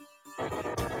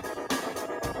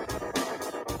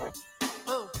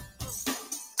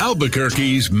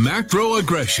Albuquerque's macro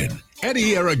aggression.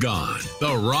 Eddie Aragon,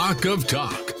 the Rock of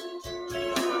Talk.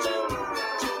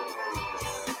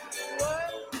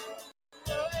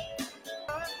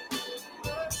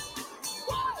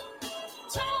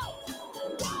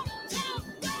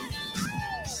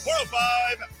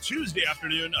 Tuesday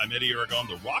afternoon, I'm Eddie Aragon,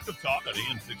 the Rock of Talk on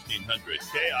AM 1600,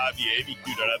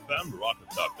 KIVABQ.FM,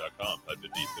 rockoftalk.com,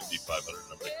 550-5500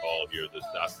 number to call here this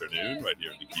afternoon, right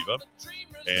here in the Kiva.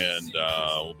 And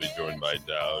we'll be joined by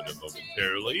Dowd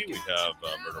momentarily. We have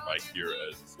Murder Mike here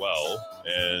as well.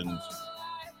 And,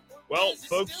 well,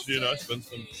 folks, I spent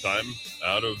some time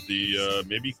out of the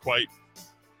maybe quite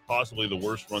possibly the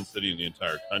worst run city in the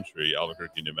entire country,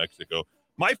 Albuquerque, New Mexico.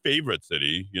 My favorite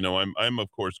city, I'm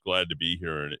of course glad to be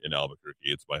here in Albuquerque.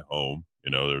 It's my home.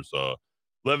 There's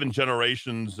 11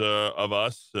 generations of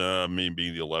us, me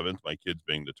being the 11th, my kids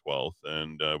being the 12th.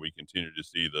 And we continue to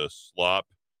see the slop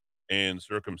and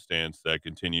circumstance that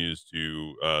continues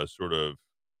to sort of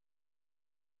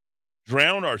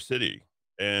drown our city.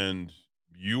 And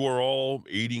you are all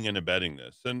aiding and abetting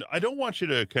this. And I don't want you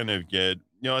to kind of get,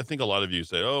 I think a lot of you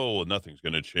say, oh, well, nothing's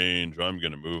going to change. I'm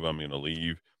going to move. I'm going to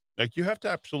leave. Like, you have to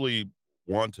absolutely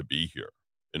want to be here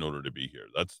in order to be here.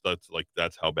 That's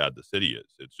how bad the city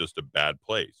is. It's just a bad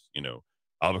place.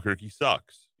 Albuquerque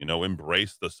sucks.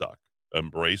 Embrace the suck.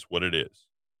 Embrace what it is.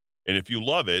 And if you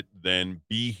love it, then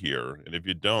be here. And if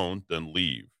you don't, then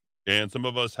leave. And some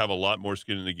of us have a lot more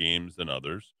skin in the games than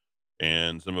others.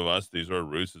 And some of us, these are our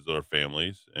roots, these are our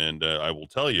families. And I will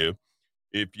tell you,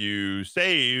 if you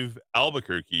save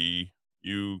Albuquerque,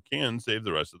 you can save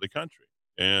the rest of the country.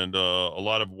 And a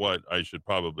lot of what I should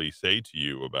probably say to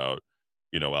you about,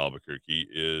 Albuquerque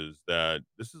is that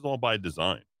this is all by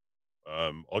design.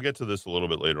 I'll get to this a little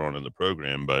bit later on in the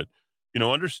program, but,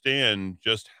 understand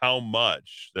just how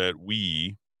much that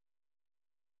we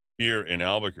here in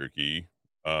Albuquerque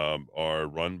are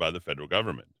run by the federal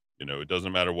government. It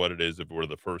doesn't matter what it is. If we're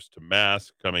the first to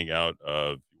mask coming out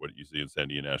of what you see in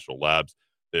Sandia National Labs,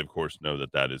 they, of course, know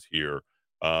that is here.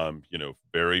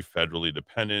 Very federally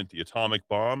dependent. The atomic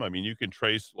bomb, you can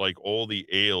trace like all the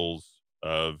ails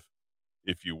of,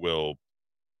 if you will,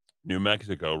 New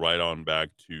Mexico right on back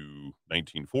to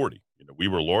 1940. We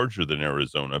were larger than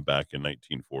Arizona back in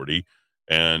 1940,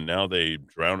 and now they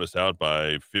drowned us out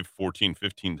by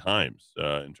 15 times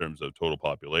in terms of total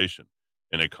population.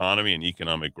 And economy and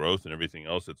economic growth and everything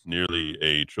else, it's nearly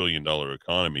 $1 trillion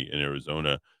economy in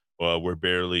Arizona. Well, we're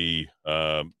barely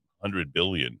 100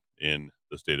 billion in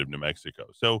the state of New Mexico.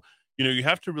 So, you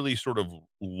have to really sort of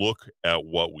look at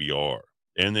what we are.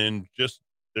 And then just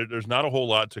there's not a whole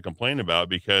lot to complain about,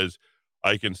 because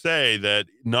I can say that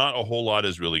not a whole lot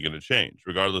is really going to change,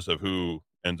 regardless of who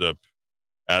ends up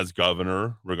as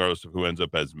governor, regardless of who ends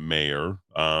up as mayor.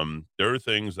 There are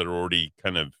things that are already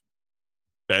kind of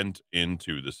bent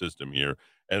into the system here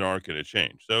and aren't going to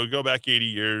change. So go back 80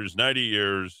 years, 90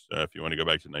 years, if you want to go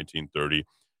back to 1930.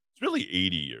 It's really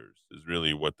 80 years is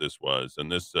really what this was. And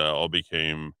this all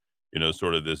became,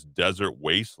 sort of this desert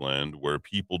wasteland where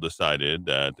people decided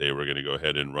that they were going to go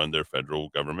ahead and run their federal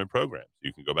government programs.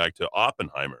 You can go back to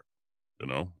Oppenheimer.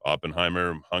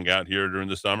 Oppenheimer hung out here during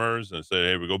the summers and said,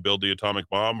 hey, we go build the atomic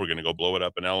bomb. We're going to go blow it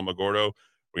up in Alamogordo.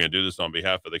 We're going to do this on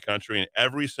behalf of the country. And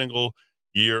every single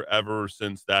year ever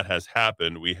since that has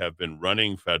happened, we have been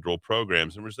running federal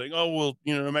programs. And we're saying, oh, well,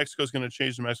 New Mexico's going to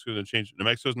change. New Mexico's going to change. New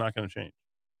Mexico's not going to change.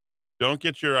 Don't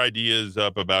get your ideas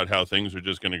up about how things are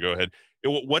just going to go ahead.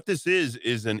 What this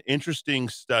is an interesting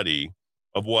study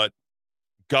of what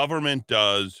government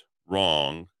does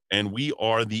wrong, and we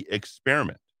are the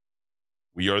experiment.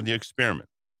 We are the experiment.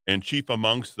 And chief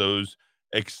amongst those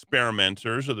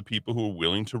experimenters are the people who are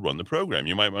willing to run the program.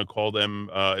 You might want to call them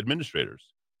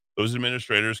administrators. Those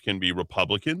administrators can be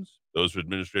Republicans. Those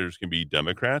administrators can be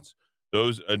Democrats.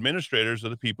 Those administrators are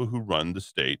the people who run the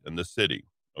state and the city.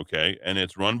 Okay. And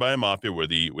it's run by a mafia where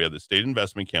we have the State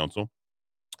Investment Council,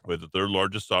 with the third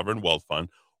largest sovereign wealth fund.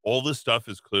 All this stuff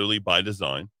is clearly by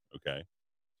design. Okay.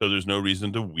 So there's no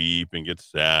reason to weep and get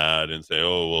sad and say,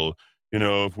 oh, well,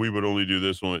 if we would only do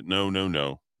this one. No.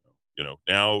 Now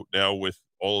with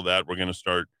all of that, we're going to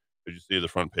start, as you see at the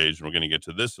front page, and we're going to get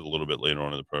to this a little bit later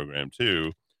on in the program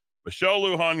too. Michelle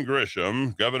Lujan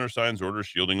Grisham, governor signs order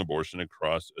shielding abortion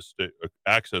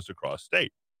access across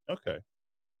state. Okay.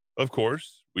 Of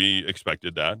course, we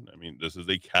expected that. This is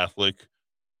a Catholic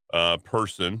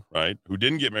person, right, who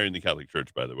didn't get married in the Catholic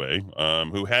Church, by the way,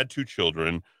 who had 2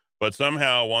 children, but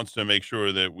somehow wants to make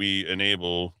sure that we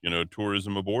enable,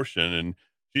 tourism abortion. And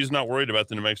she's not worried about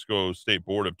the New Mexico State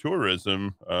Board of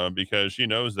Tourism because she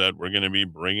knows that we're going to be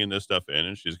bringing this stuff in,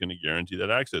 and she's going to guarantee that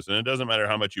access. And it doesn't matter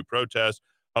how much you protest,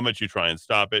 how much you try and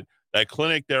stop it. That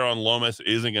clinic there on Lomas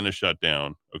isn't going to shut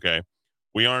down. Okay.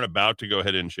 We aren't about to go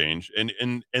ahead and change. And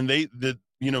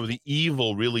the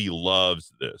evil really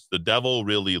loves this. The devil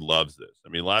really loves this. I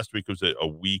mean, last week was a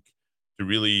week to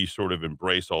really sort of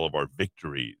embrace all of our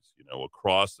victories,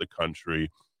 across the country in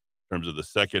terms of the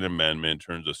Second Amendment, in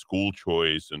terms of school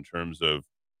choice, in terms of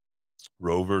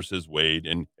Roe versus Wade,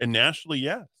 and nationally,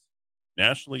 yes.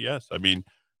 Nationally, yes. I mean,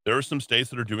 there are some states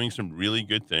that are doing some really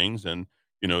good things, and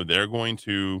they're going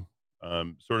to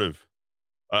sort of.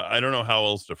 I don't know how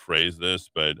else to phrase this,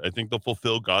 but I think they'll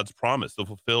fulfill God's promise. They'll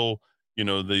fulfill,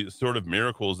 the sort of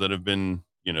miracles that have been,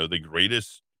 the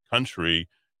greatest country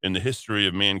in the history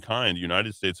of mankind, the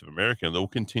United States of America. And they'll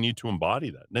continue to embody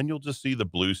that. And then you'll just see the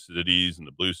blue cities and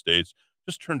the blue states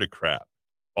just turn to crap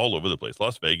all over the place.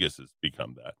 Las Vegas has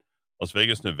become that. Las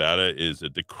Vegas, Nevada is a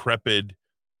decrepit,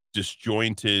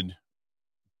 disjointed,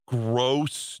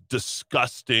 gross,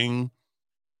 disgusting,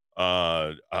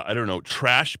 I don't know,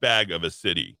 trash bag of a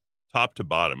city, top to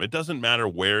bottom. It doesn't matter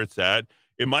where it's at.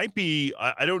 It might be.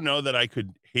 I don't know that I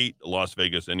could hate Las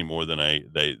Vegas any more than I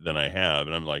have,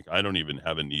 and I'm like, I don't even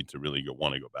have a need to really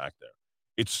want to go back there.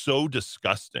 It's so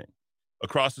disgusting.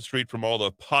 Across the street from all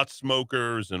the pot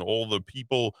smokers and all the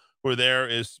people who are there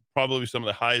is probably some of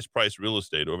the highest priced real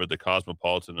estate over at the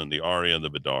Cosmopolitan and the Aria and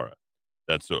the Vidara.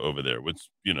 That's over there. With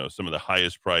some of the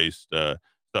highest priced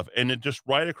stuff, and it just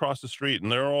right across the street,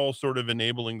 and they're all sort of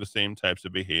enabling the same types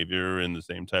of behavior and the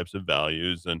same types of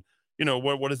values. And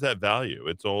what is that value?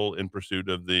 It's all in pursuit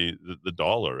of the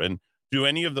dollar. And do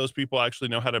any of those people actually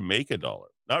know how to make a dollar?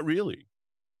 Not really.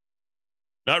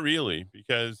 Not really,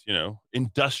 because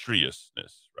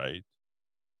industriousness, right?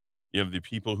 You have the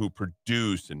people who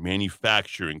produce and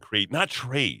manufacture and create, not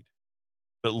trade,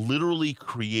 but literally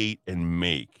create and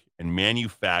make and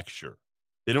manufacture.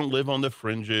 They don't live on the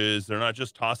fringes. They're not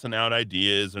just tossing out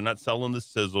ideas. They're not selling the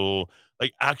sizzle.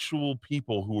 Like actual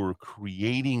people who are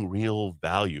creating real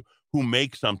value, who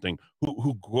make something,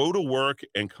 who go to work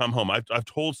and come home. I've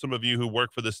told some of you who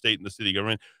work for the state and the city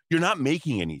government, you're not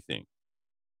making anything.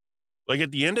 Like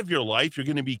at the end of your life, you're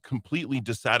going to be completely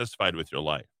dissatisfied with your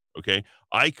life. Okay.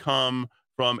 I come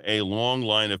from a long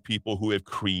line of people who have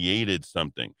created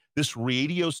something. This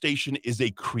radio station is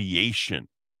a creation.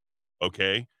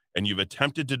 Okay. And you've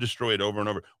attempted to destroy it over and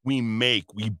over. We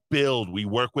make, we build, we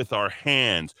work with our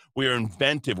hands. We're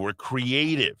inventive. We're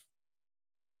creative.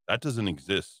 That doesn't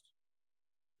exist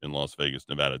in Las Vegas,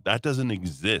 Nevada. That doesn't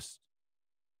exist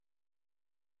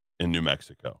in New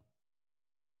Mexico.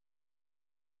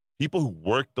 People who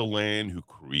work the land, who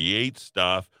create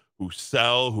stuff, who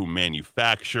sell, who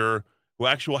manufacture, who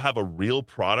actually have a real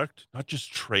product, not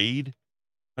just trade,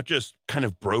 not just kind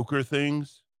of broker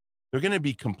things, they're going to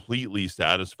be completely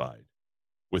satisfied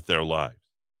with their lives.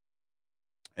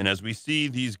 And as we see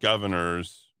these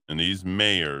governors and these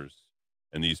mayors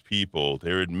and these people,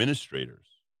 they're administrators.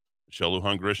 Michelle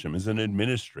Lujan Grisham is an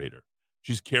administrator.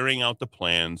 She's carrying out the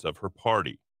plans of her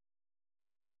party,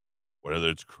 whether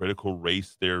it's critical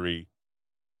race theory,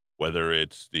 whether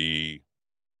it's the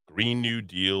Green New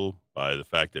Deal, by the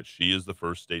fact that she is the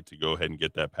first state to go ahead and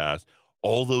get that passed.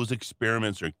 All those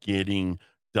experiments are getting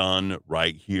done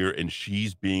right here, and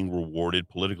she's being rewarded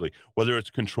politically. Whether it's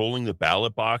controlling the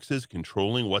ballot boxes,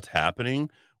 controlling what's happening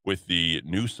with the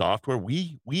new software.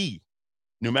 We,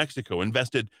 New Mexico,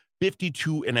 invested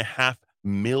 $52.5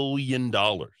 million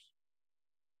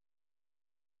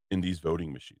in these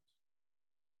voting machines.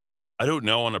 I don't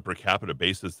know on a per capita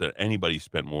basis that anybody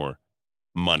spent more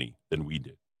money than we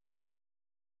did.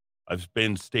 I've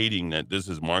been stating that this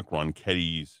is Mark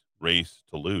Ronchetti's race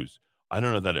to lose. I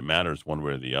don't know that it matters one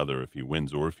way or the other if he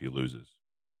wins or if he loses.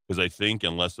 Because I think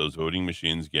unless those voting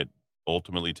machines get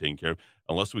ultimately taken care of,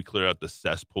 unless we clear out the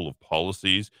cesspool of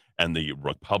policies and the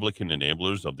Republican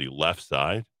enablers of the left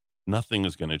side, nothing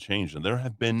is going to change. And there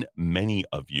have been many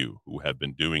of you who have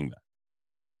been doing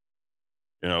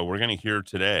that. We're going to hear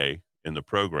today in the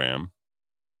program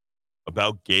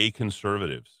about gay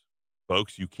conservatives.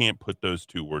 Folks, you can't put those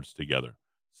two words together.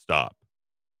 Stop.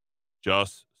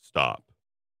 Just stop.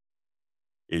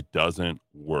 It doesn't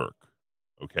work.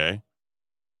 Okay?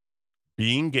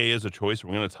 Being gay is a choice.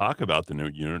 We're going to talk about the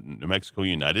New Mexico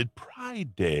United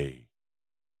Pride Day.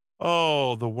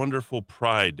 Oh, the wonderful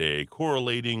Pride Day,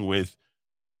 correlating with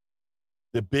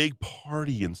the big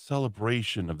party and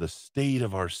celebration of the state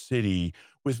of our city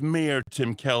with Mayor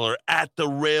Tim Keller at the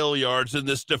rail yards in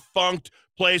this defunct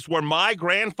place where my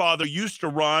grandfather used to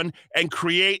run and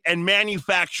create and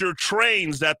manufacture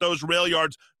trains at those rail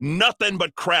yards. Nothing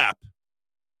but crap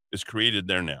is created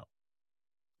there now,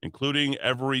 including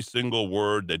every single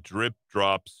word that drip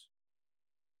drops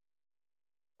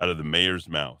out of the mayor's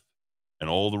mouth and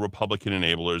all the Republican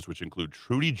enablers, which include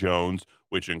Trudy Jones,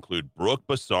 which include Brooke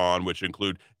Bassan, which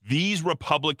include these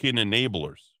Republican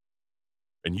enablers.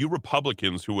 And you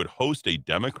Republicans who would host a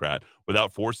Democrat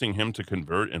without forcing him to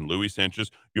convert and Louis Sanchez,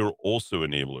 you're also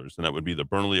enablers. And that would be the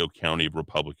Bernalillo County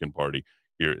Republican Party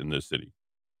here in this city.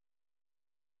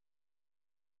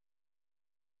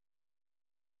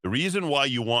 The reason why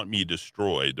you want me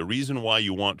destroyed, the reason why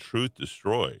you want truth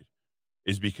destroyed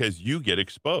is because you get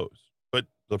exposed. But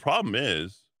the problem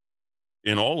is,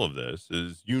 in all of this,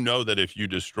 is you know that if you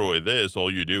destroy this,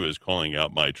 all you do is calling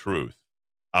out my truth,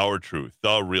 our truth,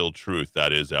 the real truth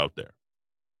that is out there.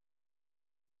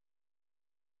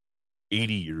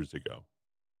 80 years ago,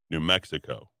 New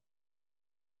Mexico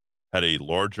had a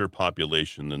larger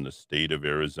population than the state of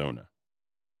Arizona.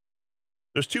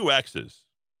 There's two X's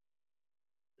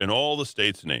in all the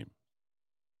states named.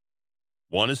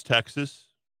 One is Texas.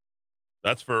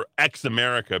 That's for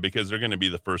ex-America because they're going to be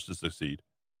the first to succeed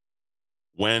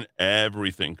when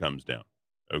everything comes down,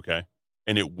 okay?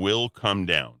 And it will come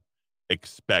down.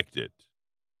 Expect it.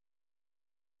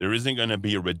 There isn't going to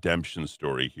be a redemption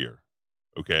story here,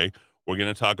 okay? We're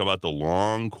going to talk about the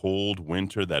long, cold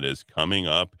winter that is coming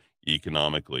up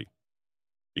economically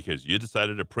because you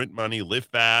decided to print money, live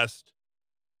fast.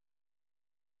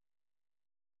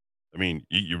 I mean,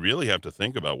 you really have to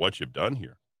think about what you've done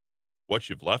here, what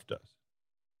you've left us.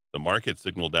 The market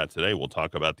signaled that today. We'll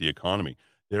talk about the economy.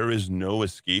 There is no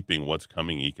escaping what's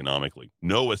coming economically.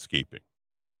 No escaping.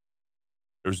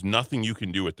 There's nothing you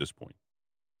can do at this point.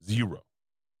 Zero.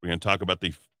 We're going to talk about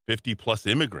the 50-plus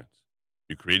immigrants.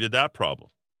 You created that problem.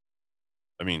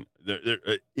 I mean,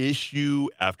 issue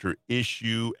after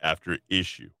issue after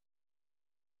issue.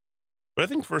 But I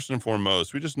think first and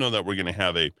foremost, we just know that we're going to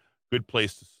have a good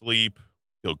place to sleep,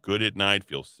 feel good at night,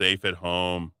 feel safe at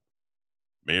home.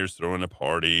 Mayor's throwing a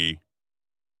party.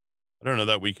 I don't know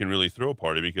that we can really throw a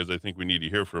party because I think we need to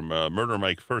hear from Murder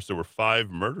Mike first. There were 5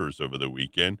 murders over the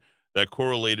weekend that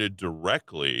correlated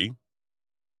directly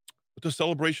with the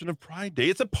celebration of Pride Day.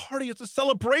 It's a party. It's a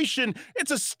celebration.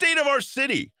 It's a state of our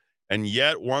city. And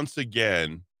yet, once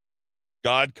again,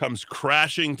 God comes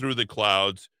crashing through the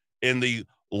clouds in the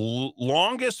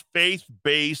longest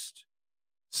faith-based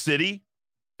city,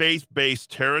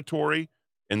 faith-based territory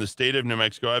in the state of New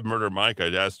Mexico. I have Murder Mike.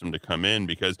 I'd asked him to come in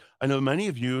because I know many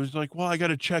of you is like, well, I got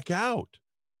to check out.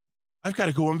 I've got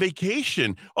to go on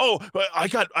vacation. Oh, I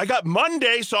got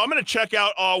Monday, so I'm going to check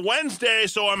out Wednesday.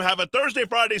 So I'm have a Thursday,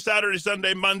 Friday, Saturday,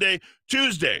 Sunday, Monday,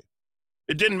 Tuesday.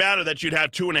 It didn't matter that you'd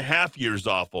have 2.5 years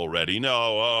off already.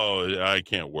 No, I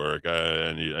can't work.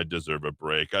 I deserve a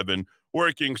break. I've been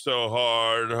working so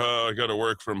hard. I got to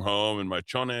work from home and my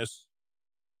chones.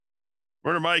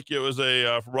 Murder Mike, it was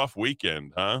a rough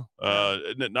weekend, huh?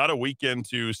 Not a weekend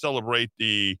to celebrate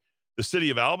the city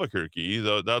of Albuquerque,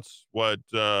 though. That's what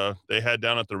they had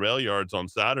down at the rail yards on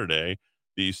Saturday.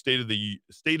 The state of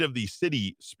the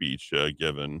city speech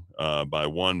given by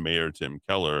one Mayor Tim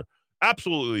Keller,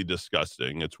 absolutely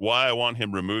disgusting. It's why I want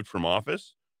him removed from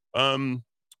office.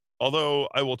 Although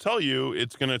I will tell you,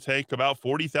 it's going to take about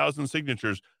 40,000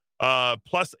 signatures.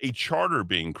 Plus a charter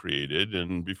being created.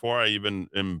 And before I even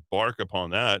embark upon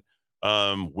that,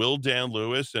 will Dan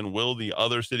Lewis and will the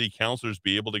other city councilors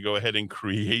be able to go ahead and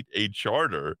create a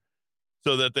charter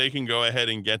so that they can go ahead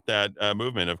and get that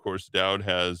movement? Of course, Dowd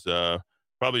has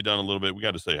probably done a little bit. We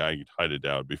got to say hi to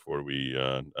Dowd before we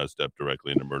step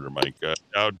directly into Murder Mike. Dowd,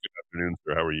 good afternoon,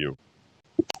 sir. How are you?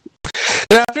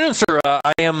 Good afternoon, sir.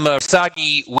 I am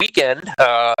soggy weekend.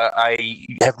 I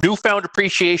have newfound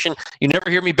appreciation. You never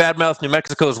hear me badmouth New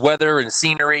Mexico's weather and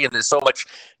scenery, and there's so much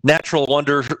natural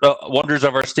wonders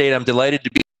of our state. I'm delighted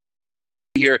to be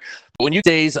here. But when you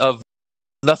days of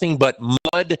nothing but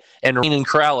mud and rain and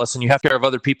Corrales, and you have care of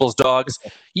other people's dogs,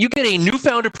 you get a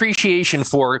newfound appreciation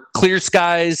for clear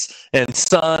skies and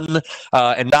sun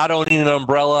and not owning an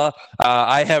umbrella.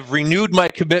 I have renewed my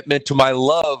commitment to my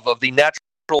love of the natural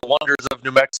wonders of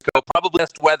New Mexico, probably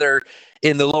best weather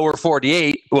in the lower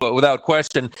 48, without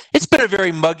question. It's been a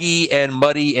very muggy and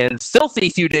muddy and filthy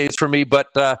few days for me, but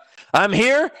I'm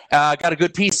here. Got a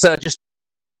good piece just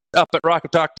up at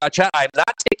rockoftalk.chat. I'm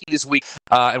not taking this week,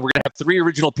 and we're going to have 3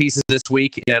 original pieces this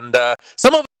week, and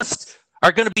some of us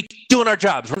are going to be doing our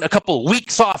jobs. We're in a couple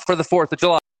weeks off for the 4th of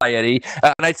July, Eddie,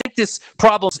 and I think this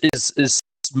problem is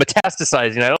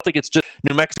metastasizing. I don't think it's just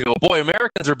New Mexico. Boy,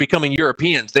 Americans are becoming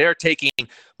Europeans. They are taking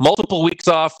multiple weeks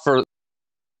off for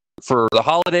the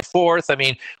holiday 4th. I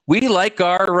mean, we like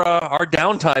our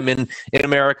downtime in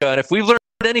America, and if we've learned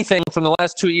anything from the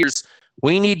last 2 years,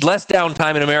 we need less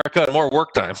downtime in America and more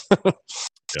work time. Yeah,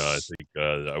 I think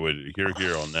I would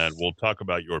hear on that. We'll talk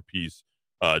about your piece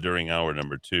during hour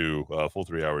number 2. Full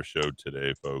 3-hour show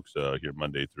today, folks, here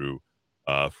Monday through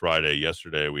Friday.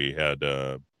 Yesterday, we had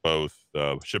both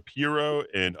Shapiro,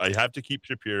 and I have to keep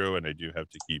Shapiro, and I do have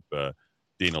to keep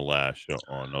Dana Lash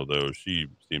on, although she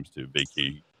seems to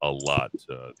vacate a lot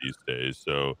these days.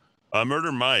 So,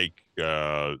 Murder Mike,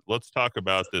 let's talk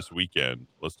about this weekend.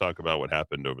 Let's talk about what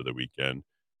happened over the weekend.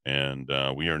 And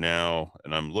we are now,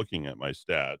 and I'm looking at my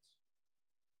stats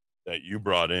that you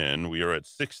brought in. We are at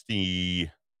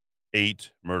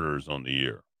 68 murders on the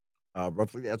year.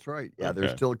 Roughly, that's right. Yeah,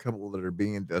 there's Okay. still a couple that are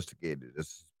being investigated as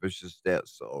suspicious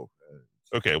deaths. So,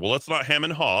 Okay. Well, let's not hem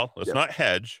and haw. Let's Yep. not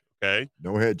hedge. Okay.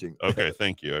 no hedging. Okay.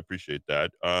 Thank you. I appreciate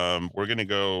that. We're going to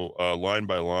go line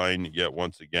by line yet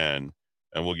once again,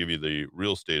 and we'll give you the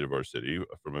real state of our city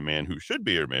from a man who should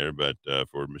be our mayor, but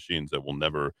for machines that will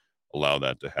never allow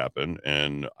that to happen.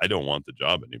 And I don't want the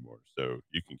job anymore. So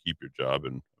you can keep your job.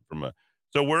 And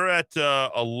so we're at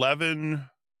 11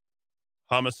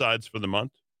 homicides for the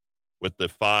month, with the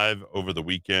 5 over the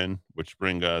weekend, which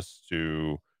bring us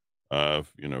to,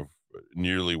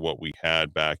 nearly what we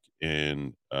had back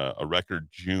in a record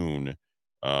June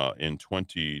in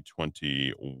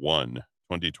 2021.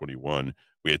 2021,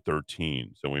 we had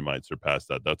 13, so we might surpass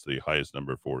that. That's the highest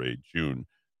number for a June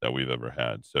that we've ever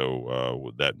had.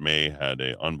 So that May had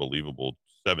an unbelievable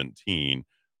 17.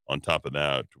 On top of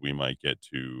that, we might get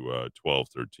to 12,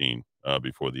 13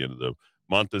 before the end of the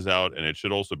month is out, and it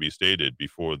should also be stated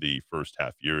before the first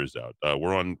half year is out.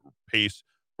 We're on pace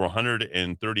for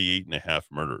 138 and a half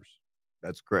murders.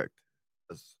 That's correct.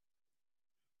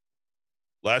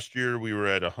 Last year, we were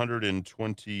at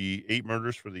 128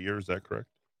 murders for the year. Is that correct?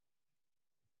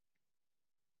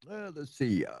 Let's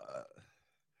see.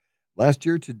 Last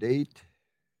year to date.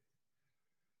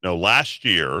 No, last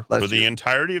year, Last for the year.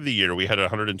 entirety of the year, we had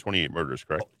 128 murders,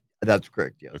 correct? That's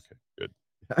correct. Yes. Okay, good.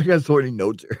 I got so many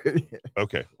notes here.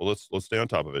 Okay, well, let's stay on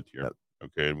top of it here. Yep.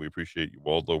 Okay, and we appreciate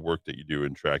all the work that you do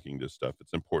in tracking this stuff.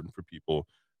 It's important for people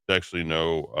to actually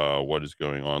know what is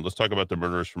going on. Let's talk about the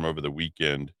murders from over the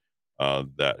weekend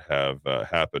that have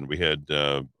happened. We had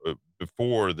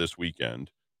before this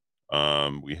weekend,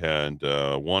 we had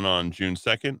one on June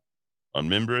 2nd on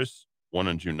Mimbres, one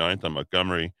on June 9th on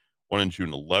Montgomery, one on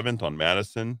June 11th on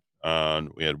Madison.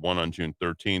 We had one on June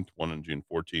 13th, one on June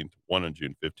 14th, one on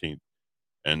June 15th.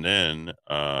 And then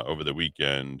over the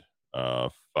weekend,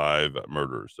 5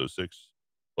 murders. So 6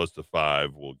 plus the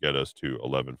 5 will get us to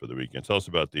 11 for the weekend. Tell us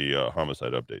about the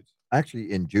homicide updates.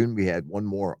 Actually, in June, we had one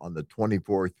more. On the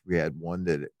 24th, we had one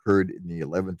that occurred in the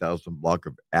 11,000 block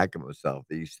of Acoma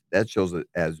Southeast. That shows it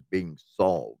as being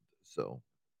solved. So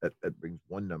that brings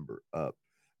one number up.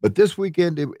 But this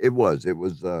weekend, it was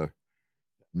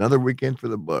another weekend for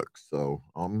the books. So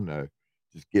I'm going to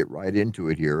just get right into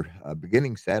it here.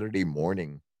 Beginning Saturday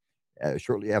morning,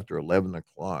 shortly after 11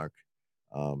 o'clock,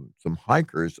 some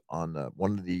hikers on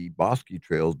one of the Bosque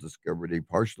trails discovered a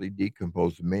partially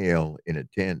decomposed male in a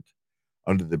tent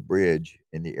under the bridge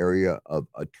in the area of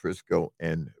Atrisco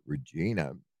and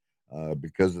Regina.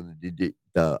 Because of the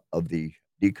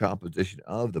decomposition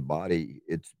of the body,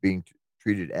 it's being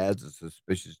treated as a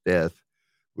suspicious death,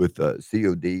 with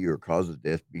COD, or cause of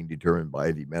death, being determined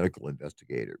by the medical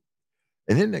investigator.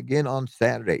 And then again on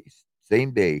Saturday,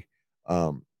 same day.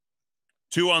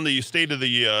 2 on the State of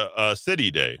the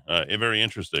City Day. Very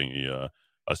interesting.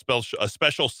 A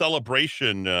special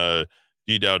celebration,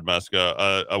 D. Dowd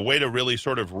Muska, a way to really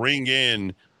sort of ring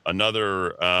in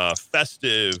another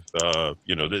festive.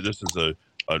 This is a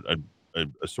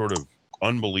sort of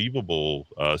unbelievable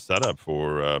setup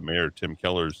for Mayor Tim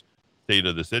Keller's State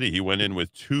of the City. He went in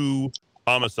with 2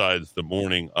 homicides the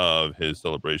morning of his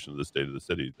celebration of the State of the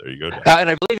City. There you go, Dan. And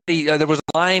I believe there was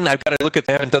a line, I've got to look at,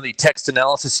 I haven't done the text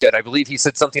analysis yet. I believe he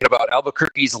said something about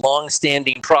Albuquerque's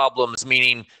long-standing problems,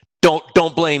 meaning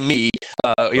don't blame me.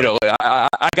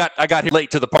 I got here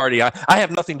late to the party. I have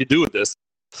nothing to do with this.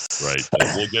 Right.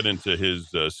 We'll get into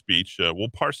his speech. We'll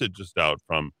parse it just out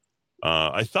from,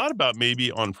 I thought about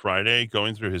maybe on Friday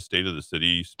going through his State of the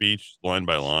City speech line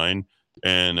by line,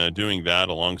 and doing that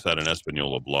alongside an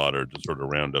Espanola blotter to sort of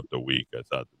round up the week. I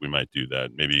thought we might do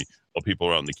that. Maybe while people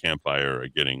around the campfire are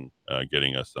getting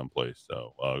us someplace.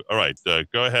 So, all right,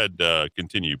 go ahead.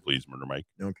 Continue, please, Murder Mike.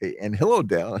 Okay, and hello,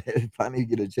 Dal. Finally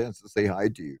get a chance to say hi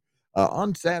to you.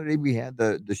 On Saturday, we had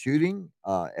the shooting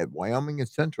at Wyoming and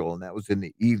Central, and that was in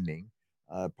the evening,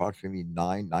 approximately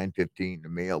 9:15. The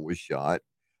male was shot.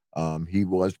 He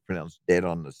was pronounced dead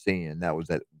on the scene, and that was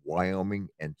at Wyoming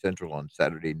and Central on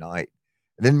Saturday night.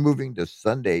 And then moving to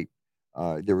Sunday,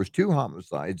 there was 2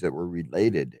 homicides that were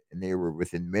related, and they were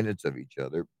within minutes of each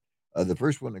other. The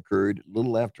first one occurred a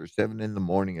little after 7 in the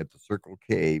morning at the Circle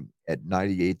K at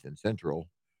 98th and Central,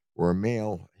 where a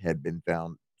male had been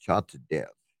found shot to death.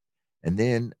 And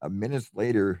then minutes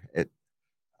later,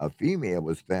 a female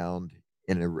was found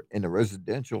in a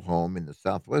residential home in the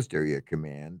Southwest Area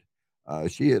Command.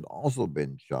 She had also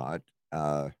been shot.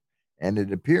 And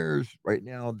it appears right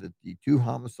now that the two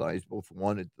homicides, both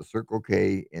one at the Circle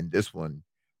K and this one,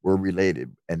 were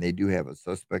related, and they do have a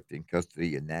suspect in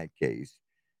custody in that case.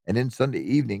 And then Sunday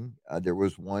evening, there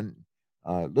was one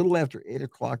a little after 8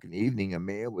 o'clock in the evening. A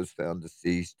male was found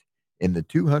deceased in the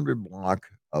 200 block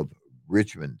of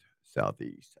Richmond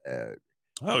Southeast,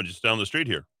 Oh, just down the street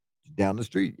here. down the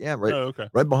street. Yeah, right, Oh, okay.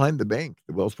 right behind the bank,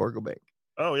 the Wells Fargo Bank.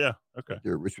 Oh, yeah. Okay.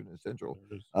 There, Richmond and Central.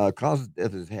 There it is. Cause of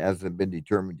death hasn't been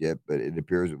determined yet, but it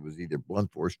appears it was either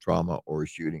blunt force trauma or a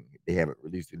shooting. They haven't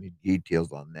released any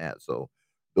details on that. So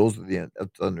those are that's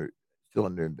still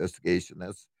under investigation.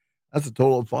 That's a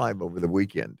total of 5 over the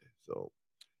weekend. So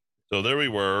So there we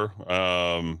were.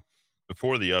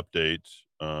 Before the update,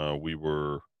 we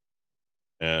were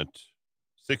at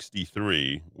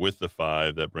 63 with the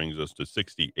 5. That brings us to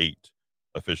 68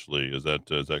 officially. Is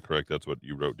that correct? That's what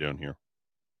you wrote down here.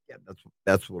 yeah,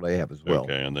 that's what I have as well.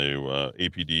 Okay, and they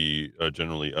APD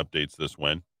generally updates this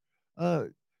when? Uh,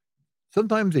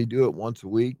 Sometimes they do it once a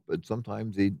week, but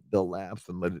sometimes they'll lapse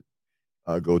and let it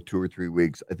go 2 or 3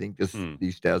 weeks. I think these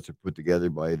stats are put together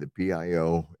by the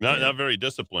PIO. Not very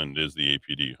disciplined is the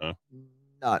APD, huh?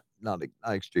 Not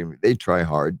extremely. They try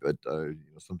hard, but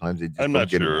sometimes they just. I'm don't not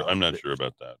get it sure. off. I'm not sure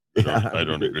about that. Yeah, I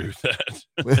don't agree with that.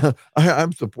 Well,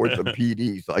 I'm support the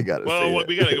PD, so I got to say Well,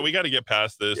 that. we gotta get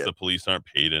past this. Yeah. The police aren't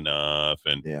paid enough,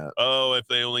 and Yeah. if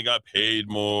they only got paid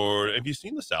more. Have you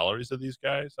seen the salaries of these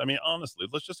guys? I mean, honestly,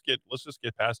 let's just get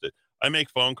past it. I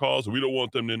make phone calls. We don't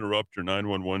want them to interrupt your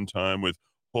 911 time with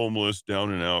homeless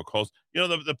down and out calls.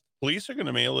 The police are going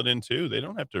to mail it in too. They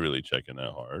don't have to really check in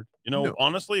that hard. No.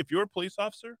 Honestly, if you're a police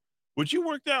officer, would you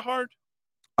work that hard?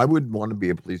 I wouldn't want to be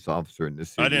a police officer in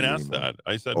this city. I didn't ask anymore. that.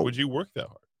 I said, Oh. would you work that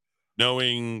hard?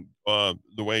 Knowing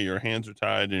the way your hands are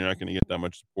tied and you're not going to get that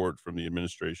much support from the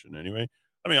administration anyway.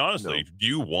 I mean, honestly, do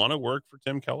you want to work for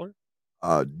Tim Keller?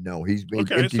 No, he's made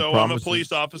Okay, empty so promises. I'm a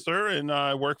police officer and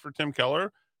I work for Tim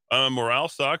Keller. Morale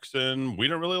sucks and we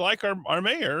don't really like our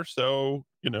mayor. So,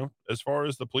 as far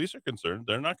as the police are concerned,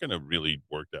 they're not going to really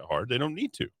work that hard. They don't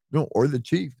need to. No, or the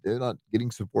chief. They're not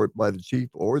getting support by the chief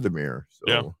or the mayor. So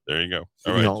Yeah, there you go. All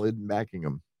City right. Hall isn't backing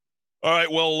them. All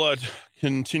right, well,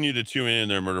 continue to tune in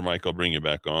there, Murder Mike. I'll bring you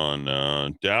back on.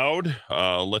 Dowd,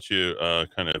 I'll let you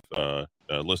kind of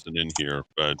listen in here,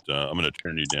 but I'm going to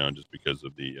turn you down just because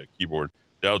of the keyboard.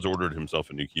 Dowd's ordered himself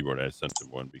a new keyboard. I sent him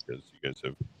one because you guys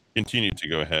have continued to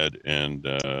go ahead and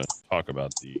talk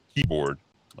about the keyboard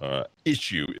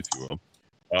issue, if you will.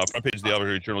 Front page of the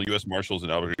Albuquerque Journal, U.S. Marshals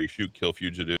in Albuquerque shoot, kill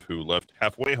fugitive who left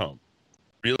halfway home.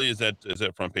 Really, is that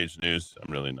front page news?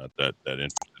 I'm really not that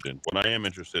interested in. What I am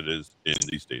interested is in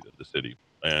the state of the city,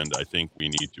 and I think we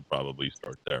need to probably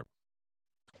start there.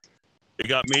 It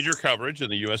got major coverage in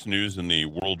the U.S. News and the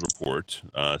World Report.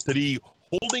 City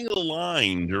holding the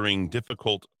line during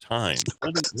difficult times.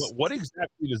 What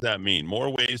exactly does that mean? More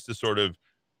ways to sort of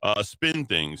spin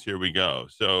things. Here we go.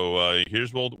 So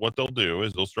here's what they'll do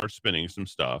is they'll start spinning some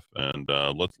stuff, and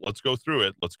let's go through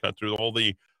it. Let's cut through all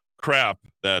the crap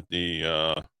that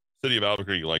the city of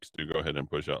Albuquerque likes to go ahead and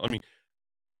push out. I mean,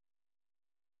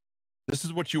 this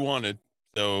is what you wanted,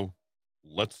 so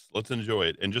let's enjoy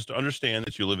it and just understand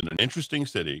that you live in an interesting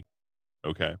city,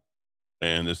 okay?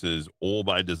 And this is all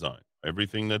by design.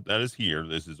 Everything that is here,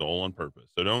 this is all on purpose.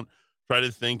 So don't try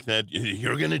to think that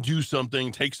you're going to do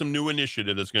something, take some new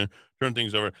initiative that's going to turn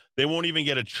things over. They won't even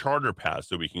get a charter pass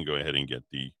so we can go ahead and get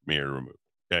the mayor removed.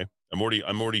 Okay, I'm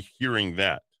already hearing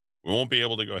that. We won't be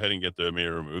able to go ahead and get the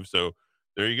mayor removed. So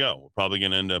there you go. We're probably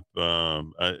going to end up.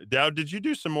 Dowd, did you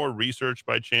do some more research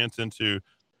by chance into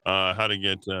how to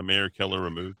get Mayor Keller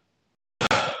removed?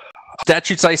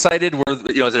 Statutes I cited where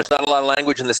there's not a lot of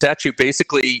language in the statute.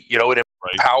 Basically, it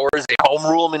empowers a home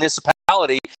rule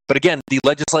municipality, but again, the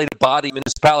legislative body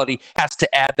municipality has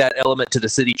to add that element to the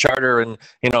city charter. And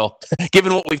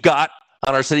given what we've got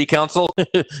on our city council,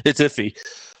 it's iffy.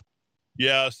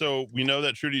 Yeah, so we know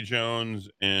that Trudy Jones,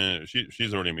 and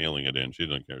she's already mailing it in. She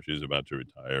doesn't care. She's about to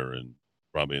retire, and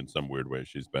probably in some weird way,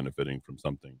 she's benefiting from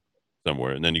something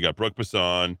somewhere. And then you got Brooke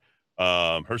Besson.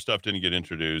 Her stuff didn't get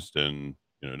introduced, and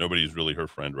nobody's really her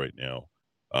friend right now.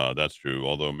 That's true.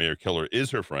 Although Mayor Keller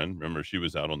is her friend. Remember, she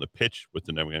was out on the pitch with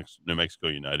the New Mexico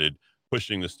United,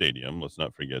 pushing the stadium. Let's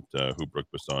not forget who Brooke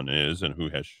Besson is and who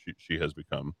she has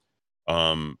become.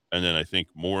 And then I think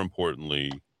more importantly,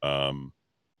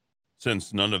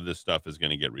 since none of this stuff is going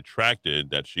to get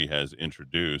retracted that she has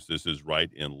introduced, this is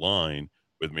right in line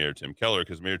with Mayor Tim Keller,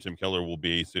 because Mayor Tim Keller will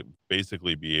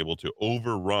basically be able to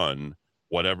overrun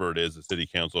whatever it is the city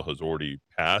council has already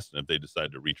passed. And if they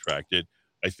decide to retract it,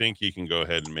 I think he can go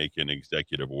ahead and make an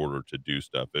executive order to do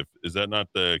stuff. Is that not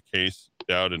the case,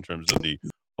 Dowd, in terms of the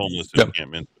homeless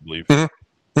encampment, I believe?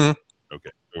 Mm-hmm.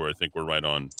 Okay, so I think we're right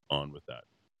on with that.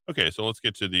 Okay, so let's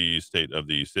get to the state of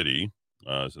the city,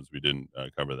 since we didn't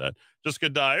cover that. Jessica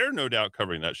Dyer, no doubt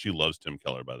covering that. She loves Tim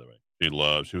Keller, by the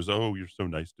way. She was, oh, you're so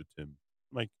nice to Tim.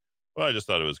 I'm like, well, I just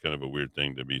thought it was kind of a weird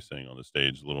thing to be saying on the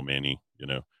stage, little Manny,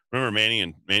 Remember, Manny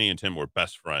and Tim were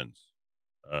best friends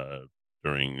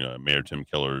during Mayor Tim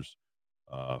Keller's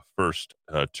first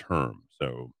term.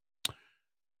 So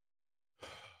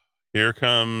here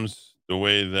comes the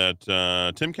way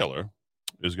that Tim Keller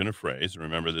is going to phrase.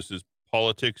 Remember, this is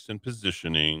politics and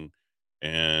positioning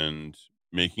and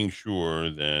making sure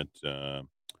that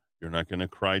you're not going to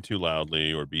cry too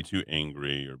loudly or be too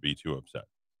angry or be too upset.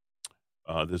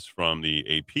 This is from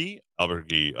the AP,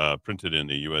 Albuquerque, printed in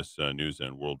the U.S. News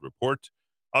and World Report.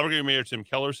 Albuquerque Mayor Tim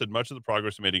Keller said much of the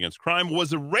progress made against crime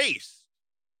was erased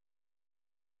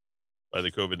by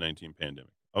the COVID-19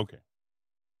 pandemic. Okay.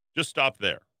 Just stop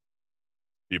there.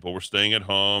 People were staying at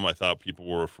home. I thought people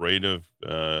were afraid of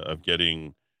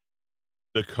getting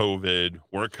the COVID,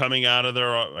 weren't coming out of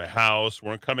their house,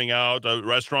 weren't coming out.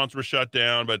 Restaurants were shut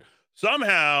down, but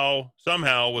somehow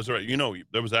was right.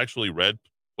 There was actually red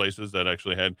places that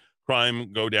actually had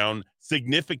crime go down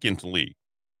significantly.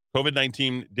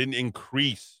 COVID-19 didn't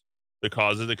increase the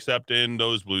causes except in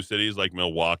those blue cities like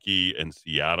Milwaukee and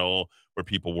Seattle, where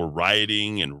people were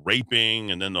rioting and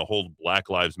raping, and then the whole Black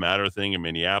Lives Matter thing in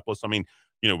Minneapolis. I mean,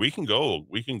 we can go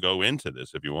into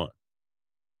this if you want.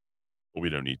 Well, we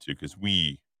don't need to because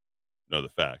we know the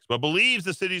facts, but believes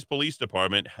the city's police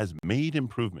department has made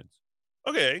improvements.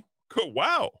 Okay, cool.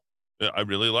 Wow. I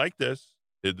really like this.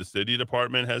 The city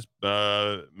department has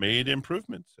made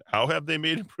improvements. How have they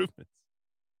made improvements?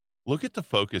 Look at the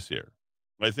focus here.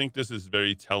 I think this is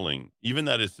very telling, even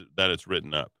that it's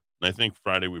written up. And I think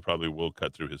Friday we probably will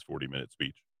cut through his 40-minute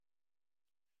speech.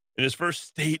 In his first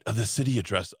State of the City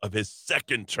address of his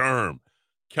second term,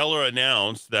 Keller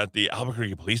announced that the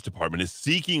Albuquerque Police Department is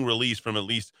seeking release from at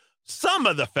least some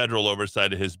of the federal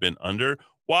oversight it has been under.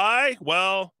 Why?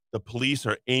 Well, the police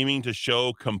are aiming to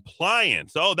show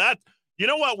compliance. Oh, you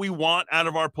know what we want out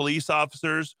of our police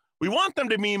officers? We want them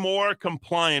to be more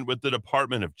compliant with the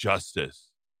Department of Justice.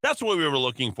 That's what we were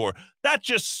looking for. That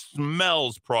just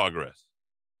smells progress.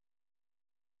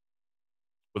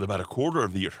 With about a quarter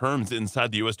of the terms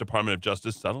inside the U.S. Department of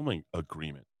Justice settlement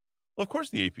agreement. Well, of course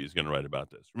the AP is going to write about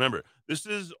this. Remember, this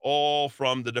is all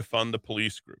from the Defund the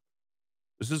Police group.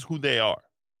 This is who they are.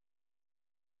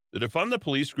 The Defund the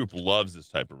Police group loves this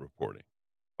type of reporting.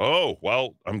 Oh,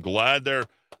 well, I'm glad they're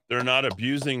not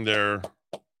abusing their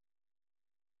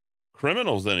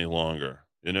criminals any longer.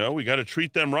 We got to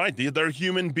treat them right. They're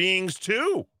human beings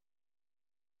too.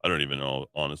 I don't even know,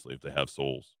 honestly, if they have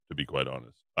souls, to be quite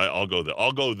honest. I'll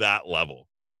go that level.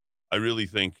 I really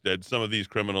think that some of these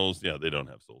criminals, they don't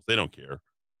have souls. They don't care.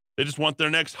 They just want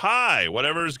their next high,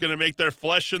 whatever is going to make their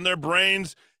flesh and their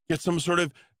brains get some sort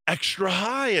of extra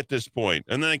high at this point.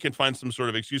 And then they can find some sort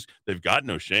of excuse. They've got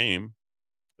no shame.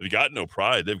 They've got no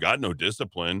pride. They've got no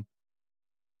discipline.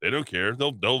 They don't care.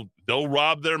 They'll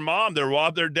rob their mom. They'll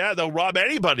rob their dad. They'll rob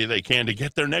anybody they can to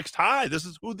get their next high. This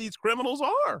is who these criminals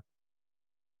are.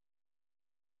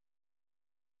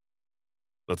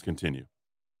 Let's continue.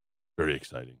 Very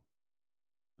exciting.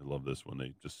 I love this when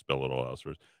they just spell it all out for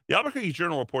us. The Albuquerque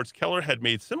Journal reports Keller had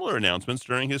made similar announcements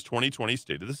during his 2020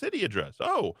 State of the City address.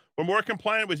 Oh, we're more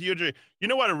compliant with UJ. You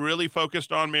know what I'm really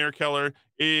focused on, Mayor Keller,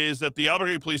 is that the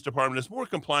Albuquerque Police Department is more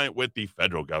compliant with the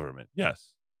federal government.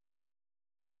 Yes.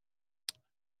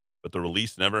 But the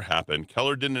release never happened.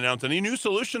 Keller didn't announce any new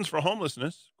solutions for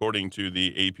homelessness, according to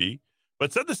the AP,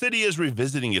 but said the city is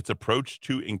revisiting its approach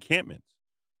to encampments.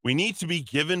 We need to be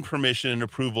given permission and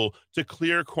approval to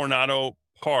clear Coronado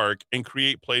Park and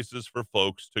create places for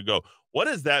folks to go. What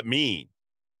does that mean?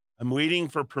 I'm waiting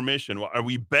for permission. Are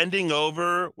we bending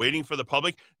over, waiting for the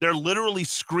public? They're literally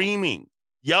screaming,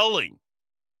 yelling,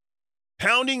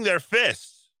 pounding their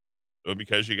fists. So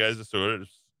because you guys are sort of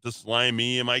to slime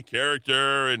me and my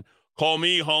character and call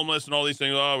me homeless and all these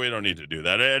things. Oh, we don't need to do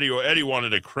that. Eddie wanted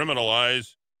to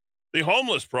criminalize the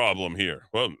homeless problem here.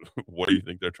 Well, what do you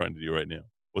think they're trying to do right now?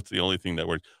 What's the only thing that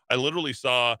works? I literally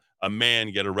saw a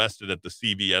man get arrested at the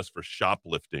CVS for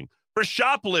shoplifting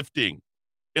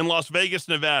in Las Vegas,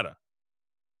 Nevada.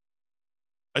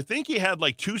 I think he had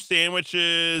like 2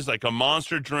 sandwiches, like a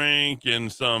Monster drink and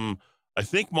some, I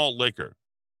think, malt liquor.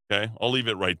 Okay, I'll leave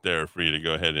it right there for you to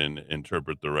go ahead and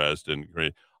interpret the rest. And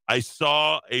I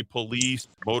saw a police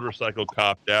motorcycle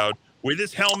copped out with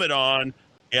his helmet on.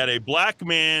 He had a black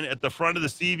man at the front of the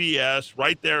CVS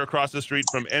right there across the street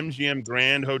from MGM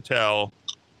Grand Hotel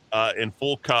in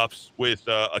full cuffs with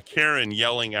a Karen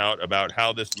yelling out about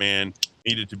how this man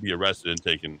needed to be arrested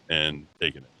and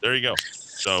taken it. There you go.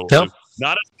 So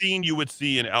not a scene you would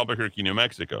see in Albuquerque, New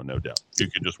Mexico, no doubt. You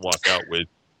could just walk out with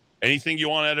anything you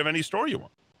want out of any store you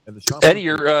want. And the Eddie,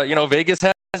 Vegas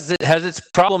has its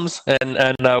problems, and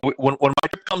when my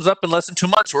trip comes up in less than 2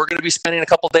 months, we're going to be spending a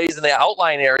couple days in the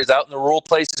outlying areas, out in the rural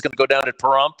places. Going to go down to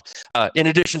Pahrump, in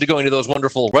addition to going to those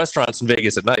wonderful restaurants in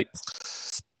Vegas at night.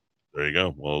 There you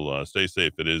go. Well, stay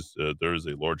safe. There is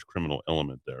a large criminal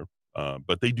element there,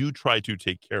 but they do try to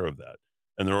take care of that,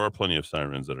 and there are plenty of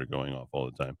sirens that are going off all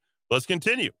the time. Let's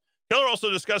continue. Keller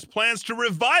also discussed plans to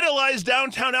revitalize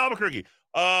downtown Albuquerque.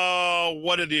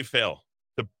 What did he fail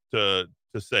to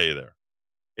say there?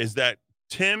 Is that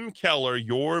Tim Keller,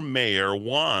 your mayor,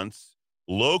 wants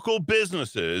local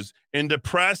businesses in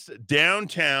depressed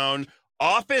downtown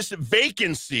office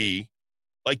vacancy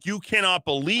like you cannot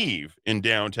believe in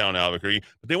downtown Albuquerque,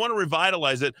 but they want to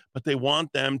revitalize it, but they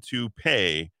want them to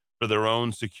pay for their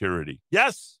own security.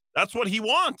 Yes, that's what he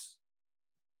wants.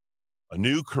 A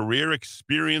new career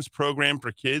experience program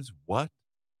for kids. What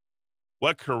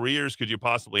careers could you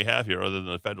possibly have here other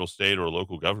than the federal, state, or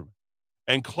local government?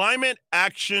 And climate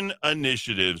action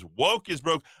initiatives. Woke is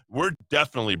broke. We're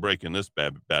definitely breaking this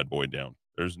bad boy down.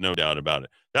 There's no doubt about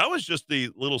it. That was just the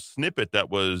little snippet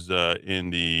that was in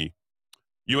the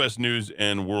U.S. News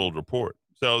and World Report.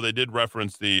 So they did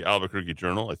reference the Albuquerque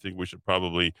Journal. I think we should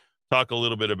probably talk a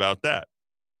little bit about that.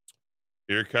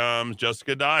 Here comes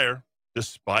Jessica Dyer.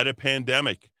 Despite a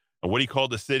pandemic, and what he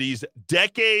called the city's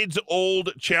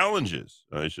decades-old challenges.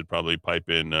 I should probably pipe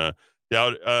in.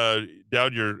 Dowd,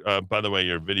 your by the way,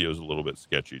 your video is a little bit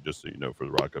sketchy, just so you know, for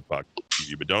the Rock of Talk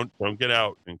TV. But don't get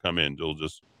out and come in. You'll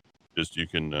just you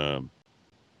can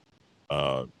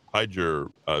hide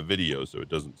your video so it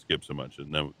doesn't skip so much,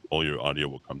 and then all your audio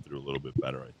will come through a little bit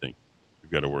better. I think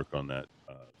we've got to work on that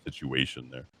situation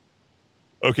there.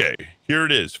 Okay, here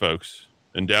it is, folks.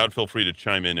 And Dowd, feel free to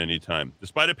chime in anytime.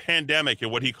 Despite a pandemic and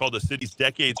what he called the city's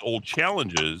decades-old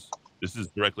challenges, this is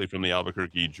directly from the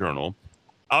Albuquerque Journal,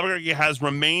 Albuquerque has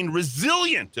remained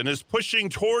resilient and is pushing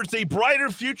towards a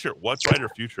brighter future. What brighter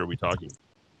future are we talking about?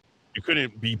 You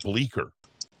couldn't be bleaker.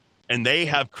 And they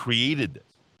have created this.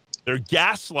 They're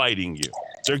gaslighting you.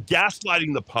 They're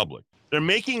gaslighting the public. They're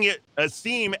making it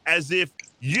seem as if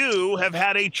you have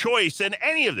had a choice in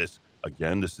any of this.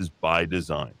 Again, this is by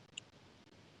design.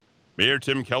 Mayor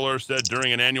Tim Keller said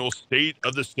during an annual State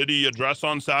of the City address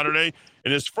on Saturday,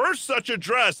 in his first such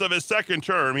address of his second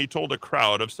term, he told a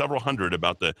crowd of several hundred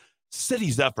about the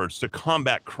city's efforts to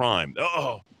combat crime.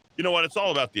 Oh, you know what? It's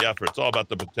all about the effort. It's all about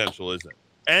the potential, isn't it?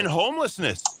 And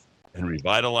homelessness, and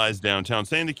revitalize downtown,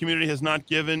 saying the community has not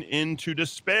given in to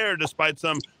despair despite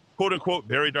some quote-unquote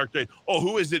very dark days. Oh,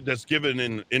 who is it that's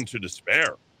given into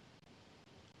despair?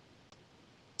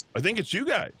 I think it's you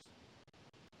guys.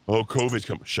 Oh, COVID's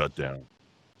coming. Shut down.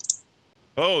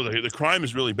 Oh, the crime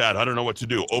is really bad. I don't know what to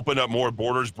do. Open up more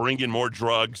borders, bring in more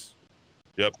drugs.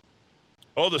 Yep.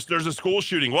 Oh, there's a school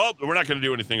shooting. Well, we're not going to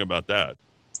do anything about that.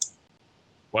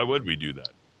 Why would we do that?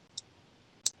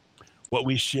 What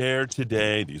we share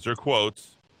today, these are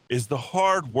quotes, is the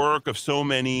hard work of so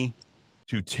many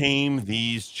to tame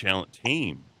these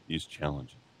challenges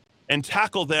and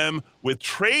tackle them with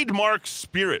trademark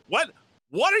spirit. What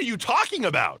are you talking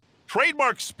about?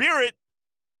 Trademark spirit?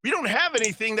 We don't have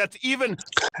anything that's even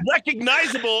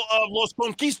recognizable of Los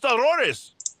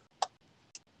Conquistadores.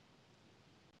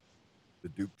 The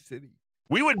Duke City.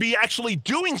 We would be actually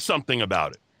doing something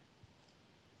about it.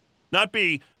 Not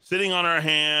be sitting on our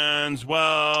hands.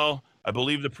 Well, I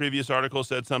believe the previous article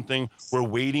said something. We're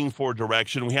waiting for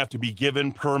direction. We have to be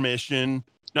given permission.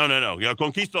 No. You know,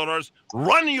 conquistadors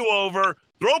run you over,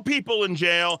 throw people in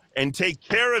jail, and take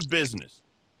care of business.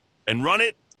 And run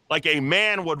it like a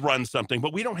man would run something.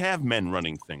 But we don't have men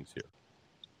running things here.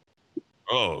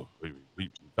 Oh, in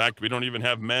fact, we don't even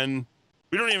have men.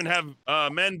 We don't even have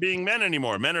men being men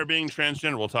anymore. Men are being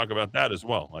transgender. We'll talk about that as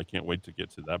well. I can't wait to get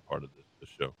to that part of the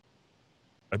show.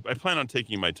 I plan on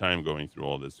taking my time going through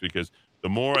all this because the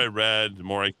more I read, the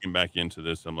more I came back into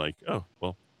this. I'm like, oh,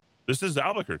 well, this is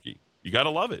Albuquerque. You got to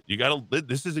love it.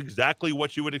 This is exactly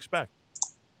what you would expect.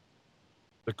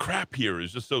 The crap here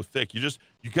is just so thick. You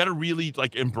got to really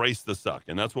like embrace the suck.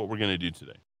 And that's what we're going to do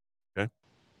today. Okay.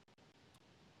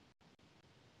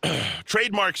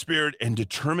 Trademark spirit and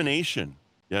determination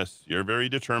Yes, you're very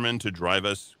determined to drive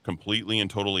us completely and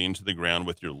totally into the ground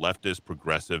with your leftist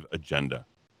progressive agenda.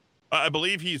 I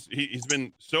believe he's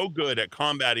been so good at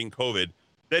combating COVID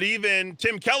that even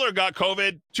Tim Keller got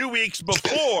COVID 2 weeks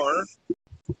before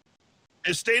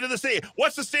his State of the State.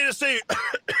 What's the State of the State?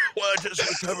 Well, I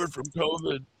just recovered from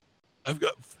COVID.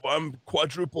 I'm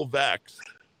quadruple vaxxed.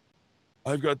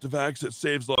 I've got the vax that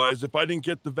saves lives. If I didn't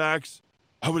get the vax,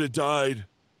 I would have died.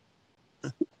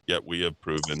 Yet we have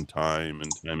proven time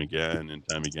and time again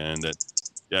that,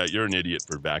 yeah, you're an idiot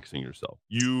for vaxing yourself.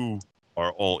 You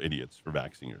are all idiots for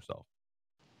vaxing yourself.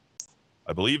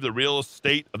 I believe the real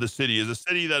state of the city is a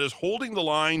city that is holding the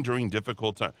line during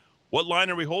difficult times. What line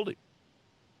are we holding?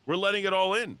 We're letting it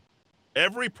all in.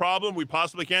 Every problem we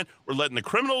possibly can. We're letting the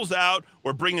criminals out.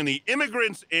 We're bringing the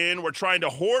immigrants in. We're trying to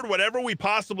hoard whatever we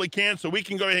possibly can so we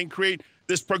can go ahead and create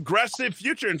this progressive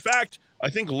future. In fact, I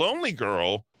think Lonely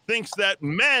Girl thinks that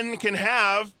men can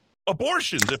have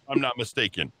abortions, if I'm not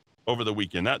mistaken, over the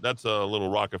weekend. That's a little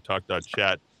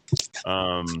rockoftalk.chat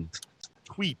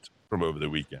tweet from over the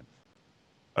weekend.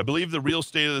 I believe the real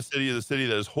state of the city is a city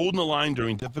that is holding the line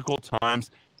during difficult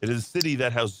times. It is a city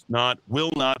that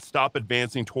will not stop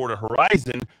advancing toward a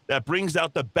horizon that brings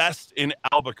out the best in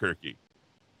Albuquerque.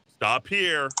 Stop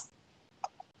here.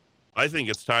 I think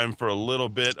it's time for a little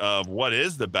bit of what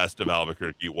is the best of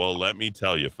Albuquerque. Well, let me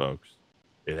tell you, folks.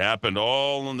 It happened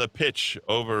all on the pitch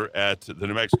over at the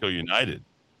New Mexico United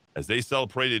as they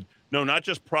celebrated, no, not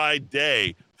just Pride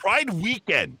Day, Pride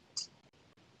Weekend.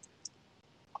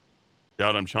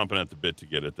 God, I'm chomping at the bit to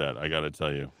get at that, I got to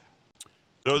tell you.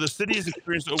 Though the city has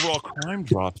experienced overall crime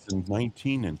drops in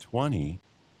 19 and 20,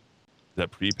 that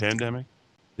pre-pandemic,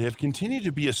 they have continued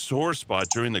to be a sore spot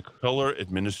during the Keller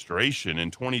administration.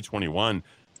 In 2021,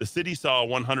 the city saw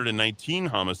 119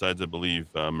 homicides, I believe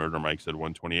Murder Mike said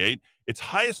 128, its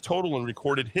highest total in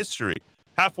recorded history.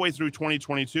 Halfway through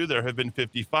 2022, there have been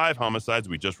 55 homicides.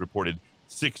 We just reported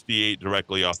 68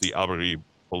 directly off the Albuquerque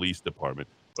Police Department.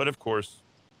 But of course,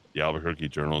 the Albuquerque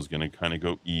Journal is going to kind of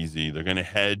go easy. They're going to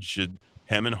hedge and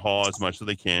hem and haw as much as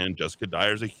they can. Jessica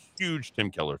Dyer's a huge Tim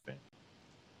Keller fan.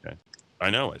 Okay, I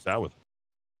know. I sat with her.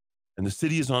 And the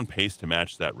city is on pace to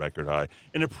match that record high.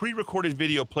 In a pre-recorded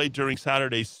video played during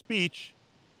Saturday's speech,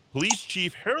 Police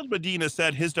Chief Harold Medina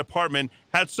said his department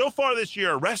had so far this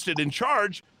year arrested and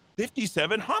charged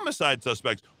 57 homicide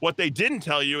suspects. What they didn't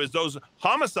tell you is those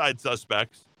homicide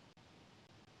suspects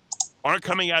aren't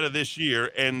coming out of this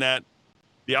year, and that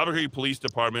the Albuquerque Police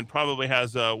Department probably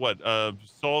has a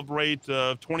solve rate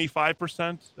of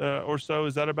 25% or so.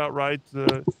 Is that about right,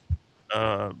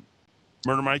 Murder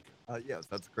Mike? Yes,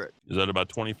 that's correct. Is that about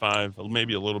 25,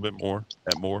 maybe a little bit more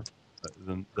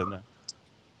than that?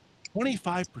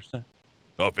 25%.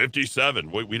 Oh,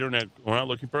 57. We're not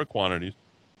looking for quantities.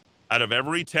 Out of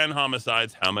every 10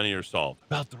 homicides, how many are solved?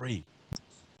 About 3.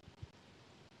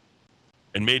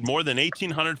 And made more than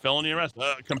 1,800 felony arrests.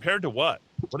 Compared to what?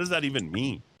 What does that even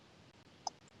mean?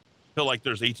 I feel like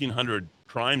there's 1,800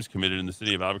 crimes committed in the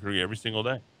city of Albuquerque every single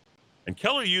day. And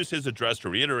Keller used his address to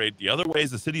reiterate the other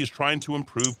ways the city is trying to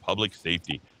improve public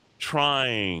safety.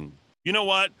 Trying. You know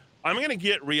what? I'm going to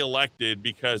get reelected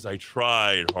because I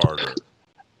tried harder.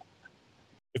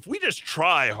 If we just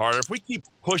try harder, if we keep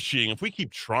pushing, if we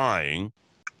keep trying,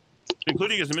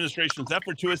 including his administration's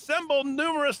effort to assemble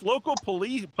numerous local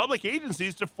public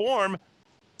agencies to form,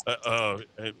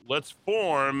 let's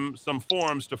form some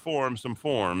forms to form some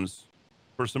forms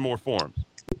for some more forms.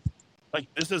 Like,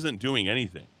 this isn't doing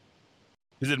anything.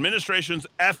 His administration's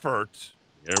effort,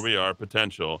 here we are,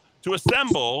 potential, to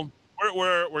assemble,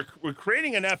 we're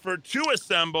creating an effort to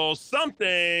assemble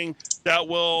something that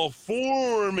will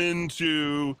form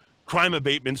into crime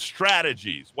abatement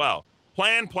strategies. Wow.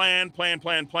 Plan.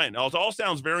 Now, it all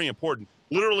sounds very important.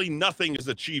 Literally nothing is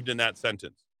achieved in that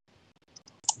sentence.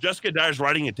 Jessica Dyer's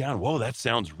writing it down. Whoa, that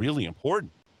sounds really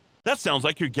important. That sounds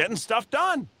like you're getting stuff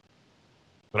done.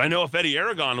 But I know if Eddie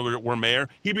Aragon were mayor,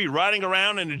 he'd be riding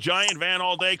around in a giant van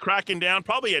all day, cracking down,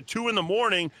 probably at 2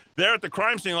 a.m, there at the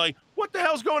crime scene, like, what the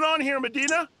hell's going on here,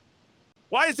 Medina?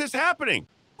 Why is this happening?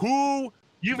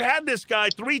 You've had this guy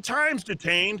 3 times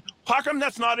detained. How come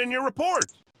that's not in your report?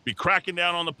 Be cracking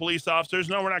down on the police officers.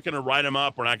 No, we're not going to write him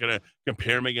up. We're not going to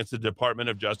compare him against the Department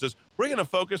of Justice. We're going to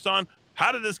focus on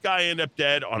how did this guy end up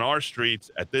dead on our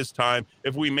streets at this time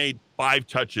if we made 5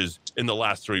 touches in the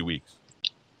last 3 weeks?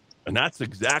 And that's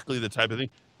exactly the type of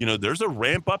thing. You know, there's a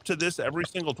ramp up to this every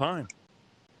single time.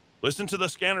 Listen to the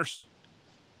scanners.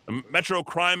 The Metro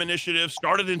Crime Initiative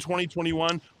started in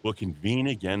 2021. Will convene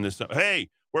again this summer. Hey,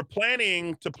 we're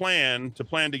planning to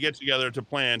get together,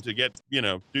 to get,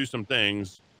 do some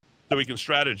things so we can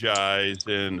strategize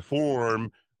and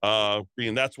form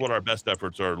being that's what our best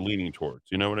efforts are leaning towards.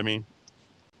 You know what I mean?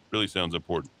 Really sounds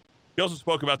important. He also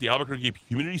spoke about the Albuquerque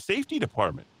Community Safety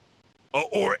Department,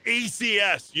 or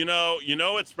ACS. You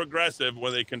know it's progressive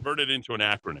when they convert it into an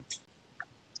acronym.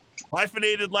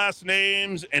 Hyphenated last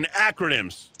names and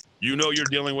acronyms. You know you're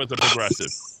dealing with a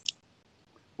progressive.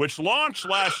 Which launched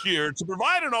last year to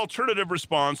provide an alternative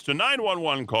response to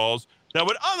 911 calls that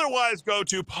would otherwise go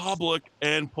to public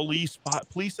and police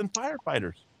and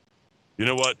firefighters. You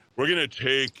know what? We're going to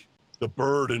take the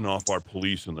burden off our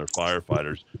police and their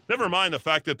firefighters. Never mind the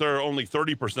fact that they're only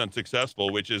 30%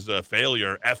 successful, which is a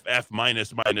failure, FF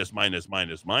minus. We're going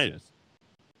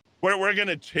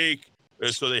to take,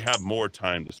 so they have more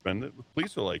time to spend. The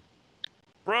police are like,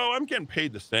 bro, I'm getting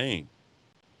paid the same.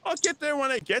 I'll get there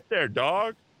when I get there,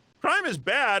 dog. Crime is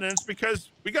bad, and it's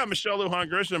because we got Michelle Lujan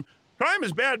Grisham. Crime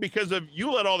is bad because of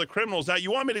you let all the criminals out.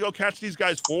 You want me to go catch these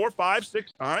guys 4, 5,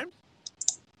 6 times?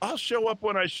 I'll show up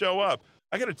when I show up.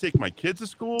 I got to take my kids to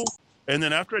school, and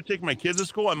then after I take my kids to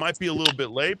school, I might be a little bit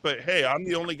late, but hey, I'm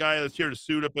the only guy that's here to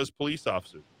suit up as police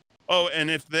officer. Oh, and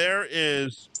if there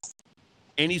is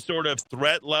any sort of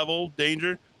threat level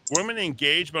danger, we're going to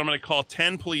engage, but I'm going to call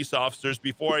 10 police officers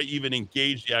before I even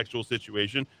engage the actual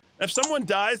situation. If someone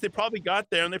dies, they probably got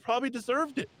there and they probably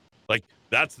deserved it. Like,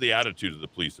 that's the attitude of the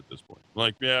police at this point.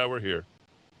 Like, yeah, we're here.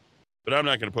 But I'm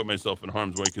not going to put myself in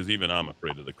harm's way because even I'm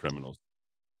afraid of the criminals.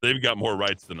 They've got more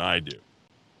rights than I do.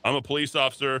 I'm a police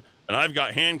officer and I've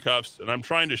got handcuffs and I'm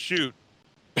trying to shoot,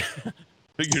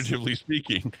 figuratively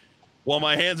speaking, while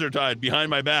my hands are tied behind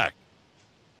my back.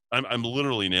 I'm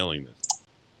literally nailing this.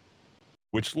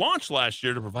 Which launched last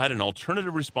year to provide an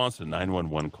alternative response to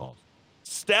 911 calls.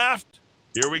 Staffed,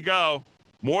 here we go,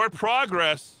 more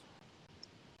progress,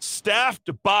 staffed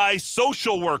by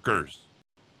social workers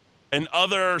and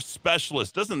other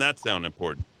specialists. Doesn't that sound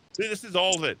important? See, this is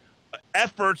all of it.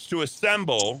 Efforts to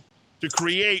assemble, to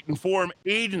create and form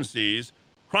agencies,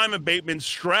 crime abatement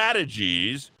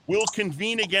strategies will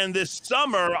convene again this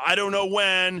summer. I don't know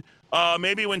when.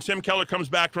 Maybe when Tim Keller comes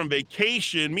back from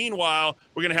vacation. Meanwhile,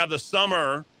 we're going to have the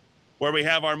summer where we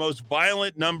have our most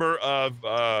violent number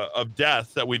of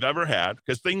deaths that we've ever had,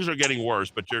 because things are getting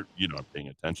worse, but you're not paying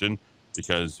attention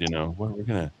because,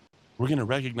 we're going to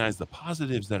recognize the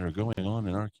positives that are going on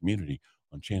in our community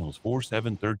on channels 4,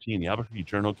 7, 13, the Albuquerque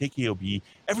Journal, KKOB,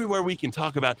 everywhere we can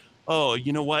talk about, oh,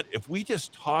 you know what? If we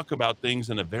just talk about things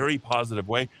in a very positive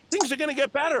way, things are going to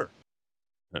get better.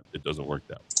 It doesn't work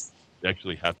that way. You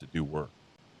actually have to do work.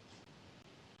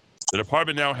 The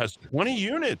department now has 20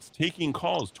 units taking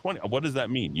calls. 20. What does that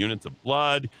mean? Units of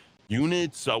blood,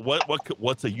 units.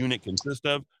 What's a unit consist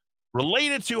of?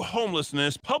 Related to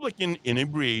homelessness, public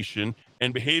inebriation,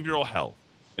 and behavioral health,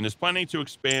 and is planning to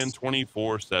expand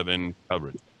 24/7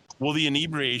 coverage. Will the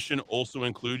inebriation also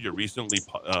include your recently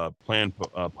planned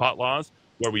pot laws,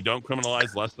 where we don't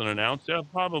criminalize less than an ounce? Yeah,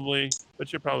 probably,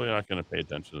 but you're probably not going to pay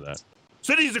attention to that.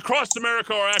 Cities across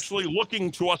America are actually looking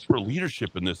to us for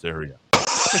leadership in this area.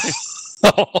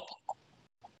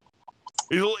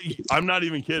 I'm not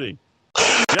even kidding.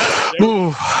 Yes,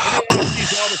 everyone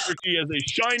sees Albuquerque as a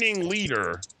shining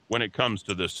leader when it comes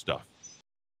to this stuff.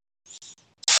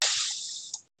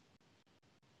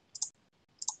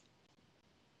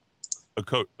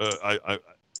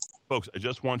 Folks, I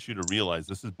just want you to realize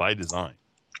this is by design.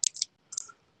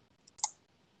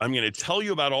 I'm going to tell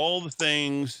you about all the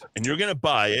things, and you're going to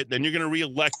buy it. Then you're going to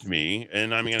reelect me,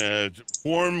 and I'm going to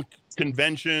form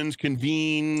conventions,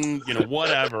 convene,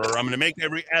 whatever. I'm going to make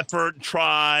every effort,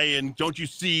 try, and don't you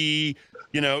see,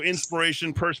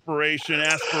 inspiration, perspiration,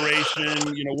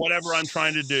 aspiration, whatever I'm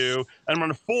trying to do. And I'm going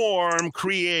to form,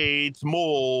 create,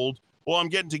 mold. Well, I'm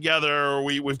getting together.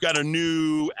 We've got a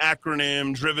new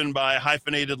acronym driven by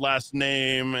hyphenated last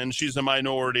name, and she's a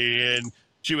minority, and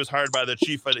he was hired by the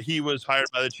chief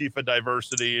of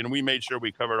diversity, and we made sure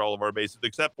we covered all of our bases,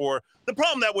 except for the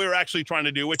problem that we were actually trying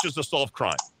to do, which is to solve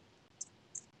crime.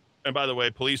 And by the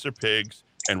way, police are pigs,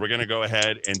 and we're going to go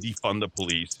ahead and defund the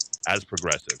police as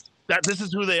progressives. This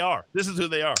is who they are. This is who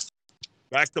they are.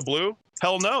 Back to blue?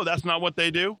 Hell no, that's not what they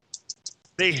do.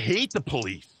 They hate the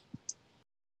police.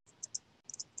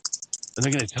 And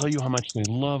they're going to tell you how much they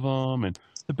love them, and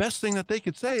the best thing that they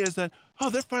could say is that, oh,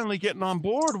 they're finally getting on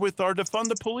board with our defund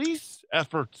the police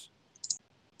efforts.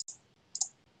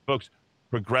 Folks,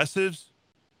 progressives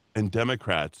and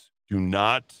Democrats do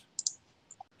not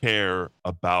care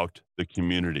about the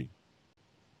community.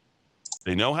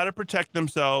 They know how to protect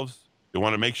themselves. They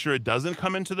want to make sure it doesn't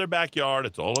come into their backyard.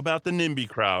 It's all about the NIMBY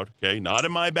crowd, okay? Not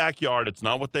in my backyard. It's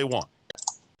not what they want.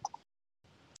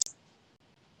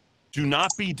 Do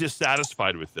not be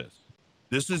dissatisfied with this.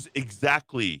 This is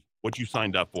exactly what you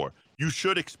signed up for. You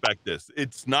should expect this.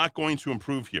 It's not going to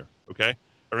improve here, okay?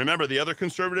 I remember the other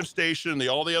conservative station,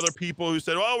 all the other people who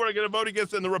said, "Oh, we're going to vote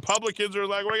against," and the Republicans are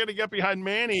like, "We're going to get behind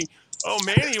Manny." Oh,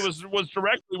 Manny was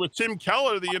directly with Tim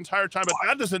Keller the entire time, but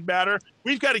that doesn't matter.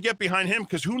 We've got to get behind him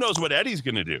because who knows what Eddie's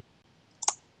going to do.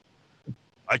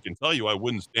 I can tell you I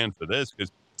wouldn't stand for this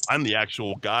because I'm the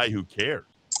actual guy who cares.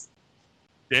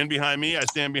 Stand behind me. I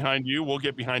stand behind you. We'll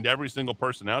get behind every single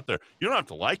person out there. You don't have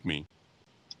to like me,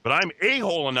 but I'm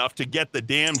a-hole enough to get the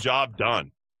damn job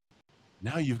done.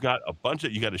 Now you got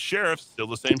a sheriff, still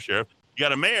the same sheriff. You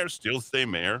got a mayor, still the same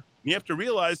mayor. And you have to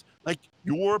realize, like,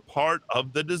 you're part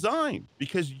of the design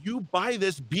because you buy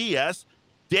this BS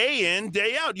day in,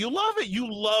 day out. You love it.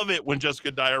 You love it when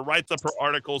Jessica Dyer writes up her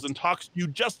articles and talks to you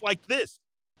just like this.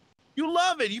 You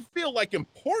love it. You feel like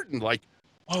important, like,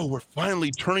 oh, we're finally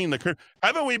turning the curve.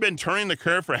 Haven't we been turning the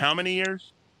curve for how many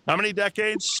years? How many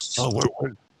decades? Oh,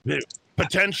 we're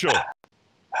potential,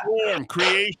 form,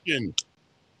 creation,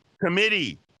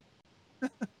 committee.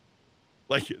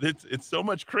 Like it's so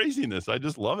much craziness. I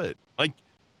just love it. Like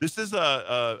this is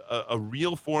a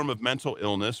real form of mental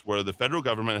illness where the federal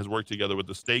government has worked together with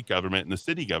the state government and the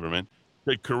city government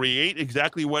to create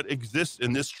exactly what exists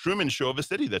in this Truman Show of a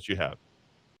city that you have.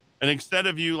 And instead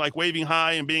of you like waving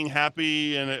high and being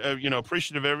happy and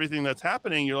appreciative of everything that's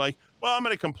happening, you're like, well, I'm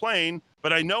going to complain,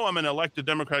 but I know I'm an elected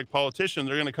Democratic politician.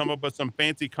 They're going to come up with some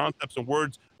fancy concepts and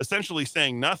words, essentially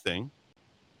saying nothing.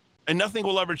 And nothing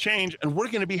will ever change, and we're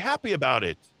going to be happy about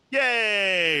it.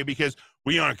 Yay! Because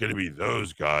we aren't going to be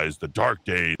those guys, the dark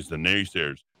days, the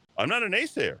naysayers. I'm not a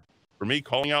naysayer. For me,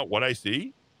 calling out what I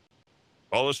see,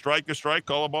 call a strike,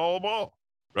 call a ball,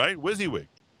 right? WYSIWYG.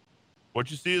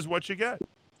 What you see is what you get.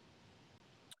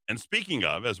 And speaking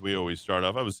of, as we always start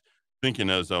off, I was thinking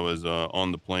as I was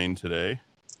on the plane today,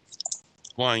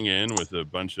 flying in with a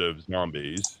bunch of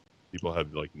zombies. People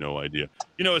have like no idea.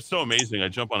 It's so amazing. I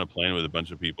jump on a plane with a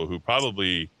bunch of people who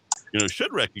probably,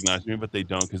 should recognize me, but they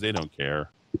don't because they don't care.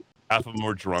 Half of them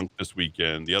were drunk this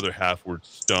weekend. The other half were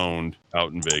stoned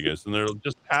out in Vegas. And they're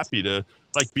just happy to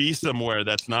like be somewhere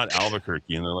that's not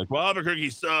Albuquerque. And they're like, well, Albuquerque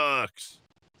sucks.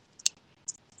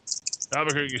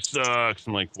 Albuquerque sucks.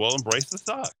 I'm like, well, embrace the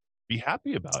suck. Be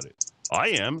happy about it. I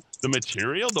am.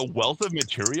 The wealth of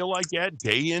material I get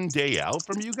day in, day out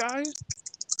from you guys.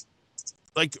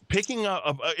 Like picking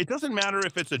up, it doesn't matter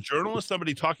if it's a journalist,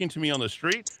 somebody talking to me on the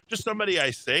street, just somebody I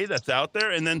say that's out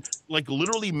there, and then like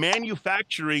literally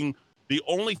manufacturing the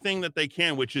only thing that they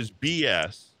can, which is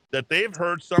BS that they've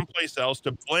heard someplace else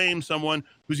to blame someone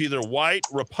who's either white,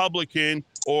 Republican,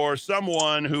 or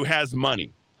someone who has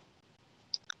money.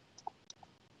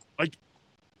 Like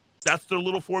that's their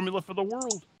little formula for the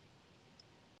world.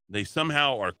 They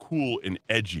somehow are cool and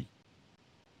edgy.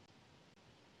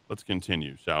 Let's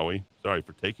continue, shall we? Sorry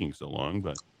for taking so long,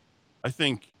 but I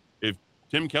think if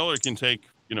Tim Keller can take,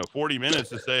 40 minutes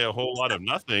to say a whole lot of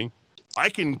nothing, I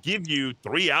can give you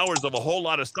 3 hours of a whole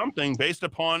lot of something based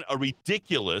upon a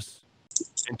ridiculous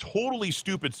and totally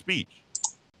stupid speech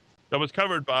that was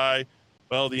covered by,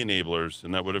 well, the enablers.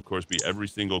 And that would, of course, be every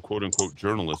single quote unquote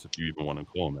journalist, if you even want to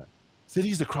call them that.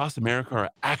 Cities across America are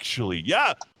actually,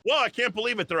 yeah, well, I can't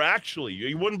believe it. They're actually,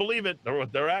 you wouldn't believe it.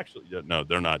 They're actually, no,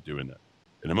 they're not doing that.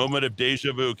 In a moment of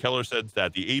deja vu, Keller said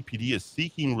that the APD is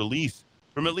seeking release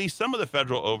from at least some of the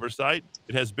federal oversight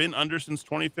it has been under since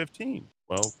 2015.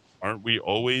 Well,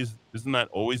 isn't that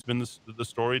always been the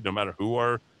story, no matter who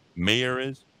our mayor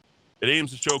is? It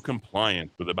aims to show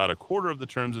compliance with about a quarter of the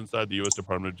terms inside the U.S.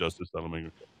 Department of Justice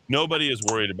settlement. Nobody is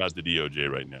worried about the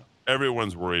DOJ right now.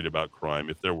 Everyone's worried about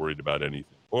crime, if they're worried about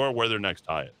anything, or where their next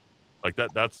high is. Like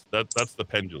that's the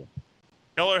pendulum.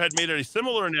 Keller had made a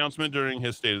similar announcement during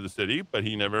his State of the City, but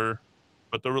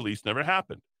the release never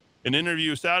happened. In an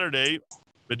interview Saturday,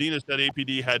 Medina said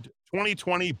APD had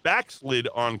 2020 backslid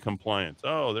on compliance.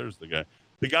 Oh, there's the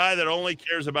guy that only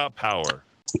cares about power.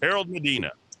 Harold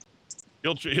Medina.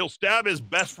 He'll stab his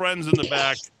best friends in the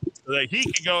back so that he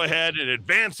can go ahead and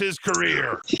advance his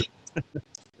career.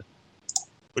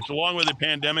 Which, along with the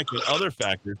pandemic and other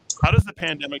factors, how does the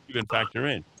pandemic even factor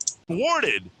in?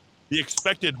 Thwarted the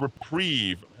expected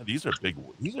reprieve. These are big.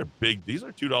 These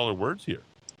are $2 words here.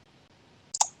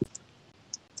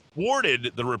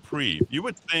 Thwarted the reprieve. You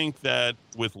would think that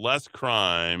with less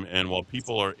crime and while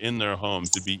people are in their homes,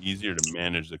 it'd be easier to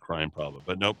manage the crime problem.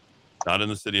 But nope, not in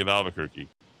the city of Albuquerque.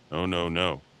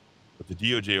 No. But the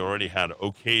DOJ already had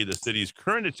okayed the city's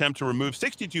current attempt to remove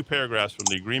 62 paragraphs from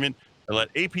the agreement and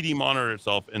let APD monitor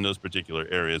itself in those particular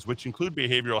areas, which include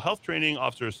behavioral health training,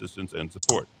 officer assistance, and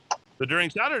support. So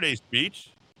during Saturday's speech,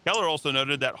 Keller also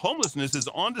noted that homelessness is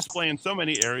on display in so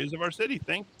many areas of our city.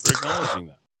 Thanks for acknowledging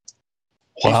that.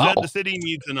 He Wow. said the city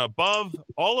needs an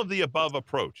all of the above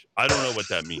approach. I don't know what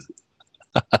that means.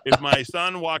 If my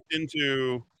son walked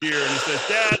into here and he says,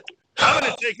 Dad, I'm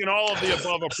going to take an all of the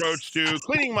above approach to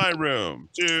cleaning my room,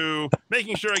 to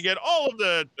making sure I get all of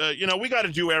the, we got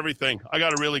to do everything. I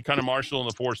got to really kind of marshal in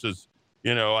the forces.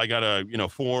 I got to,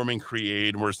 form and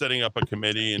create. And we're setting up a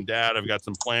committee. And Dad, I've got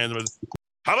some plans.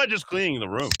 How about just cleaning the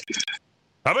room?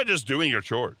 How about just doing your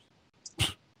chores?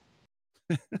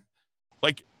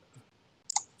 Like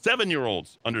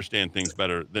 7-year-olds understand things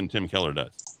better than Tim Keller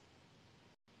does.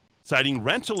 Citing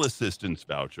rental assistance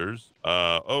vouchers.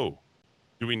 Do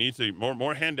we need to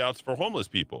more handouts for homeless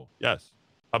people? Yes.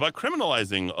 How about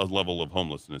criminalizing a level of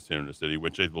homelessness here in the city,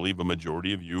 which I believe a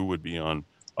majority of you would be on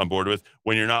board with?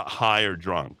 When you're not high or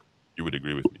drunk, you would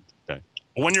agree with me. Okay.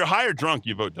 But when you're high or drunk,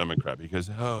 you vote Democrat because,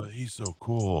 he's so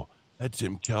cool. That's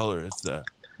Tim Keller. It's the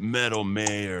metal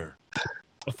mayor.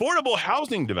 Affordable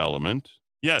housing development.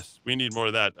 Yes, we need more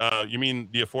of that. You mean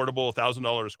the affordable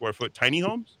 $1,000 a square foot tiny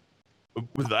homes?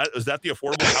 Is that the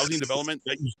affordable housing development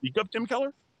that you speak of, Tim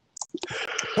Keller?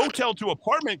 Hotel to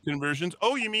apartment conversions.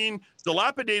 Oh, you mean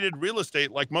dilapidated real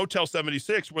estate like Motel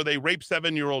 76, where they rape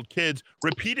 7-year-old kids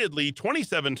repeatedly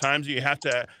 27 times. You have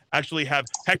to actually have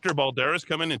Hector Balderas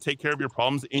come in and take care of your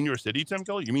problems in your city, Tim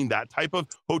Keller? You mean that type of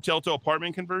hotel to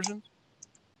apartment conversions?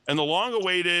 And the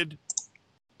long-awaited,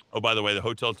 by the way, the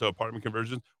hotel to apartment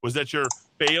conversions was that your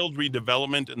failed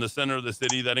redevelopment in the center of the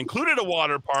city that included a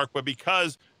water park, but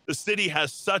because the city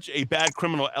has such a bad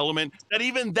criminal element that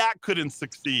even that couldn't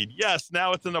succeed. Yes,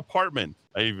 now it's an apartment.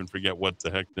 I even forget what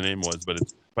the heck the name was, but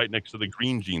it's right next to the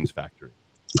Green Jeans factory.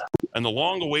 And the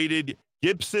long-awaited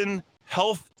Gibson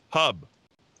Health Hub.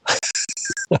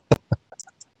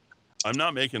 I'm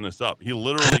not making this up. He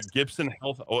literally, Gibson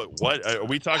Health. What? Are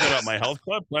we talking about my health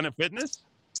club, Planet Fitness?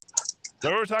 Is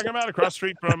that what we're talking about? Across the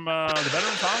street from the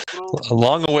Veterans Hospital?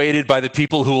 Long awaited by the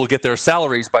people who will get their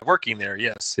salaries by working there.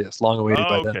 Yes, long awaited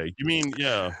by them. Okay. You mean,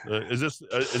 is this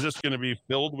going to be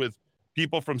filled with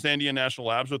people from Sandia National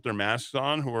Labs with their masks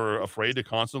on who are afraid to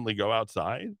constantly go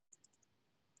outside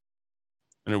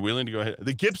and are willing to go ahead?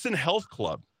 The Gibson Health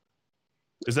Club.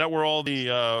 Is that where all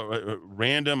the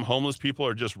random homeless people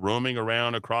are just roaming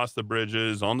around across the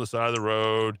bridges, on the side of the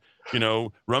road,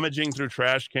 rummaging through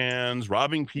trash cans,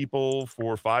 robbing people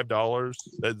for $5?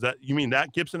 You mean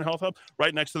that Gibson Health Hub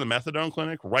right next to the methadone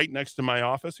clinic, right next to my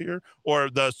office here,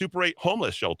 or the Super 8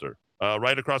 homeless shelter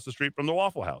right across the street from the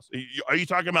Waffle House? Are you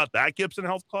talking about that Gibson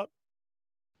Health Club?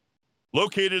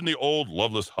 Located in the old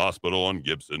Loveless Hospital on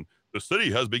Gibson, the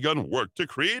city has begun work to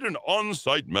create an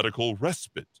on-site medical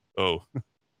respite.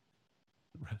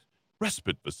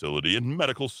 Respite facility and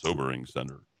medical sobering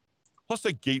center, plus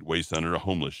a gateway center, a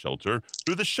homeless shelter,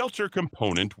 through the shelter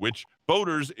component, which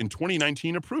voters in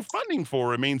 2019 approved funding for,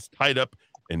 remains tied up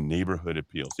in neighborhood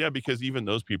appeals. Yeah, because even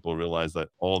those people realize that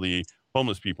all the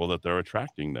homeless people that they're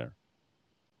attracting there,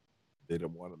 they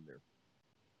don't want them there.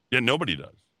 Yeah, nobody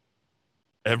does.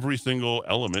 Every single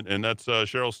element, and that's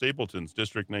Cheryl Stapleton's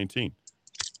District 19,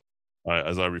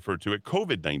 as I refer to it,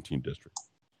 COVID-19 district.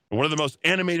 And one of the most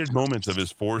animated moments of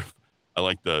his fourth. I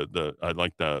like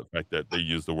the fact that they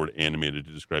use the word animated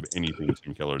to describe anything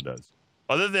Tim Keller does,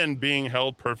 other than being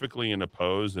held perfectly in a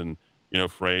pose and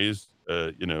phrased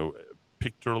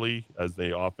pictorially as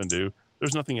they often do.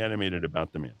 There's nothing animated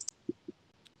about the man.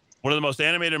 One of the most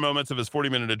animated moments of his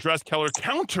 40-minute address, Keller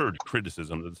countered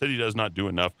criticism that the city does not do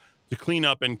enough to clean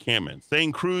up encampments,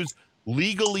 saying crews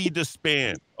legally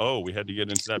disband. Oh, we had to get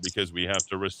into that because we have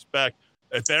to respect.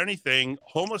 If anything,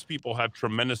 homeless people have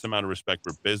tremendous amount of respect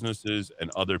for businesses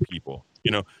and other people.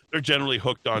 They're generally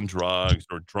hooked on drugs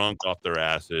or drunk off their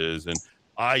asses, and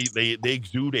they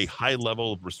exude a high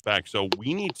level of respect. So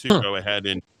we need to go ahead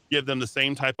and give them the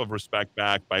same type of respect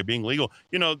back by being legal.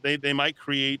 They might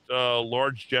create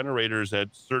large generators at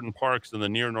certain parks in the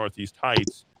near Northeast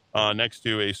Heights next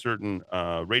to a certain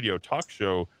radio talk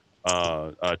show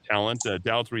talent,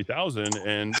 Dow 3000,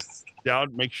 and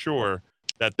Dowd make sure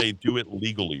that they do it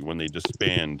legally when they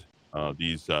disband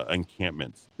these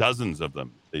encampments. Dozens of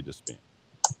them they disband.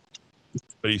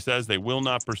 But he says they will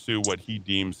not pursue what he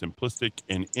deems simplistic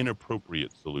and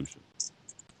inappropriate solutions.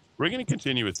 We're going to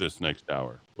continue with this next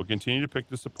hour. We'll continue to pick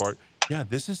this apart. Yeah,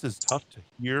 this is as tough to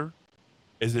hear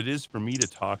as it is for me to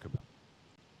talk about.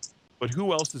 But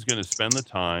who else is going to spend the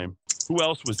time? Who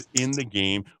else was in the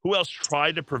game? Who else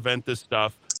tried to prevent this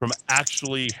stuff from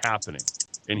actually happening?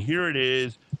 And here it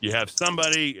is. You have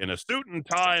somebody in a suit and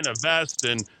tie and a vest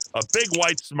and a big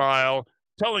white smile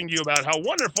telling you about how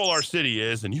wonderful our city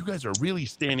is, and you guys are really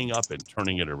standing up and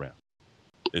turning it around.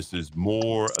 This is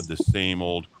more of the same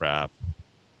old crap,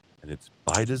 and it's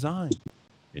by design,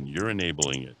 and you're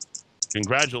enabling it.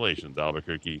 Congratulations,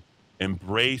 Albuquerque.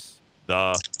 Embrace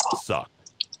the suck.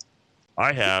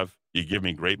 You give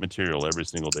me great material every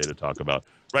single day to talk about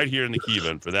right here in the Kiva.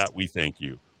 And for that, we thank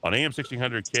you. On AM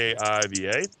 1600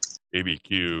 KIVA,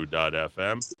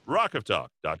 abq.fm,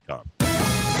 rockoftalk.com.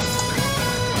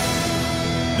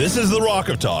 This is the Rock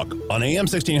of Talk on AM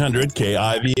 1600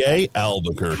 KIVA,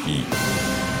 Albuquerque.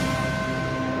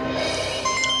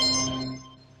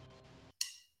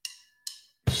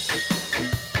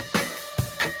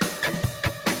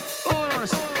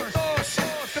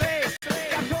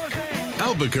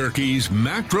 Albuquerque's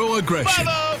macro aggression.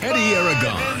 Eddie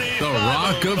Aragon, the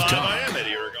Rock of Talk. I am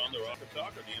Eddie Aragon, the Rock of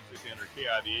Talk on the AM 1600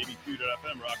 KIVA,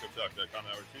 abq.fm, rockoftalk.com.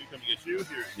 Hour 2, come to get you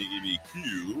here at the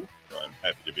ABQ. I'm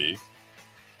happy to be.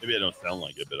 Maybe I don't sound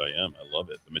like it, but I am. I love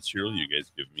it. The material you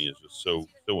guys give me is just so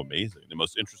amazing. The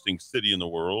most interesting city in the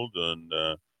world, and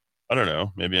I don't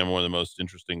know. Maybe I'm one of the most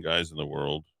interesting guys in the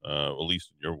world, at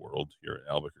least in your world here in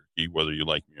Albuquerque, whether you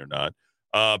like me or not.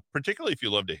 Particularly if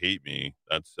you love to hate me,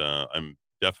 that's I'm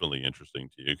definitely interesting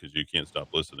to you because you can't stop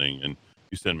listening and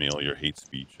you send me all your hate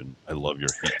speech, and I love your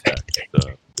hate text.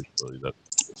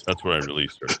 That's where I really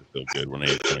start to feel good when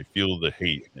I feel the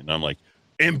hate, and I'm like,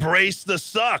 embrace the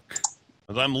suck.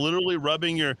 I'm literally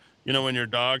rubbing your, when your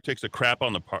dog takes a crap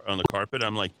on the carpet,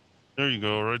 I'm like, there you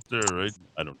go, right there, right?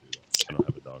 I don't do that. I don't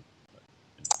have a dog.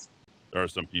 There are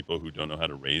some people who don't know how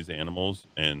to raise animals,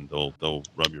 and they'll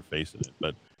rub your face in it.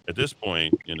 But at this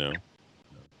point,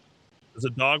 does a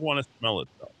dog want to smell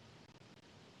itself?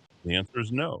 The answer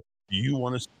is no. Do you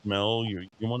want to smell? You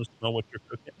want to smell what you're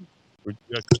cooking?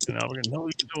 No,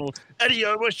 you don't. Eddie,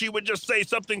 I wish he would just say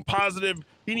something positive.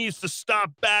 He needs to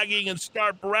stop bagging and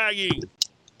start bragging.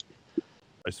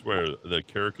 I swear, the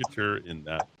caricature in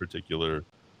that particular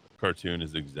cartoon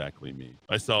is exactly me.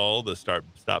 I saw all the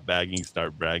stop bagging,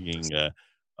 start bragging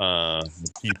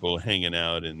people hanging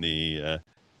out in the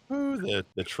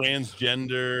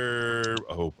transgender.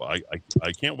 Oh, I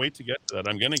can't wait to get to that.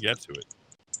 I'm going to get to it.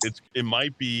 It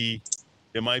might be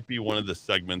one of the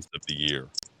segments of the year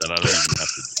that I don't even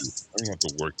have to do. I don't have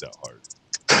to work that hard.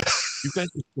 You guys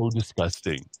are so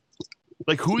disgusting.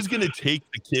 Like, who's going to take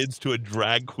the kids to a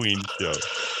drag queen show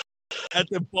at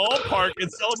the ballpark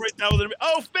and celebrate that with them?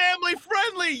 Oh, family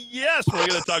friendly. Yes, we're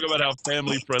going to talk about how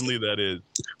family friendly that is.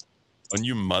 And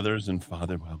you mothers and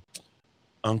father, well,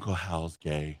 Uncle Hal's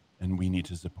gay and we need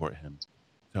to support him.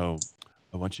 So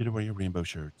I want you to wear your rainbow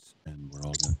shirts, and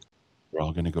we're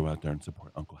all going to go out there and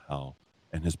support Uncle Hal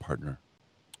and his partner,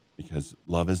 because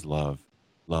love is love.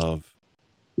 Love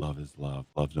is love.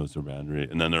 Love knows the boundary.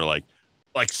 And then they're like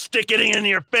stick it in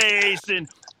your face. And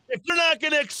if you're not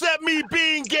going to accept me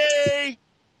being gay,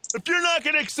 if you're not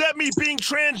going to accept me being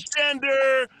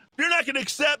transgender, if you're not going to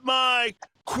accept my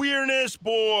queerness,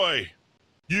 boy,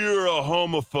 you're a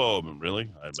homophobe.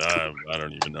 Really? I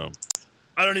don't even know.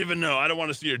 I don't even know. I don't want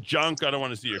to see your junk. I don't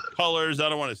want to see your colors. I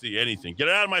don't want to see anything. Get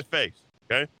it out of my face,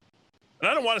 okay? And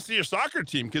I don't want to see your soccer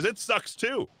team because it sucks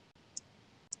too.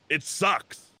 It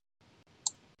sucks.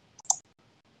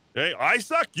 Okay, I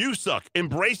suck, you suck.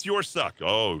 Embrace your suck.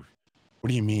 Oh, what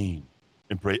do you mean?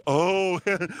 Embrace? Oh,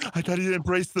 I thought he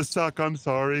embraced the suck. I'm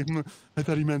sorry. I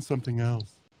thought he meant something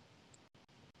else.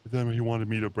 But then he wanted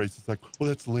me to embrace the suck. Well,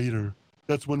 that's later.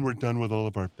 That's when we're done with all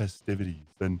of our festivities.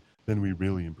 Then we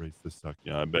really embrace the suck.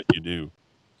 Yeah, I bet you do.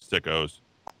 Sickos.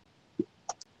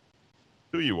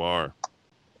 Who you are.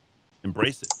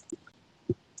 Embrace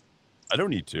it. I don't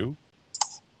need to.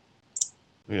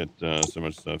 We got so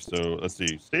much stuff. So let's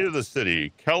see. State of the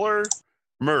city. Keller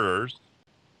murders.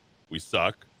 We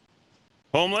suck.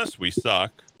 Homeless. We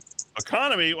suck.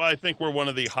 Economy. Well, I think we're one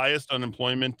of the highest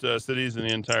unemployment cities in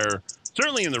the entire,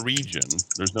 certainly in the region.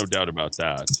 There's no doubt about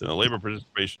that. The labor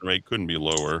participation rate couldn't be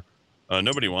lower.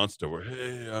 Nobody wants to work.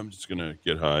 Hey, I'm just going to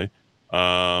get high.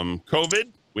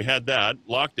 COVID. We had that.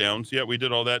 Lockdowns. Yeah, we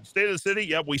did all that. State of the city.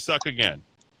 Yep, we suck again.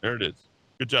 There it is.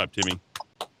 Good job, Timmy.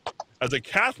 As a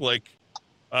Catholic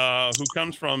who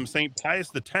comes from St. Pius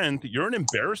X, you're an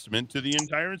embarrassment to the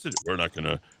entire institute. We're not going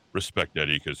to respect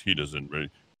Eddie because he doesn't,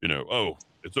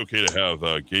 it's okay to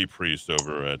have gay priests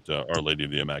over at Our Lady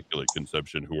of the Immaculate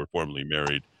Conception who were formerly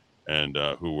married and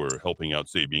who were helping out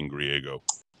Sabine Griego.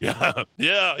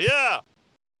 Yeah.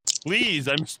 Please,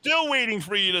 I'm still waiting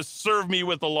for you to serve me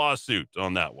with a lawsuit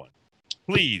on that one.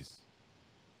 Please.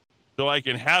 So I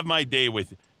can have my day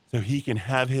with, so he can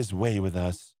have his way with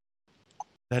us.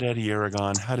 That Eddie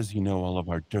Aragon, how does he know all of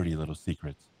our dirty little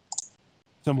secrets?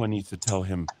 Someone needs to tell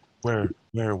him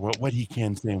what he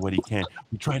can say and what he can't.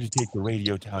 We tried to take the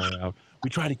radio tower out. We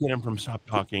tried to get him from stop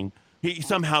talking. He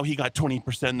got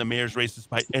 20% in the mayor's race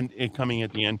despite and coming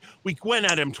at the end. We went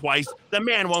at him twice. The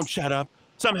man won't shut up.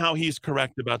 Somehow he's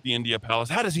correct about the India Palace.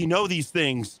 How does he know these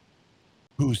things?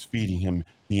 Who's feeding him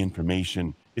the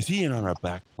information? Is he in on our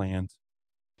back plans?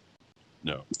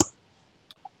 No.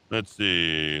 Let's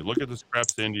see. Look at the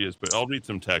scraps India's, but I'll read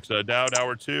some text. Dowd,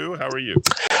 hour 2, how are you?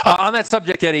 On that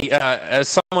subject, Eddie,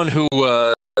 as someone who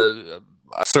I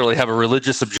certainly have a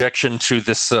religious objection to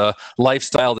this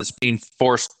lifestyle that's being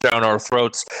forced down our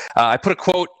throats, I put a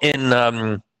quote in,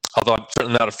 although I'm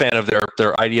certainly not a fan of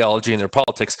their ideology and their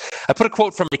politics, I put a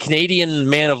quote from a Canadian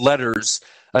man of letters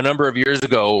a number of years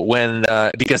ago when,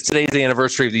 because today's the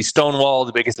anniversary of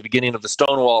the beginning of the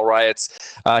Stonewall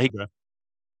riots, he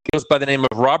goes by the name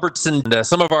of Robertson.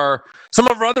 Some of our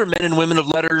other men and women of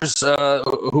letters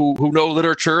who know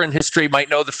literature and history might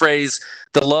know the phrase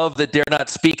 "the love that dare not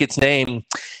speak its name."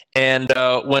 And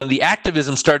when the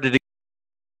activism started to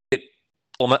get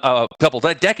a couple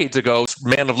of decades ago,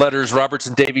 man of letters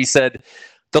Robertson Davies said,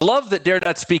 "The love that dare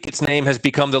not speak its name has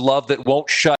become the love that won't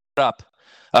shut up."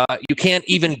 You can't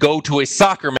even go to a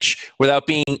soccer match without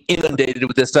being inundated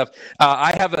with this stuff.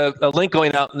 I have a link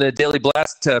going out in the Daily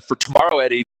Blast for tomorrow,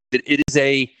 Eddie. It's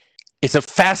a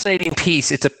fascinating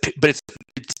piece. It's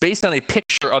based on a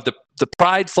picture of the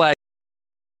pride flag,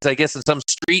 I guess, in some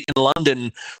street in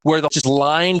London where they're just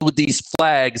lined with these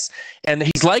flags, and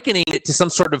he's likening it to some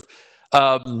sort of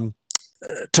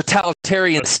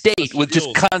totalitarian state with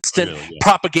just constant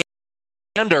propaganda.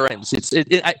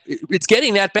 It's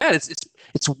getting that bad.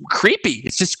 It's creepy.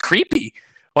 It's just creepy.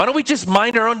 Why don't we just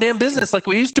mind our own damn business like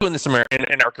we used to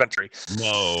in our country?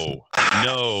 No,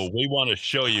 we want to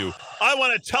show you. I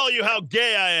want to tell you how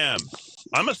gay I am.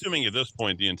 I'm assuming at this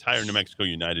point the entire New Mexico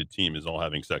United team is all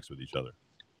having sex with each other.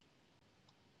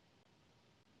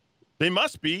 They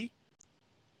must be.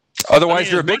 Otherwise,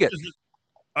 you're a bigot.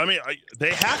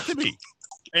 They have to be.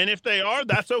 And if they are,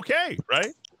 that's okay,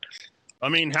 right? I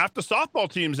mean, half the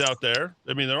softball teams out there,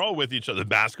 they're all with each other.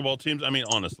 Basketball teams,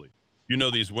 honestly,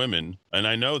 these women, and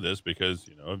I know this because,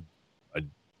 I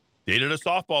dated a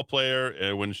softball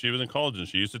player when she was in college, and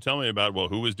she used to tell me about,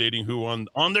 who was dating who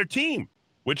on their team.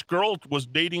 Which girl was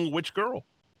dating which girl?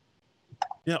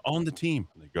 Yeah, on the team.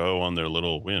 They go on their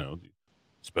little,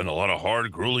 spend a lot of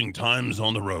hard, grueling times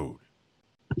on the road.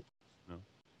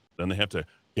 Then they have to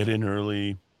get in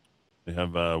early. They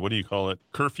have, what do you call it?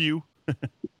 Curfew.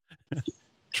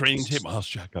 Training tape. I'll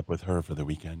shack up with her for the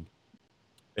weekend.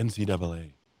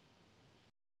 NCAA.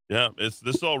 Yeah, this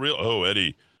is all real. Oh,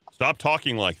 Eddie, stop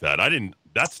talking like that.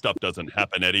 That stuff doesn't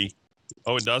happen, Eddie.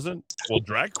 Oh, it doesn't? Well,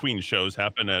 drag queen shows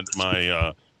happen at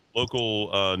my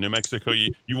local New Mexico.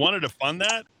 You wanted to fund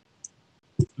that?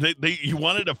 You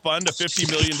wanted to fund a $50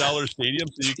 million stadium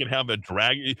so you could have a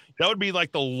drag. That would be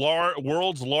like the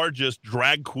world's largest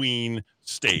drag queen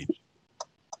stage.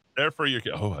 Therefore, I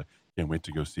can't wait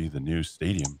to go see the new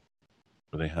stadium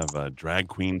where they have drag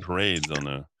queen parades on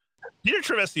the. Peter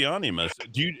Trevisani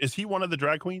is he one of the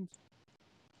drag queens?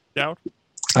 Dowd?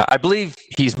 I believe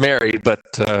he's married, but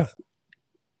that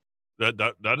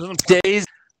doesn't days.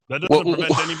 That doesn't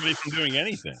prevent anybody from doing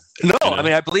anything. No,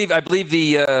 I believe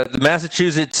the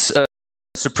Massachusetts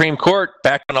Supreme Court,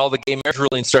 back when all the gay marriage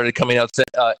rulings started coming out, said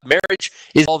marriage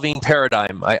is an evolving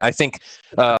paradigm. I think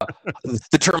the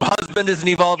term husband is an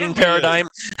evolving paradigm.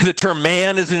 The term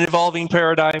man is an evolving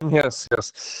paradigm. Yes.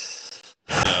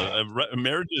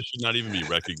 Marriages should not even be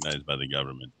recognized by the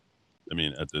government.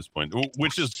 At this point,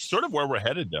 which is sort of where we're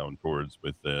headed down towards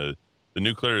with the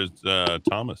nuclear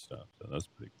Thomas stuff. So that's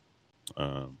pretty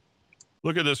cool.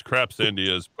 Look at this crap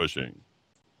Sandia is pushing.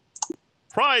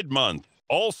 Pride Month.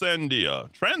 All Sandia.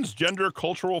 Transgender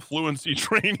cultural fluency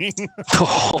training.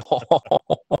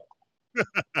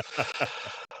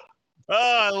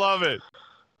 I love it.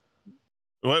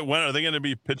 When are they going to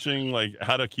be pitching like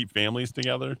how to keep families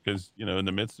together? Because, in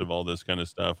the midst of all this kind of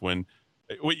stuff, didn't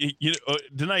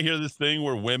I hear this thing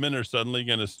where women are suddenly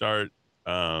going to start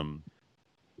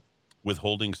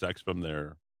withholding sex from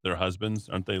their husbands?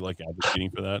 Aren't they like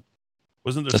advocating for that?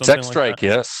 Wasn't there something sex strike?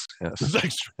 Like that? Yes.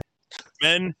 Sex strike.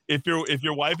 Men, if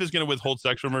your wife is going to withhold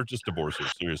sex from her, just divorce her.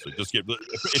 Seriously, just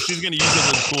if she's going to use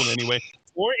it as a tool anyway,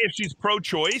 or if she's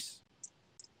pro-choice,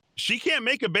 she can't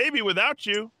make a baby without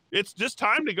you. It's just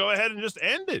time to go ahead and just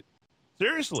end it.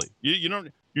 Seriously, you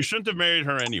shouldn't have married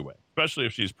her anyway, especially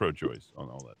if she's pro-choice on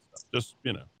all that stuff. Just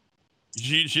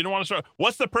she don't want to start.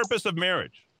 What's the purpose of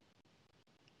marriage?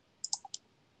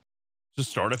 To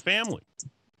start a family,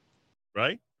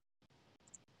 right?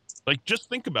 Like, just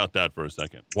think about that for a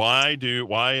second. Why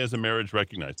is a marriage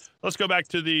recognized? Let's go back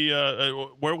to the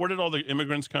where did all the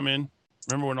immigrants come in?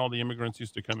 Remember when all the immigrants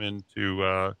used to come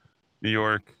into New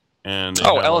York and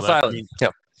Ellis Island. Yeah.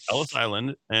 Ellis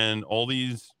Island and all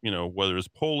these, whether it's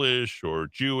Polish or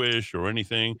Jewish or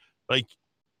anything, like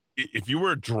if you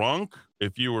were drunk,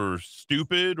 if you were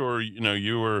stupid, or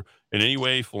you were in any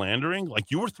way philandering, like,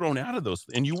 you were thrown out of those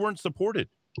and you weren't supported.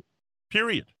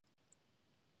 Period.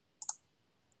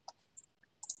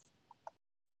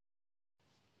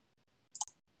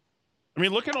 I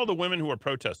mean, look at all the women who are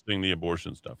protesting the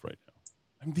abortion stuff right now.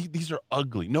 I mean, these are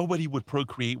ugly. Nobody would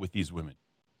procreate with these women.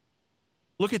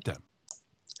 Look at them.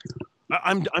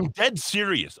 I'm dead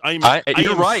serious. You're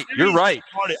right. You're right.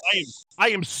 I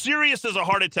am serious as a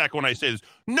heart attack when I say this.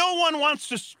 No one wants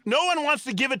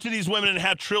to give it to these women and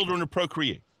have children to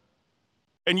procreate.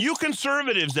 And you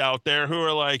conservatives out there who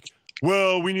are like,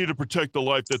 well, we need to protect the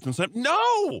life that's inside.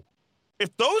 No. If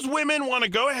those women want to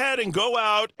go ahead and go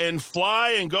out and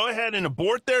fly and go ahead and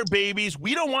abort their babies,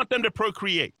 we don't want them to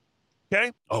procreate.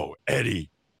 Okay? Oh, Eddie,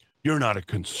 you're not a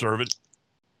conservative.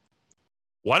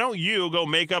 Why don't you go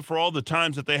make up for all the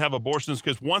times that they have abortions?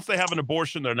 Because once they have an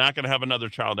abortion, they're not going to have another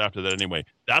child after that anyway.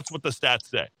 That's what the stats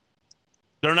say.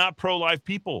 They're not pro-life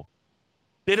people.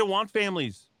 They don't want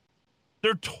families.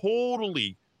 They're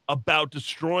totally about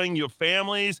destroying your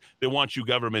families. They want you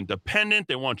government dependent.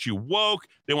 They want you woke.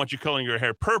 They want you coloring your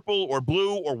hair purple or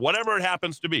blue or whatever it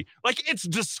happens to be. Like, it's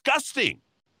disgusting.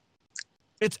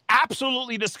 It's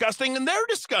absolutely disgusting, and they're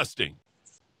disgusting.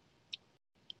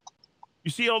 You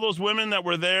see all those women that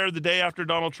were there the day after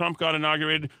Donald Trump got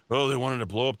inaugurated? Oh, they wanted to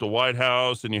blow up the White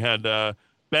House. And you had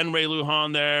Ben Ray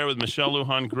Lujan there with Michelle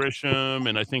Lujan Grisham.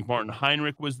 And I think Martin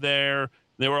Heinrich was there.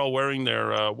 They were all wearing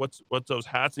their, what's those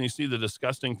hats? And you see the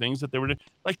disgusting things that they were doing.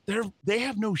 Like, they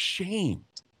have no shame.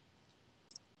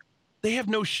 They have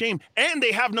no shame. And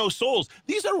they have no souls.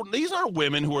 These are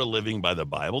women who are living by the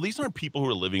Bible. These aren't people who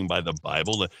are living by the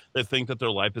Bible that think that their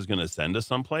life is going to send us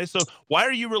someplace. So why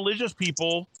are you religious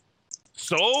people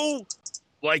so,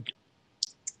 like,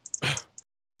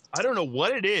 I don't know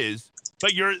what it is,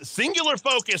 but your singular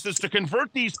focus is to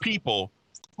convert these people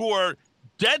who are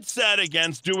dead set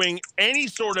against doing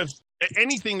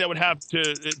anything that would have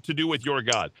to do with your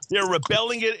God. They're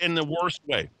rebelling it in the worst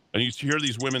way. And you hear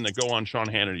these women that go on Sean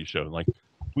Hannity's show, like,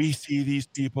 we see these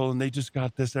people and they just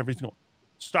got this, everything.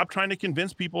 Stop trying to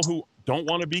convince people who don't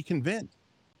want to be convinced.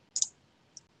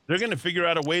 They're going to figure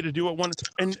out a way to do it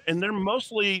and they're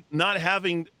mostly not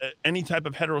having any type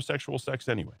of heterosexual sex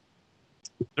anyway.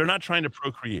 They're not trying to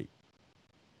procreate.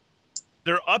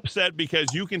 They're upset because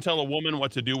you can tell a woman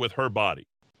what to do with her body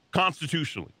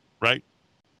constitutionally, right?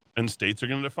 And states are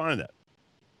going to define that.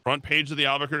 Front page of the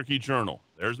Albuquerque Journal.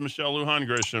 There's Michelle Lujan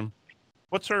Grisham.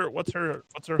 What's her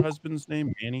husband's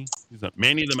name? Manny? He's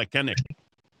Manny the mechanic.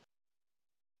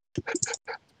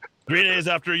 3 days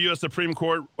after a U.S. Supreme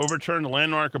Court overturned the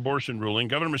landmark abortion ruling,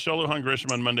 Governor Michelle Lujan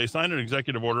Grisham on Monday signed an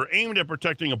executive order aimed at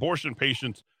protecting abortion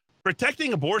patients.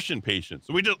 Protecting abortion patients.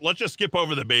 So let's just skip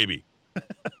over the baby.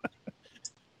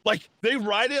 Like, they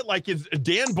write it like it's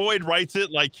Dan Boyd writes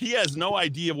it like he has no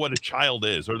idea what a child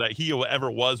is, or that he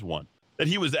ever was one, that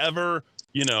he was ever,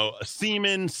 a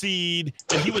semen seed,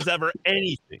 that he was ever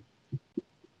anything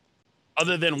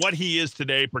other than what he is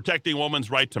today, protecting a woman's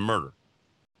right to murder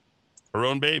her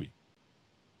own baby.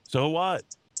 So what?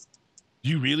 Do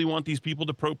you really want these people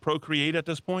to procreate at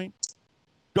this point?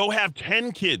 Go have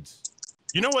 10 kids.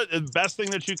 You know what the best thing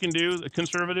that you can do, the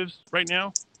conservatives, right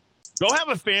now? Go have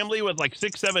a family with like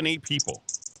 6, 7, 8 people.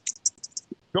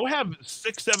 Go have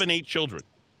 6, 7, 8 children.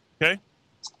 Okay?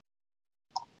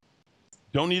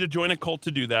 Don't need to join a cult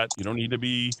to do that. You don't need to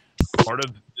be part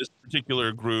of this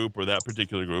particular group or that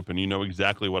particular group. And you know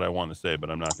exactly what I want to say,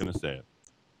 but I'm not going to say it.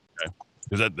 Okay?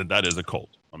 Because that is a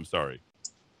cult. I'm sorry.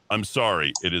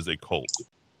 It is a cult.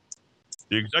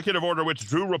 The executive order, which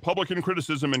drew Republican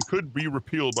criticism and could be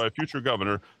repealed by a future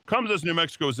governor, comes as New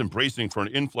Mexico is embracing for an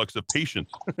influx of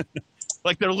patients.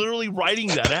 Like, they're literally writing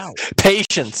that out.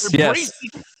 Patience, yes.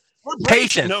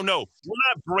 Patience. No, we're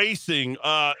not bracing.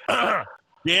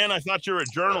 Dan, I thought you were a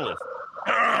journalist.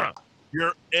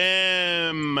 You're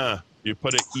you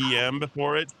put an EM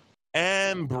before it.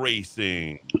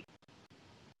 Embracing.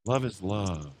 Love is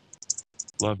love.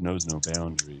 Love knows no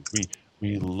boundaries.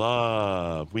 We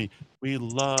love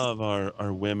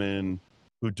our women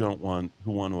who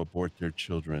want to abort their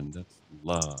children. That's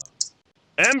love.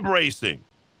 Embracing.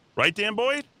 Right, Dan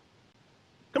Boyd?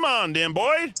 Come on, Dan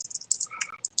Boyd.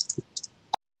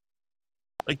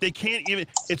 Like, they can't even,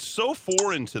 it's so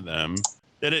foreign to them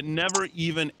that it never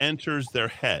even enters their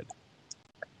head.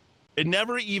 It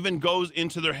never even goes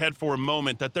into their head for a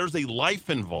moment that there's a life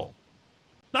involved.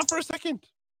 Not for a second.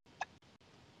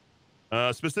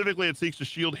 Specifically, it seeks to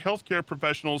shield healthcare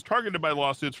professionals targeted by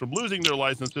lawsuits from losing their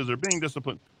licenses or being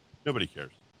disciplined. Nobody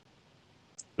cares.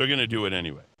 They're going to do it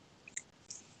anyway.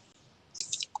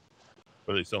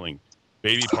 Are they selling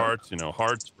baby parts,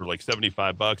 hearts for like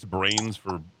 $75, brains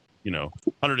for,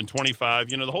 125.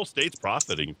 The whole state's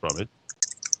profiting from it.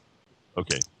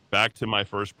 Okay, back to my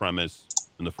first premise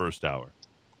in the first hour.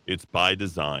 It's by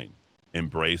design.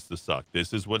 Embrace the suck.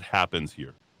 This is what happens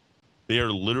here. They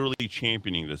are literally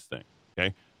championing this thing.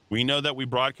 Okay, we know that we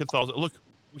brought Catholicism. Look,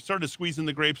 we started squeezing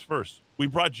the grapes first. We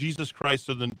brought Jesus Christ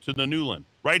to the new land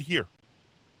right here.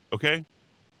 Okay,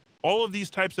 all of these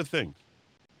types of things.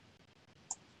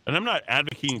 And I'm not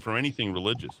advocating for anything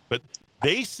religious, but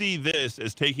they see this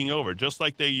as taking over, just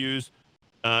like they use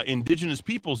Indigenous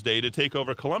Peoples Day to take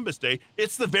over Columbus Day.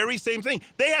 It's the very same thing.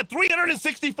 They had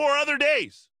 364 other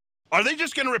days. Are they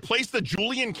just going to replace the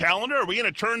Julian calendar? Are we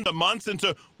going to turn the months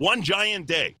into one giant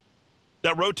day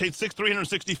that rotates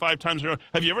 365 times?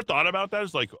 Have you ever thought about that?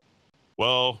 It's like,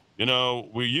 well,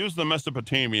 we use the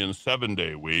Mesopotamian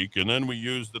 7-day week, and then we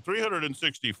use the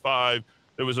 365.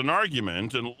 There was an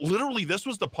argument, and literally this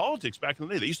was the politics back in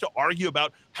the day. They used to argue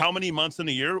about how many months in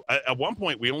a year. At one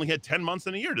point, we only had 10 months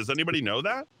in a year. Does anybody know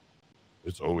that?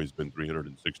 It's always been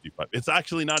 365. It's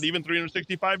actually not even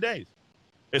 365 days.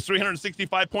 It's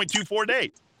 365.24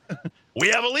 days. We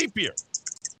have a leap year.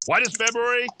 Why does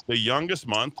February, the youngest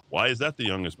month, why is that the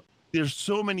youngest month? There's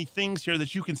so many things here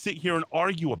that you can sit here and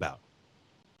argue about.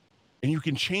 And you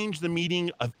can change the meaning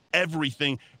of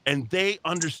everything, and they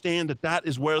understand that that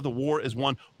is where the war is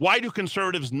won. Why do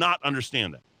conservatives not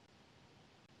understand that?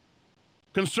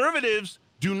 Conservatives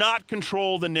do not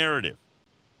control the narrative.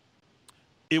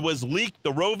 It was leaked.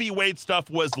 The Roe v. Wade stuff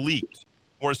was leaked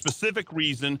for a specific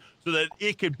reason so that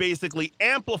it could basically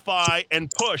amplify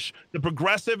and push the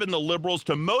progressive and the liberals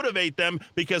to motivate them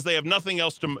because they have nothing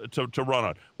else to run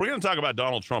on. We're going to talk about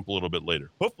Donald Trump a little bit later,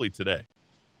 hopefully today.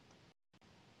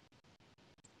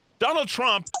 Donald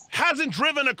Trump hasn't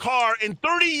driven a car in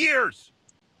 30 years.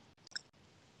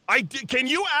 Can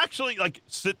you actually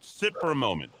sit for a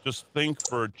moment? Just think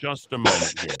for just a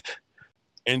moment here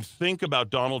and think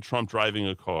about Donald Trump driving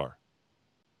a car.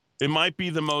 It might be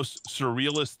the most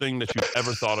surrealist thing that you've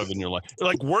ever thought of in your life.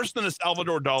 Like worse than a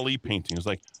Salvador Dali painting. It's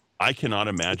like, I cannot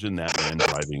imagine that man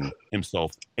driving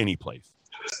himself anyplace.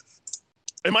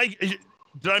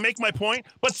 Did I make my point?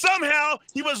 But somehow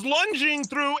he was lunging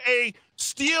through a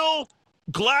steel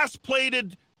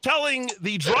glass-plated, telling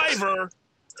the driver,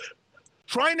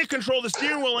 trying to control the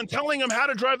steering wheel and telling him how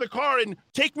to drive the car and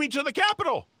take me to the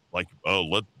Capitol.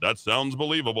 That sounds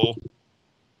believable.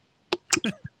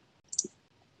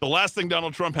 The last thing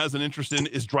Donald Trump has an interest in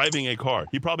is driving a car.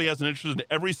 He probably has an interest in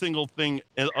every single thing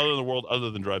other in the world other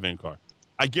than driving a car.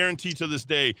 I guarantee to this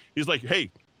day, he's like,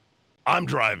 hey, I'm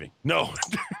driving. No.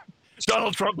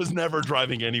 Donald Trump is never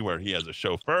driving anywhere. He has a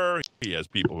chauffeur. He has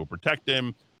people who protect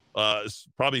him,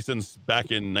 probably since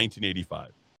back in 1985.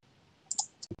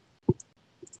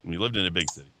 When he lived in a big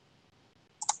city.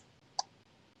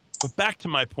 But back to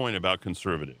my point about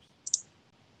conservatives.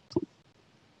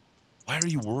 Why are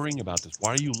you worrying about this?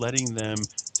 Why are you letting them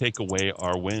take away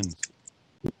our wins?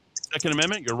 Second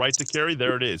Amendment, your right to carry,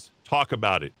 there it is. Talk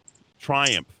about it.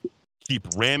 Triumph. Keep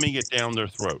ramming it down their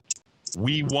throat.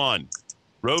 We won.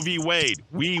 Roe v. Wade,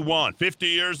 we won. 50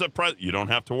 years of you don't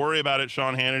have to worry about it,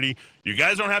 Sean Hannity. You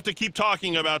guys don't have to keep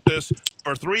talking about this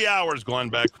for 3 hours, Glenn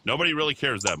Beck. Nobody really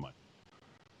cares that much.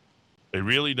 They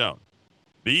really don't.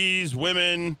 These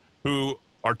women who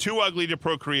are too ugly to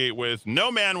procreate with,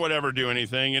 no man would ever do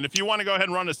anything. And if you want to go ahead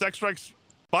and run a sex strike,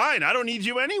 fine. I don't need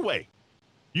you anyway.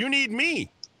 You need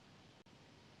me.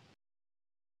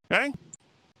 Okay?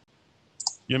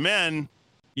 You men,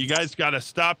 you guys got to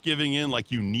stop giving in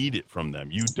like you need it from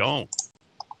them. You don't.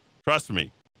 Trust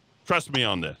me. Trust me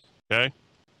on this. Okay?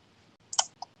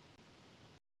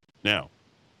 Now.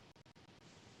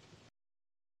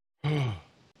 I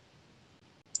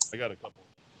got a couple.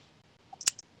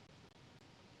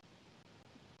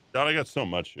 God, I got so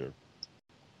much here.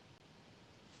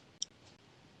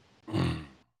 You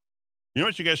know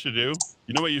what you guys should do?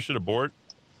 You know what you should abort?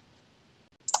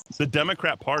 The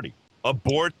Democrat Party.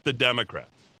 Abort the Democrats.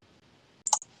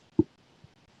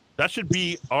 That should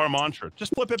be our mantra.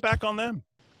 Just flip it back on them.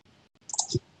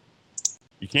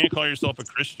 You can't call yourself a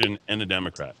Christian and a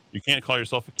Democrat. You can't call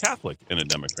yourself a Catholic and a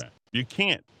Democrat. You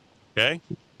can't. Okay?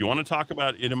 You want to talk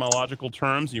about etymological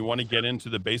terms, you want to get into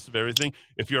the base of everything.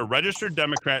 If you're a registered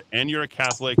Democrat and you're a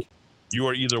Catholic, you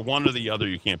are either one or the other.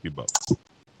 You can't be both.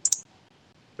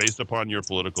 Based upon your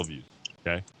political views.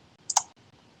 Okay?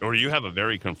 Or you have a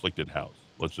very conflicted house.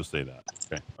 Let's just say that.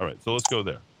 Okay. All right. So let's go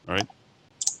there. All right.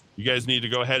 You guys need to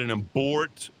go ahead and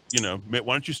abort, why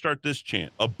don't you start this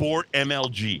chant? Abort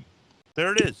MLG.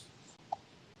 There it is.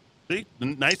 See?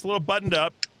 Nice little buttoned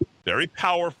up. Very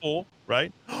powerful,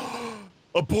 right?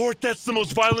 Abort, that's the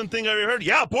most violent thing I've ever heard.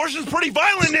 Yeah, abortion's pretty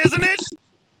violent, isn't it?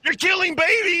 You're killing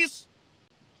babies.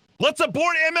 Let's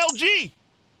abort MLG.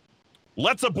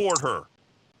 Let's abort her.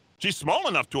 She's small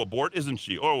enough to abort, isn't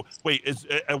she? Oh, wait,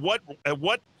 at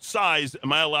what size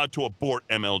am I allowed to abort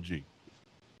MLG?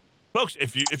 Folks,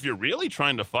 if you're really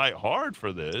trying to fight hard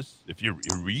for this, if you're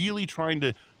really trying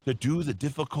to do the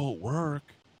difficult work,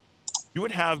 you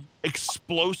would have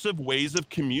explosive ways of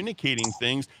communicating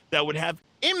things that would have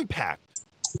impact.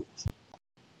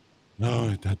 No,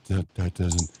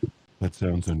 that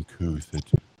sounds uncouth.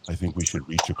 I think we should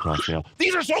reach across the aisle.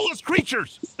 These are soulless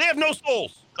creatures. They have no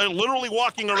souls. They're literally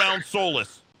walking around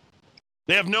soulless.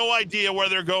 They have no idea where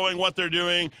they're going, what they're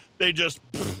doing. They just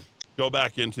go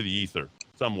back into the ether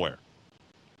somewhere.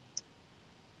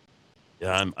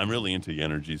 Yeah, I'm really into the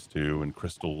energies too, and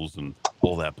crystals and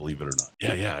all that, believe it or not.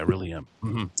 Yeah, I really am.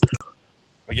 Mm-hmm.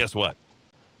 But guess what?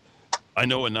 I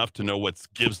know enough to know what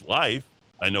gives life.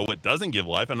 I know what doesn't give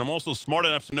life. And I'm also smart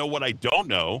enough to know what I don't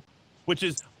know, which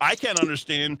is I can't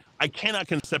understand. I cannot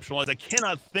conceptualize. I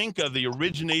cannot think of the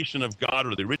origination of God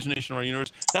or the origination of our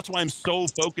universe. That's why I'm so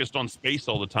focused on space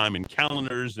all the time and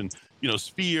calendars and,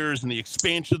 spheres and the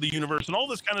expansion of the universe and all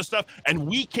this kind of stuff. And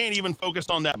we can't even focus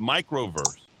on that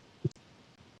microverse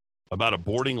about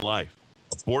aborting life.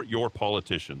 Abort your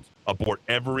politicians. Abort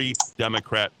every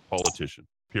Democrat politician,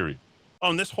 period. Oh,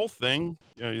 and this whole thing,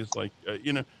 is like,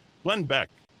 Glenn Beck,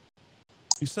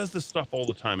 he says this stuff all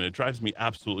the time, and it drives me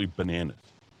absolutely bananas.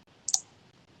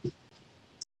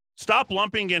 Stop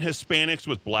lumping in Hispanics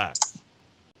with blacks.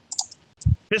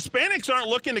 Hispanics aren't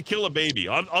looking to kill a baby.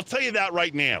 I'll tell you that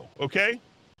right now, okay?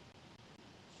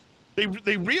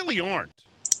 They really aren't.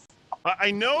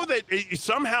 I know that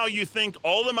somehow you think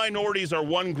all the minorities are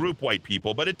one group, white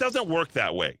people, but it doesn't work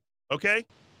that way, okay?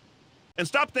 And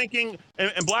stop thinking,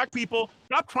 and black people,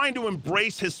 stop trying to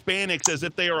embrace Hispanics as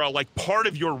if they are like part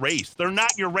of your race. They're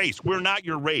not your race. We're not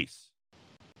your race.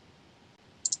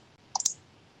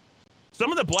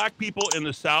 Some of the black people in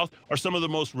the South are some of the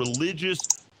most religious,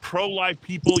 pro-life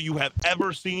people you have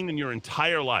ever seen in your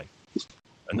entire life.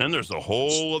 And then there's a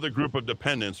whole other group of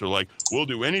dependents who are like, we'll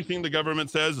do anything the government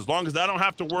says as long as I don't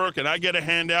have to work and I get a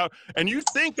handout. And you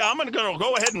think I'm going to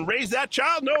go ahead and raise that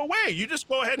child? No way. You just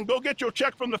go ahead and go get your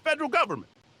check from the federal government.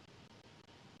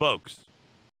 Folks,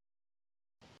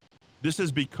 this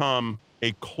has become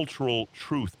a cultural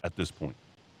truth at this point.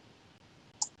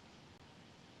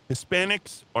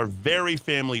 Hispanics are very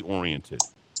family-oriented,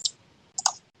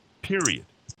 period.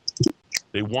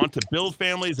 They want to build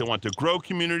families. They want to grow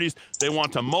communities. They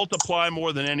want to multiply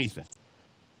more than anything.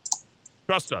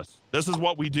 Trust us. This is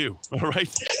what we do. All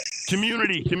right.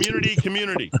 Community.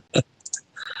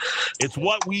 It's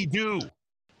what we do.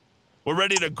 We're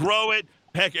ready to grow it.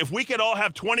 Heck, if we could all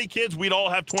have 20 kids, we'd all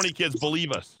have 20 kids.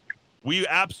 Believe us. We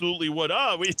absolutely would.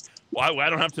 I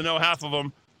don't have to know half of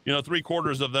them,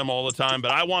 3/4 of them all the time,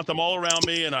 but I want them all around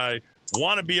me and I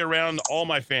want to be around all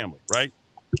my family, right?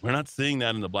 We're not seeing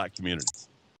that in the black community.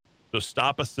 So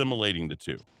stop assimilating the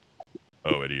two.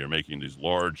 Oh, Eddie, you're making these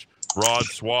large, broad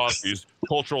swaths, these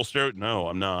cultural stereotypes. No,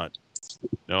 I'm not.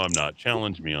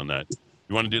 Challenge me on that.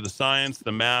 You want to do the science,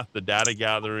 the math, the data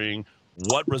gathering.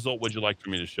 What result would you like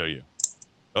for me to show you?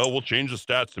 Oh, we'll change the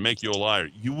stats to make you a liar.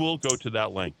 You will go to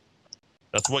that length.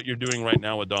 That's what you're doing right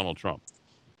now with Donald Trump.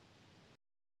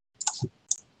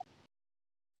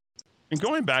 And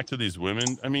going back to these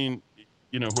women, I mean,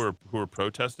 who are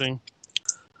protesting,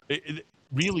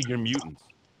 really, you're mutants.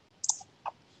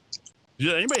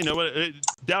 Does anybody know what?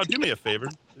 Dow, do me a favor.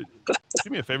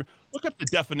 Look up the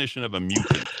definition of a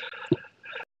mutant.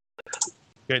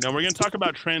 Okay, now we're going to talk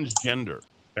about transgender.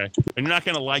 Okay, and you're not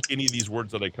going to like any of these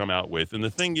words that I come out with. And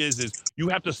the thing is you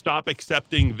have to stop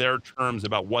accepting their terms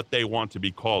about what they want to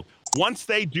be called. Once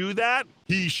they do that,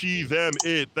 he, she, them,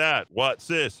 it, that, what,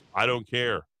 sis, I don't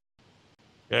care.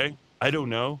 Okay, I don't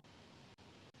know.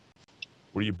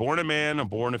 Were you born a man or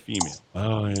born a female?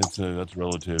 Oh, that's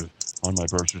relative. On my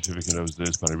birth certificate, I was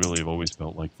this, but I really have always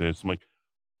felt like this. I'm like,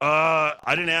 I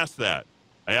didn't ask that.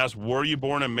 I asked, were you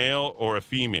born a male or a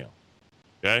female?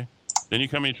 Okay? Then you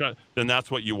come in and try, then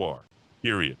that's what you are,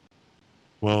 period.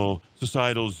 Well,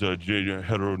 societal's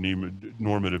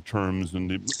heteronormative terms,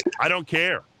 and I don't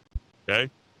care,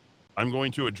 okay? I'm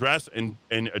going to address and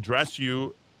address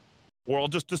you, or I'll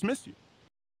just dismiss you,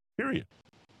 period.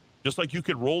 Just like you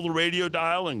could roll the radio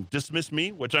dial and dismiss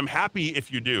me, which I'm happy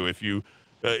if you do, if you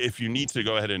need to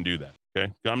go ahead and do that,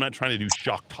 okay? I'm not trying to do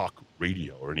shock talk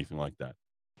radio or anything like that.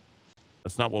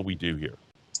 That's not what we do here.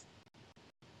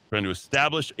 We're trying to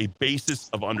establish a basis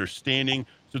of understanding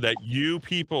so that you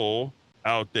people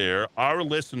out there, our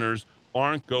listeners,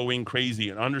 aren't going crazy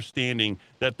and understanding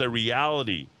that the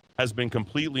reality has been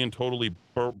completely and totally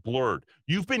blurred.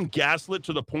 You've been gaslit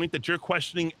to the point that you're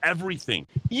questioning everything,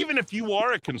 even if you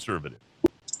are a conservative.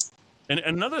 And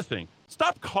another thing,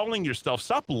 stop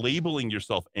labeling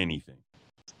yourself anything.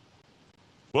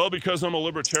 Well, because I'm a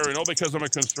libertarian, because I'm a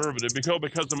conservative,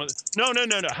 because I'm a... No.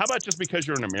 How about just because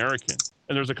you're an American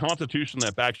and there's a constitution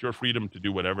that backs your freedom to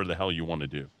do whatever the hell you want to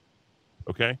do?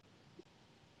 Okay?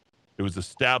 It was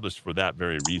established for that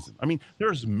very reason. I mean,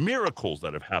 there's miracles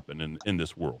that have happened in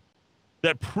this world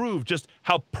that prove just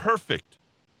how perfect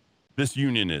this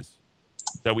union is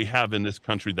that we have in this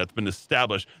country that's been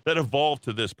established, that evolved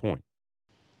to this point.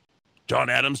 John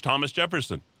Adams, Thomas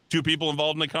Jefferson, two people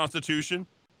involved in the Constitution,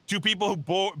 two people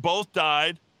who both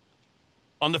died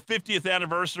on the 50th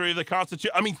anniversary of the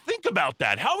Constitution. I mean, think about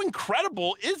that. How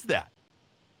incredible is that?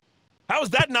 How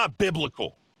is that not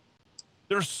biblical?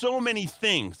 There's so many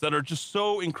things that are just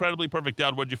so incredibly perfect.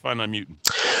 Dad, what did you find on mutant?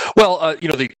 Well,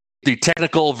 the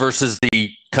technical versus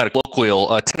the kind of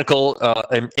colloquial. Technical,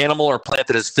 an animal or plant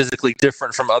that is physically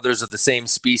different from others of the same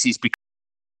species because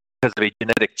of a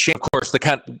genetic change. Of course,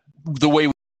 the way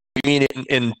we mean it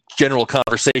in general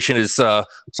conversation is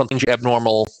something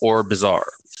abnormal or bizarre.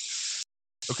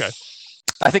 Okay.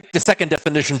 I think the second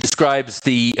definition describes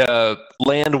the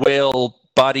land whale,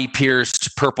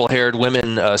 body-pierced, purple-haired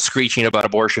women screeching about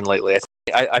abortion lately.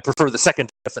 I prefer the second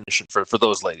definition for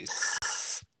those ladies.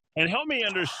 And help me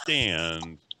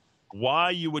understand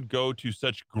why you would go to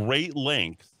such great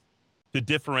lengths to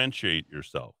differentiate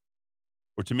yourself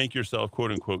or to make yourself,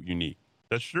 quote unquote, unique.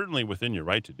 That's certainly within your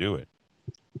right to do it.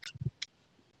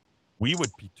 We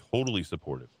would be totally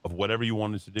supportive of whatever you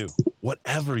wanted to do,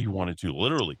 whatever you wanted to,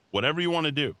 literally, whatever you want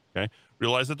to do. Okay.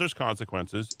 Realize that there's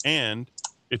consequences. And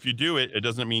if you do it, it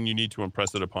doesn't mean you need to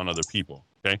impress it upon other people.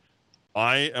 Okay.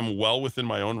 I am well within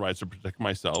my own rights to protect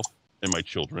myself and my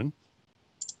children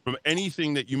from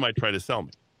anything that you might try to sell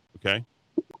me. Okay.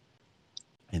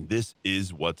 And this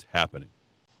is what's happening.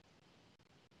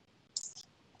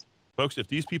 Folks, if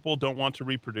these people don't want to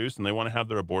reproduce and they want to have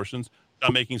their abortions,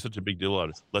 stop making such a big deal out of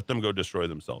it. Let them go destroy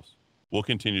themselves. We'll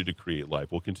continue to create life.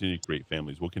 We'll continue to create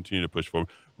families. We'll continue to push forward,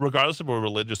 regardless of if we're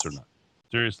religious or not.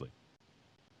 Seriously.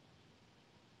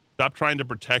 Stop trying to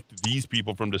protect these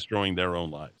people from destroying their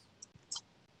own lives.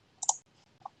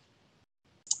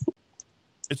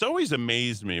 It's always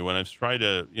amazed me when I've tried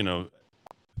to,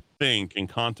 think and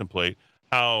contemplate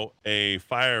how a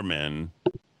fireman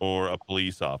or a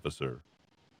police officer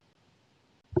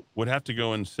would have to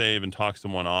go and save and talk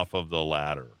someone off of the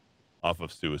ladder, off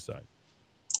of suicide.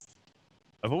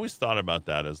 I've always thought about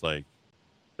that as like,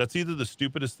 that's either the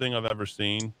stupidest thing I've ever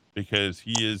seen, because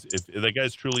if that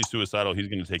guy's truly suicidal, he's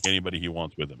going to take anybody he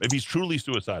wants with him. If he's truly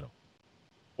suicidal,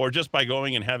 or just by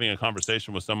going and having a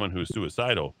conversation with someone who's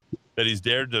suicidal, that he's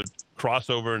dared to cross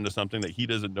over into something that he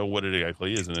doesn't know what it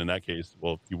exactly is. And in that case,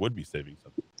 well, he would be saving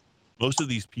something. Most of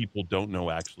these people don't know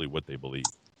actually what they believe,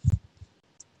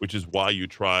 which is why you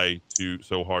try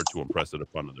so hard to impress it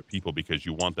upon other people, because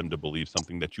you want them to believe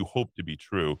something that you hope to be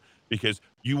true, because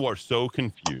you are so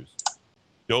confused,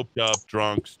 doped up,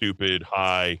 drunk, stupid,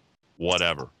 high,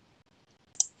 whatever,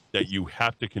 that you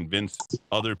have to convince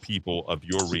other people of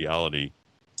your reality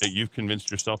that you've convinced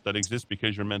yourself that exists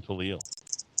because you're mentally ill.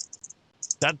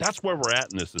 That's where we're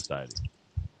at in this society.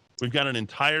 We've got an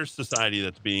entire society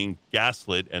that's being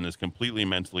gaslit and is completely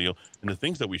mentally ill. And the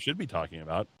things that we should be talking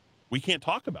about, we can't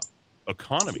talk about.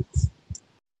 Economy.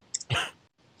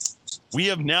 We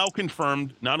have now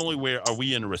confirmed not only are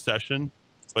we in a recession,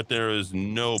 but there is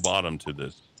no bottom to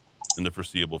this in the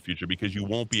foreseeable future, because you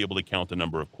won't be able to count the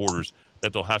number of quarters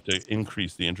that they'll have to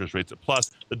increase the interest rates.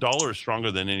 Plus, the dollar is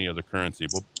stronger than any other currency.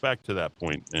 We'll back to that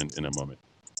point in a moment.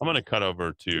 I'm going to cut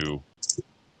over to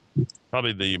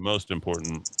probably the most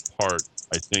important part,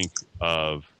 I think,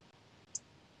 of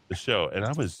the show. And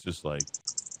I was just like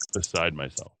beside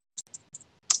myself.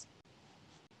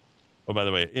 Oh, by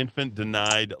the way, infant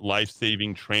denied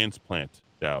life-saving transplant,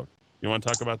 Dowd. You want to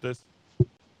talk about this?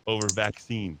 Over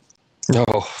vaccines. No.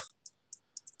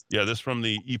 Yeah, this from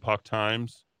the Epoch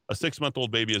Times. A 6-month-old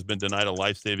baby has been denied a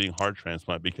life-saving heart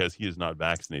transplant because he is not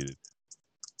vaccinated.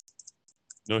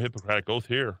 No Hippocratic oath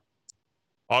here.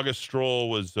 August Stroll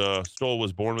was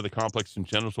born with a complex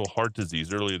congenital heart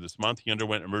disease earlier this month. He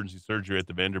underwent emergency surgery at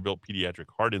the Vanderbilt Pediatric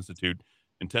Heart Institute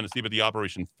in Tennessee, but the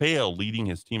operation failed, leading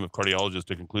his team of cardiologists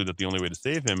to conclude that the only way to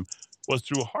save him was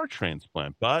through a heart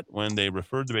transplant. But when they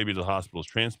referred the baby to the hospital's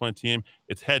transplant team,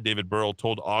 its head, David Burrell,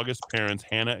 told August parents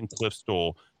Hannah and Cliff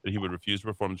Stoll that he would refuse to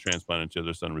perform the transplant until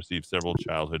their son received several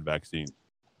childhood vaccines.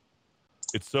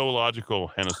 It's so logical,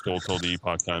 Hannah Stoll told the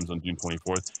Epoch Times on June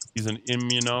 24th. He's an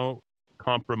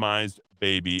immunocompromised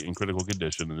baby in critical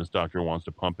condition, and this doctor wants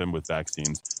to pump him with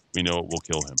vaccines We know it will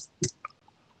kill him.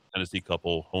 Tennessee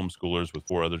couple, homeschoolers with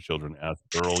 4 other children, asked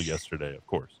Earl yesterday, of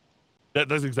course.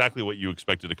 That's exactly what you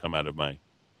expected to come out of my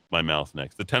mouth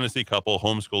next. The Tennessee couple,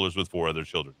 homeschoolers with 4 other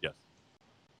children. Yes.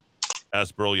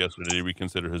 Asked Burl yesterday to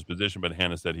reconsider his position, but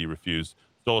Hannah said he refused.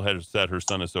 Stoll had said her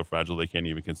son is so fragile they can't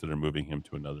even consider moving him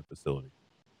to another facility.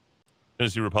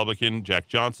 Tennessee Republican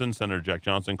Senator Jack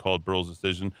Johnson, called Burl's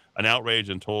decision an outrage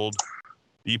and told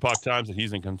the Epoch Times that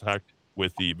he's in contact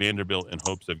with the Vanderbilt in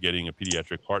hopes of getting a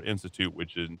pediatric heart institute,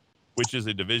 which is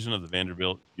a division of the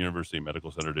Vanderbilt University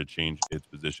Medical Center, to change its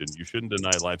position. You shouldn't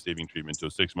deny life-saving treatment to a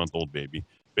 6-month-old baby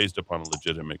based upon a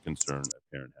legitimate concern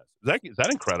a parent has. Is that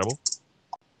incredible?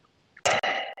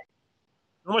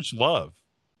 So much love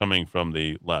coming from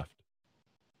the left.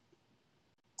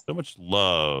 So much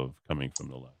love coming from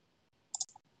the left.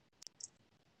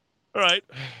 All right.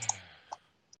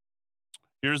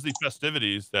 Here's the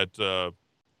festivities that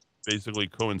basically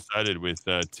coincided with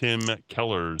Tim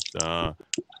Keller's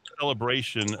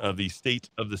celebration of the state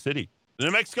of the city. The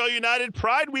New Mexico United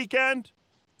Pride Weekend.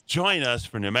 Join us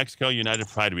for New Mexico United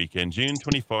Pride Weekend, June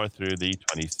 24th through the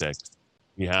 26th.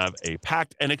 We have a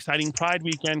packed and exciting Pride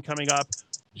Weekend coming up.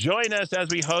 Join us as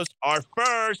we host our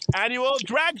first annual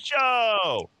drag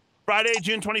show. Friday,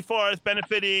 June 24th,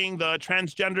 benefiting the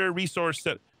Transgender Resource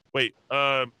Center. Wait,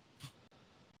 do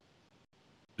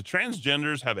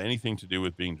transgenders have anything to do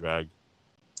with being dragged?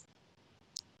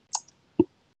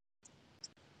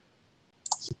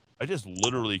 I just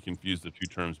literally confused the two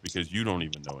terms because you don't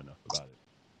even know enough about it.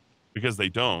 Because they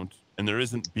don't, and there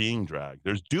isn't being dragged.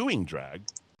 There's doing drag.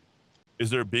 Is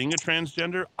there being a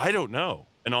transgender? I don't know.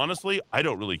 And honestly, I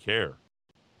don't really care.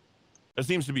 That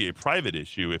seems to be a private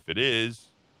issue. If it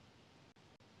is,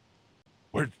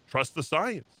 trust the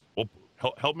science. Well,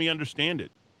 help me understand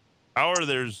it. How are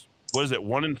there's, what is it,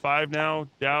 1 in 5 now,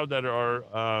 Dowd, that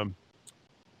are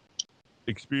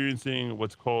experiencing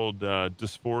what's called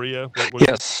dysphoria?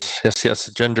 Yes,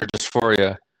 gender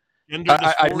dysphoria.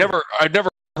 I've never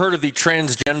heard of the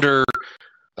transgender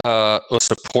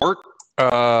support.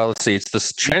 Let's see, it's the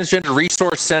Transgender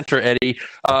Resource Center, Eddie.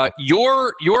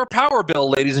 Your power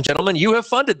bill, ladies and gentlemen, you have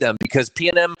funded them because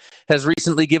PNM has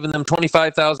recently given them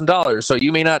 $25,000. So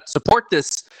you may not support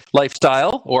this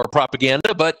lifestyle or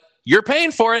propaganda, but you're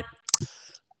paying for it.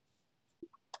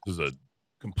 This is a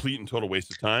complete and total waste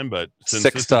of time, but since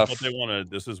Sick this stuff.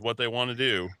 This is what they want to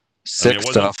do. Sick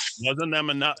stuff.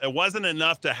 It wasn't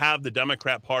enough to have the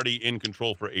Democrat Party in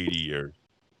control for 80 years.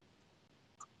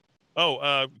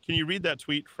 Oh, can you read that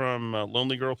tweet from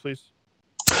Lonely Girl, please?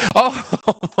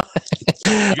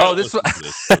 This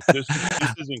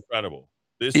is incredible.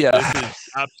 This is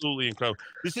absolutely incredible.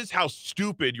 This is how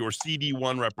stupid your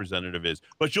CD1 representative is.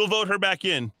 But you'll vote her back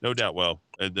in, no doubt. Well,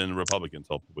 and then the Republicans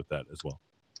help with that as well.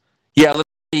 Yeah,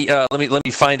 let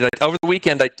me find it. Over the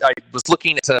weekend, I was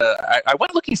looking at. I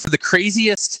went looking for the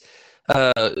craziest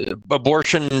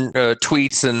abortion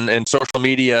tweets and social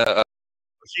media.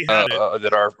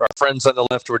 That our friends on the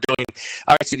left were doing.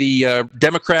 I see the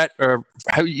Democrat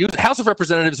House of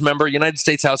Representatives member, United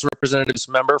States House of Representatives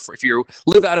member, if you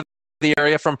live out of the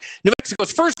area, from New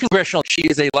Mexico's 1st Congressional. She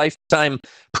is a lifetime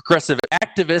progressive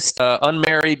activist,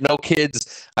 unmarried, no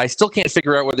kids. I still can't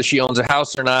figure out whether she owns a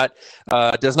house or not.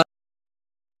 Does not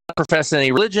profess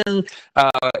any religion,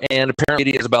 and apparently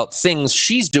it is about things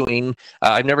she's doing.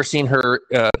 I've never seen her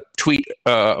tweet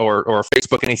or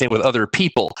Facebook anything with other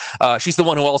people. She's the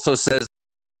one who also says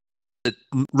that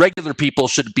regular people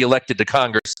should be elected to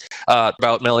Congress.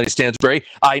 About Melanie Stansbury,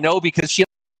 I know because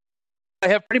I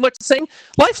have pretty much the same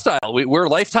lifestyle. We're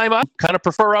lifetime. I kind of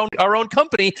prefer our own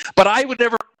company, but I would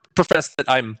never profess that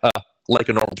I'm like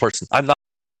a normal person. I'm not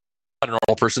a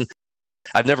normal person.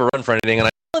 I've never run for anything, and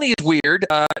Melanie is weird.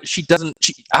 How can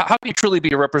you truly be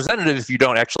a representative if you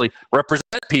don't actually represent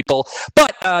people?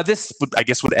 But this, I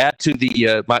guess, would add to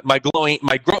the my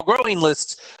growing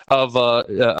list of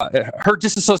her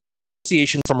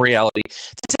disassociation from reality.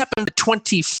 This happened the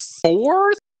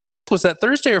 24th. Was that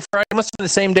Thursday or Friday? It must have been the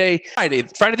same day. Friday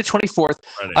the 24th.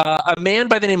 A man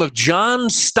by the name of John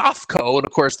Stofko, and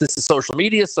of course, this is social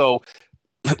media, so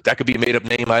that could be a made-up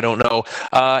name. I don't know.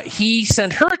 He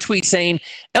sent her a tweet saying,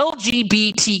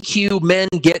 LGBTQ men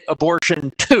get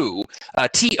abortion too.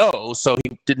 T-O, so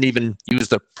he didn't even use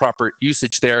the proper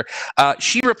usage there.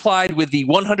 She replied with the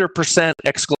 100%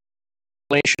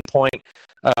 exclamation point.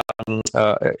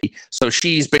 So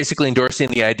she's basically endorsing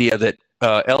the idea that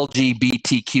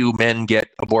LGBTQ men get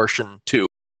abortion too.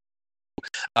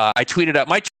 I tweeted out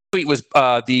my tweet was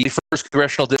the first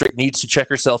congressional district needs to check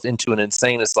herself into an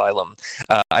insane asylum.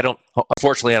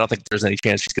 Unfortunately, I don't think there's any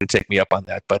chance she's going to take me up on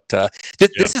that. But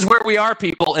this is where we are,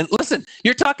 people. And listen,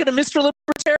 you're talking to Mr.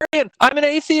 Libertarian. I'm an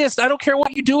atheist. I don't care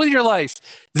what you do with your life.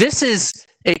 This is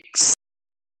a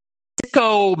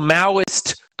sicko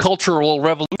Maoist cultural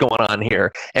revolution going on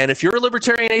here. And if you're a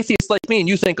libertarian atheist like me and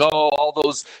you think, all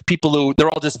those people they're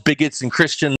all just bigots and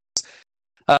Christians,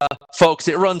 folks,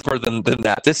 it runs further than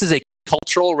that. This is a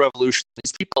cultural revolution.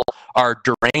 These people are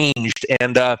deranged,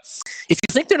 and if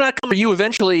you think they're not coming to you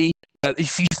eventually,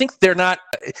 if you think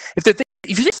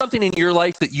you think something in your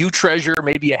life that you treasure,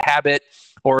 maybe a habit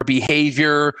or a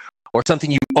behavior or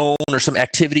something you own or some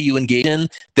activity you engage in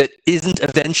that isn't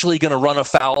eventually going to run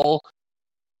afoul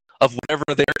of whatever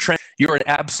they're trying, you're an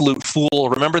absolute fool.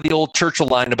 Remember the old Churchill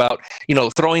line about,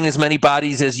 throwing as many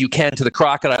bodies as you can to the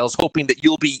crocodiles, hoping that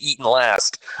you'll be eaten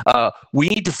last. We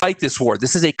need to fight this war.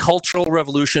 This is a cultural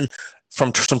revolution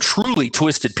from some truly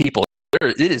twisted people.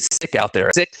 It is sick out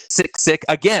there. Sick, sick, sick.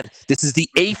 Again, this is the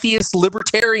atheist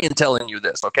libertarian telling you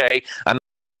this, okay? I'm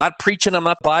not preaching, I'm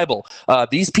not Bible.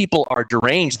 These people are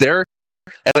deranged. As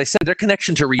I said, their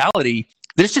connection to reality,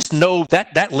 there's just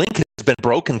that link has been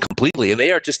broken completely, and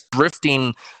they are just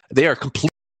drifting. They are completely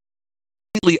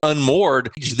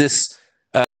unmoored. This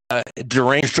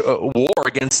deranged war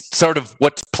against sort of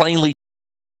what's plainly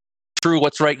true,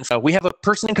 what's right. We have a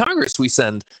person in Congress we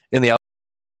send in the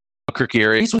Albuquerque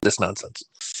area. He's with this nonsense.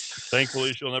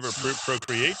 Thankfully, she'll never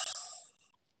procreate.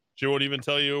 She won't even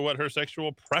tell you what her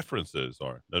sexual preferences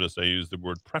are. Notice I use the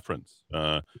word preference.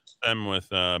 Same with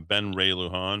Ben Ray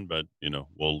Lujan, but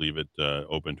we'll leave it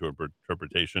open to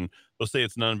interpretation. They'll say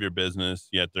it's none of your business,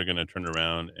 yet they're going to turn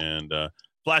around and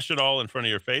flash it all in front of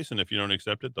your face. And if you don't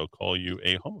accept it, they'll call you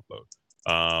a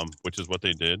homophobe, which is what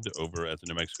they did over at the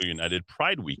New Mexico United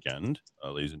Pride Weekend,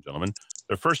 ladies and gentlemen.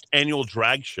 Their first annual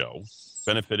drag show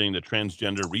benefiting the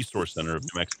Transgender Resource Center of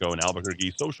New Mexico and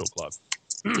Albuquerque Social Club.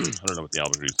 I don't know what the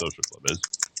Albuquerque Social Club is.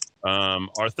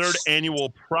 Our third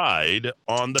annual Pride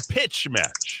on the Pitch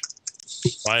match.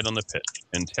 Pride on the Pitch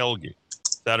in Tailgate,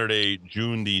 Saturday,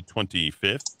 June the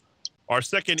 25th. Our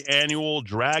second annual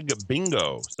Drag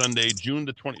Bingo, Sunday, June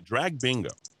the 20th. Drag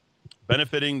Bingo,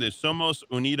 benefiting the Somos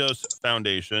Unidos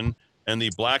Foundation and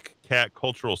the Black Cat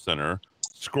Cultural Center.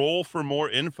 Scroll for more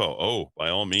info. Oh,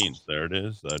 by all means, there it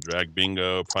is. Drag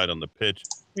Bingo, Pride on the Pitch.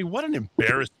 I mean, what an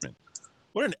embarrassment.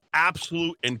 What an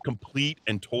absolute and complete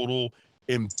and total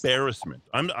embarrassment.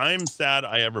 I'm sad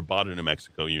I ever bought a New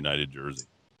Mexico United jersey.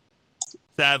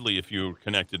 Sadly, if you're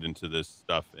connected into this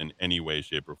stuff in any way,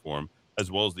 shape, or form,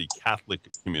 as well as the Catholic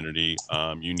community,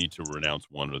 you need to renounce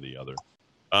one or the other.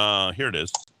 Here it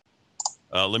is.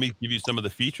 Let me give you some of the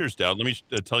features, Dowd. Let me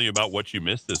tell you about what you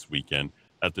missed this weekend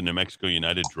at the New Mexico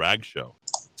United Drag Show.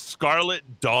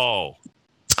 Scarlet Doll,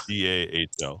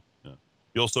 D-A-H-L. Yeah.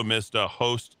 You also missed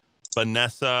host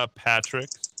Vanessa Patrick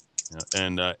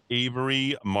and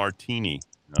Avery Martini.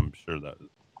 I'm sure that is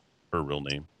her real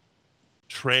name.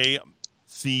 Trey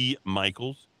C.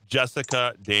 Michaels,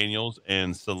 Jessica Daniels,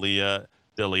 and Celia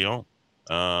De Leon.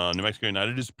 New Mexico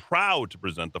United is proud to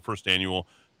present the first annual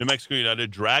New Mexico United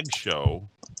Drag Show.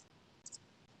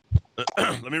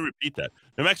 Let me repeat that.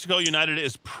 New Mexico United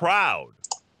is proud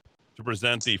to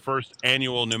present the first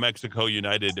annual New Mexico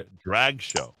United Drag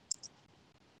Show,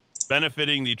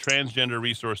 benefiting the Transgender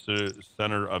Resource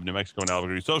Center of New Mexico and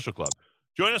Albuquerque Social Club.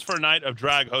 Join us for a night of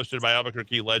drag hosted by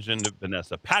Albuquerque legend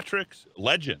Vanessa Patrick.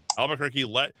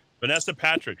 Vanessa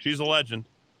Patrick. She's a legend.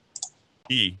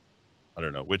 I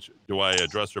don't know. Which do I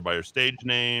address her by her stage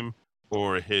name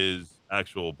or his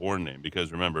actual born name?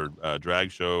 Because remember, drag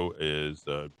show is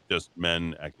just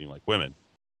men acting like women.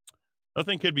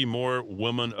 Nothing could be more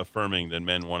woman affirming than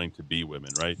men wanting to be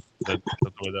women, right? That's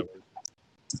the way that works.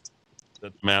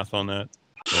 That's math on that.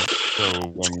 So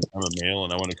when I'm a male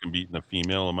and I want to compete in a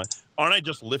female, aren't I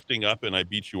just lifting up and I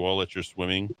beat you all at your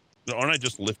swimming? Aren't I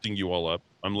just lifting you all up?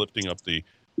 I'm lifting up the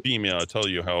female. I tell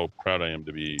you how proud I am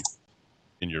to be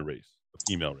in your race, a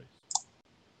female race.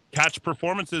 Catch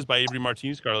performances by Avery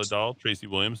Martinez, Scarlett Doll, Tracy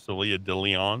Williams, Celia De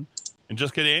Leon, and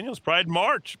Jessica Daniels. Pride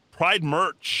merch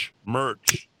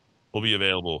will be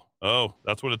available. Oh,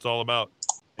 that's what it's all about.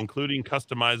 Including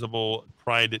customizable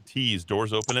Pride tees.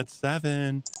 Doors open at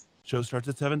 7. Show starts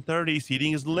at 7:30.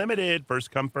 Seating is limited.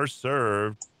 First come, first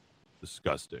served.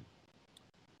 Disgusting.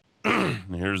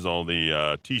 Here's all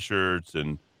the T-shirts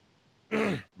and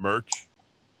merch.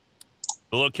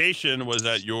 The location was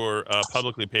at your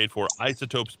publicly paid for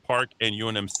Isotopes Park and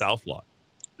UNM South Lot.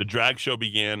 The drag show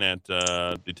began at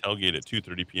the tailgate at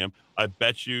 2:30 p.m. I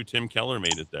bet you Tim Keller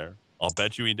made it there. I'll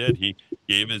bet you he did. He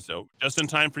gave his just in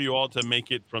time for you all to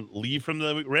make it leave from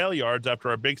the rail yards after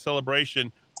our big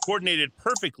celebration, coordinated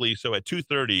perfectly. So at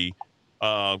 2:30,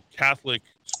 Catholic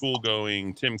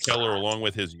school-going Tim Keller, along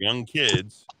with his young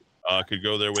kids, could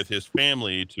go there with his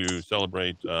family to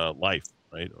celebrate life,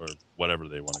 right, or whatever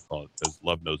they want to call it, because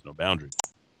love knows no boundaries.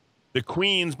 The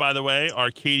queens, by the way,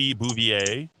 are Katie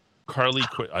Bouvier, Carly.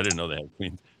 I didn't know they had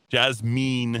queens.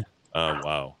 Jasmine.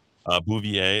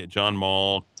 Bouvier, John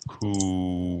Mall,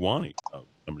 Kuwani. Oh,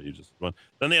 somebody who just won.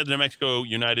 Then they had the New Mexico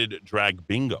United Drag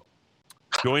Bingo.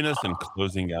 Join us in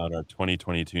closing out our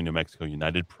 2022 New Mexico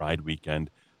United Pride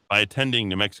Weekend by attending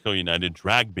New Mexico United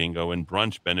Drag Bingo and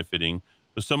brunch benefiting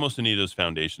the Somos Unidos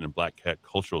Foundation and Black Cat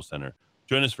Cultural Center.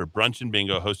 Join us for brunch and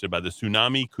bingo hosted by the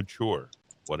Tsunami Couture,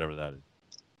 whatever that is.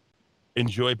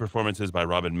 Enjoy performances by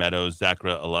Robin Meadows,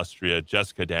 Zachra Illustria,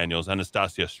 Jessica Daniels,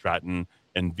 Anastasia Stratton,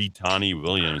 and Vitani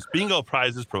Williams. Bingo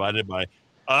prizes provided by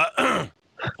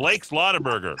Blake's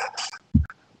Lotaburger.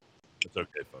 It's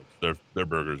okay, folks. Their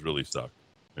burgers really suck.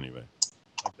 Anyway,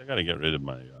 I got to get rid of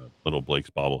my little Blake's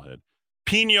bobblehead.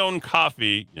 Pinon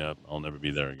Coffee. Yeah, I'll never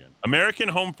be there again. American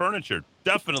Home Furniture.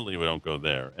 Definitely we don't go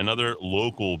there. And other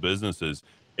local businesses.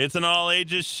 It's an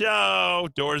all-ages show.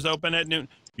 Doors open at noon.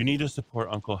 You need to support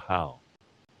Uncle Hal.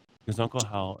 Because Uncle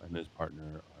Hal and his partner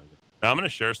are... Now, I'm going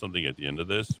to share something at the end of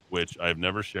this, which I've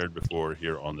never shared before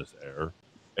here on this air.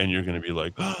 And you're going to be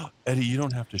like, oh, Eddie, you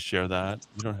don't have to share that.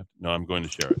 You don't have to. No, I'm going to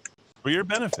share it. For your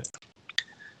benefit.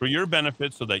 For your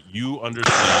benefit so that you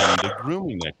understand the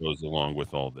grooming that goes along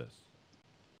with all this.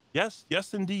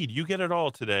 Yes, indeed. You get it all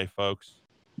today, folks.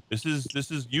 This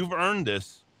is you've earned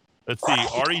this. Let's see.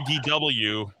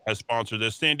 REDW has sponsored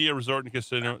this. Sandia Resort and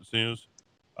Casinos.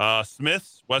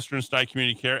 Smith's, Western Style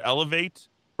Community Care, Elevate,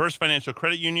 First Financial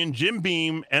Credit Union, Jim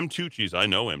Beam, M. Tucci's. I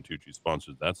know M. Tucci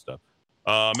sponsors that stuff.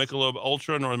 Michelob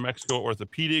Ultra, North Mexico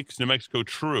Orthopedics, New Mexico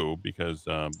True, because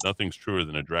nothing's truer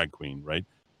than a drag queen, right?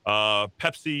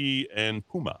 Pepsi and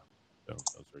Puma. So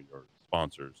those are your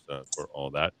sponsors for all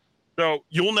that. So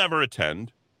you'll never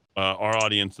attend. Our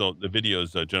audience, the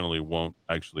videos generally won't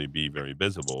actually be very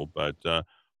visible, but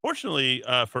fortunately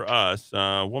for us,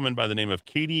 a woman by the name of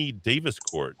Katie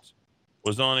Daviscourt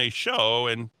was on a show,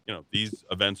 and these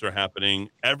events are happening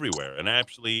everywhere. And I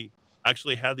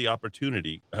actually had the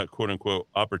opportunity, quote unquote,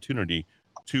 opportunity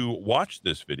to watch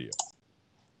this video.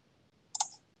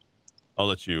 I'll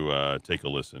let you take a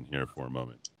listen here for a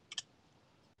moment.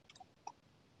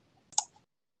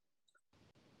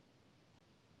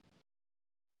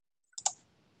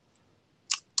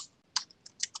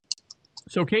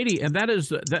 So, Katie, and that is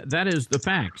the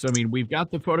facts. I mean, we've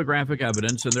got the photographic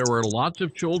evidence, and there were lots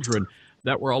of children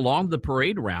that were along the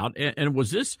parade route. And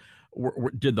was this?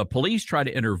 Did the police try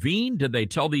to intervene? Did they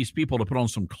tell these people to put on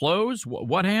some clothes?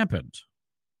 What happened?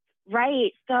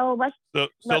 Right. So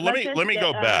let me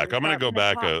go back. I'm going to go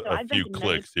back a few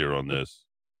clicks here on this.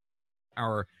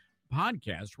 Our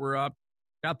podcast, we're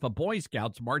got the Boy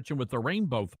Scouts marching with the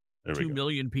rainbow. 2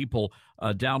 million people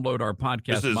download our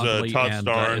podcast. This is monthly, Todd and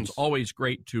Starnes. It's always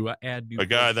great to add new. A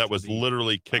guy that was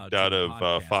literally kicked out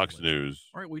of Fox News.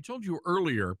 All right, we told you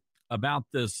earlier about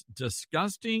this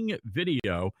disgusting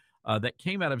video that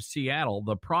came out of Seattle,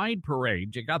 the Pride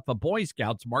Parade. You got the Boy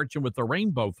Scouts marching with the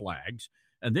rainbow flags,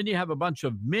 and then you have a bunch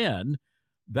of men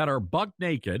that are buck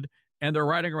naked, and they're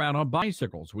riding around on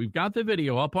bicycles. We've got the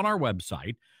video up on our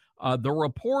website. The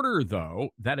reporter,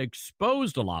 though, that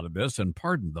exposed a lot of this, and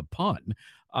pardon the pun,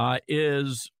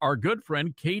 is our good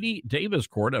friend Katie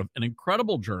Daviscourt, an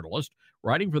incredible journalist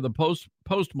writing for the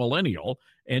Post Millennial,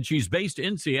 and she's based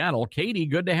in Seattle. Katie,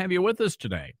 good to have you with us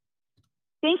today.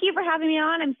 Thank you for having me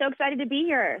on. I'm so excited to be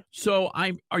here. So,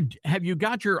 have you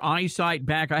got your eyesight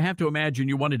back? I have to imagine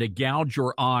you wanted to gouge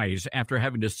your eyes after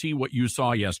having to see what you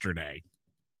saw yesterday.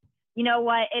 You know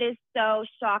what? It is so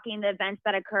shocking, the events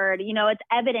that occurred. It's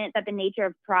evident that the nature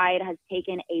of Pride has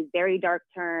taken a very dark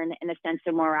turn in the sense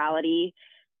of morality.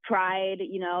 Pride,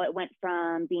 it went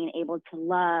from being able to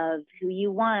love who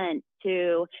you want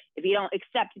to, if you don't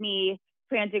accept me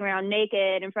prancing around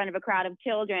naked in front of a crowd of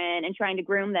children and trying to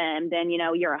groom them, then,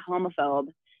 you're a homophobe.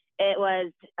 It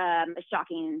was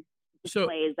shocking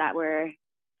displays that were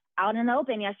out in the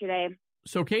open yesterday.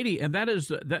 So, Katie, and that is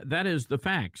the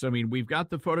facts. I mean, we've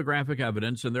got the photographic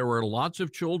evidence, and there were lots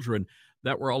of children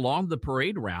that were along the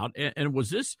parade route. And was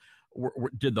this?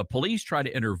 Did the police try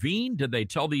to intervene? Did they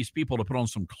tell these people to put on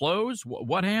some clothes?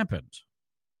 What happened?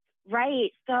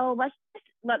 Right. So let's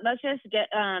just get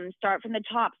start from the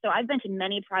top. So I've been to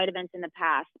many Pride events in the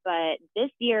past, but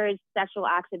this year's sexual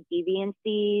acts of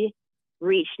deviancy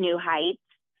reached new heights.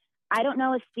 I don't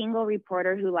know a single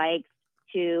reporter who likes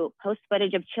to post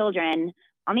footage of children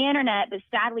on the internet, but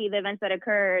sadly the events that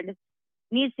occurred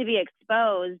needs to be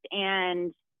exposed.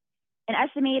 And an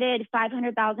estimated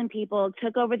 500,000 people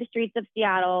took over the streets of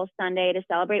Seattle Sunday to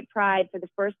celebrate Pride for the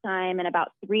first time in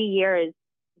about 3 years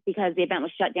because the event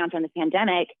was shut down from the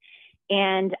pandemic.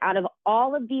 And out of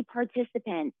all of the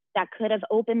participants that could have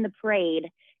opened the parade,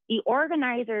 the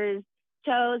organizers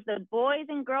chose the Boys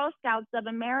and Girl Scouts of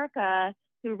America,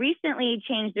 who recently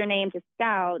changed their name to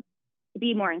Scouts, to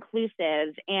be more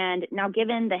inclusive. And now,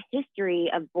 given the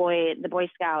history of the Boy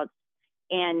Scouts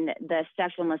and the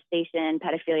sexual molestation,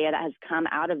 pedophilia that has come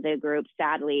out of the group,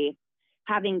 sadly,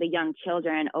 having the young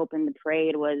children open the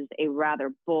parade was a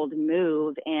rather bold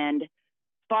move. And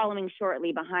following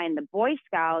shortly behind the Boy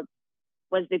Scouts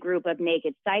was the group of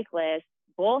naked cyclists,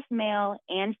 both male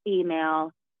and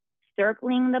female,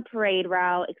 circling the parade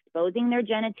route, exposing their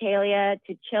genitalia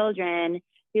to children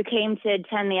who came to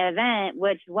attend the event,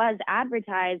 which was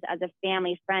advertised as a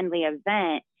family-friendly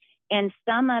event. And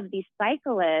some of these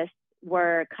cyclists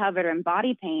were covered in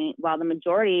body paint, while the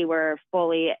majority were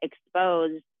fully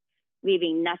exposed,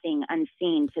 leaving nothing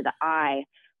unseen to the eye.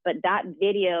 But that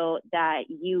video that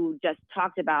you just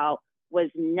talked about was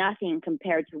nothing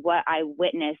compared to what I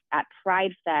witnessed at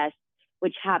Pride Fest,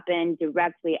 which happened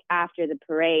directly after the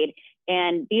parade.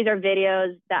 And these are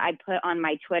videos that I put on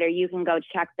my Twitter. You can go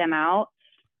check them out.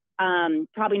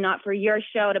 Probably not for your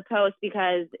show to post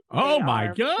because oh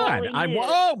my god,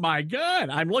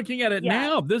 I'm looking at it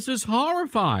now. This is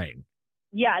horrifying.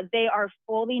 Yeah, they are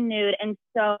fully nude. And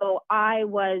so I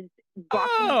was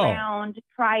walking around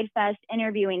Pride Fest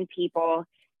interviewing people.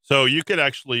 So you could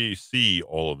actually see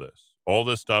all of this. All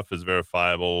this stuff is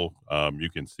verifiable. You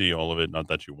can see all of it, not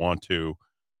that you want to,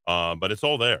 but it's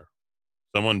all there.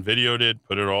 Someone videoed it,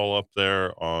 put it all up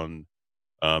there on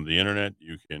the internet.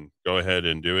 You can go ahead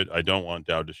and do it. I don't want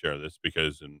Dowd to share this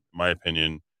because, in my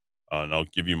opinion, and I'll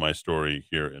give you my story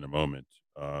here in a moment.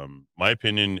 My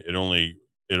opinion, it only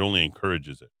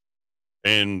encourages it.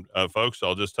 And folks,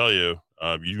 I'll just tell you,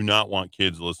 you do not want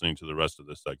kids listening to the rest of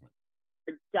this segment.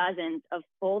 Dozens of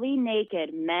fully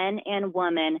naked men and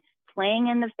women playing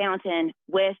in the fountain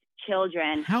with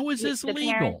children. How is this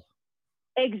legal? Parents,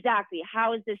 exactly.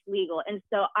 How is this legal? And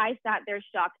so I sat there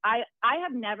shocked. I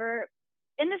have never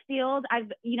in the field.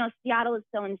 Seattle is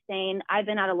so insane. I've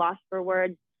been at a loss for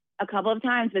words a couple of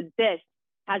times, but this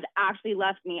has actually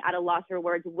left me at a loss for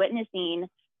words, witnessing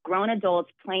grown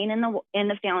adults playing in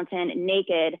the fountain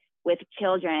naked with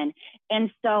children. And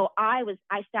so I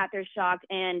sat there shocked,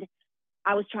 and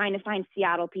I was trying to find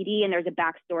Seattle PD, and there's a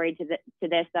backstory to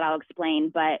this that I'll explain.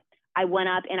 But I went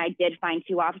up and I did find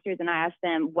two officers, and I asked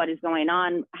them, what is going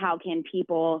on? How can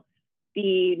people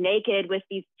be naked with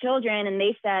these children? And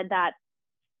they said that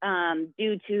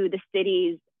due to the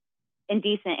city's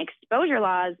indecent exposure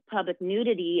laws, public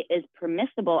nudity is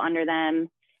permissible under them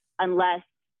unless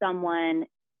someone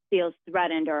feels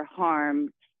threatened or harmed.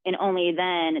 And only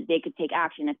then they could take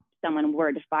action if someone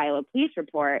were to file a police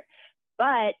report.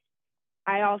 But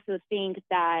I also think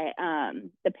that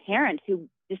the parents who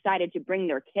decided to bring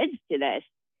their kids to this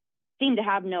seem to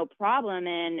have no problem.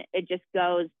 And it just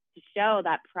goes to show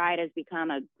that Pride has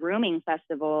become a grooming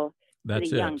festival for the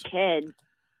young kids.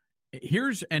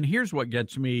 Here's what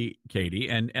gets me, Katie,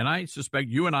 and I suspect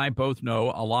you and I both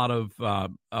know a lot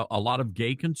of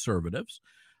gay conservatives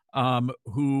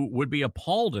who would be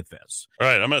appalled at this. All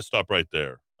right, I'm going to stop right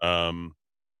there.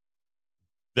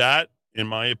 That, in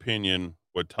my opinion,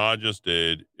 what Todd just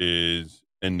did is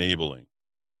enabling.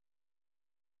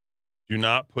 Do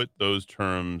not put those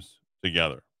terms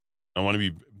together. I want to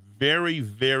be very,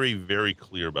 very, very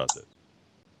clear about this.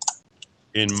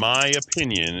 In my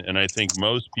opinion, and I think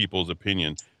most people's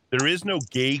opinion, there is no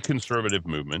gay conservative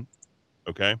movement,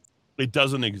 okay? It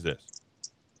doesn't exist.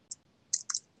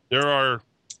 There are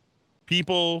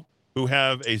people who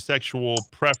have a sexual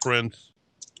preference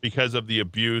because of the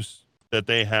abuse that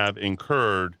they have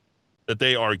incurred, that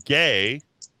they are gay.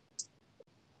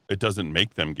 It doesn't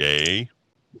make them gay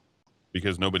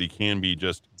because nobody can be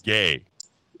just gay.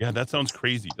 Yeah, that sounds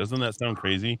crazy. Doesn't that sound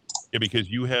crazy? Yeah,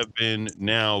 because you have been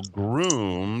now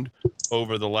groomed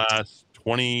over the last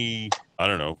 20,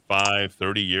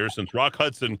 30 years since Rock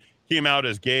Hudson came out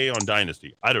as gay on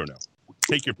Dynasty. I don't know.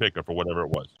 Take your pick for whatever it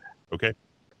was, okay?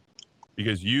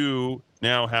 Because you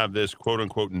now have this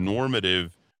quote-unquote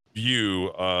normative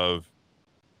view of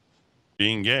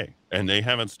being gay, and they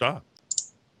haven't stopped.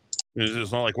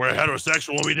 It's not like we're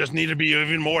heterosexual. We just need to be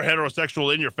even more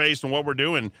heterosexual in your face and what we're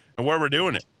doing and where we're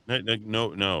doing it.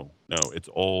 No. It's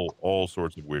all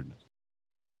sorts of weirdness.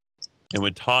 And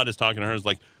when Todd is talking to her, it's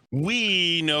like,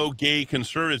 we know gay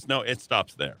conservatives. No, it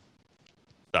stops there.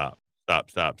 Stop.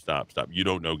 You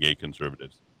don't know gay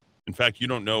conservatives. In fact, you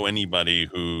don't know anybody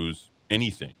who's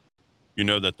anything. You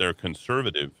know that they're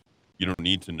conservative. You don't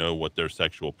need to know what their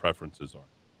sexual preferences are.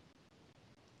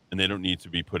 And they don't need to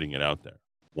be putting it out there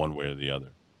one way or the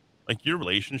other. Like your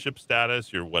relationship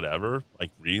status, your whatever,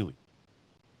 like really.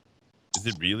 Is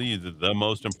it really the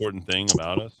most important thing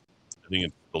about us? I think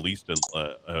it's the least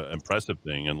impressive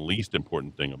thing and least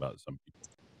important thing about some people.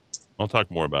 I'll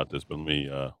talk more about this, but let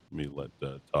me let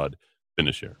Todd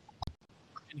finish here.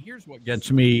 And here's what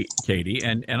gets me, Katie,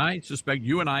 and I suspect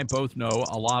you and I both know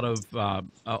a lot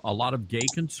of gay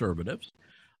conservatives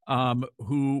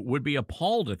who would be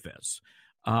appalled at this.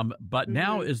 But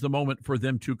now is the moment for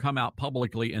them to come out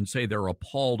publicly and say they're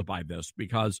appalled by this,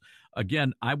 because,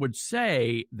 again, I would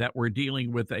say that we're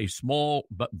dealing with a small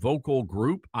but vocal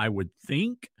group, I would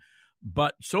think.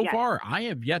 But so far, I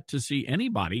have yet to see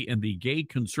anybody in the gay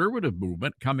conservative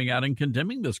movement coming out and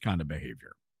condemning this kind of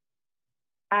behavior.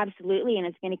 Absolutely. And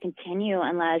it's going to continue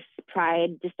unless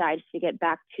Pride decides to get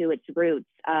back to its roots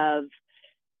of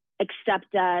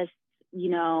accept us. You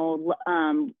know,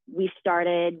 we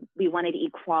wanted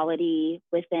equality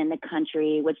within the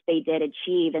country, which they did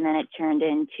achieve. And then it turned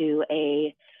into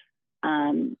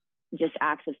just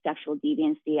acts of sexual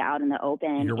deviancy out in the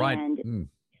open. You're right. And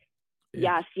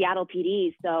Seattle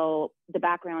PD. So the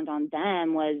background on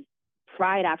them was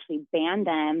Pride actually banned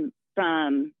them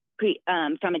from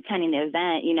attending the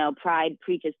event. You know, Pride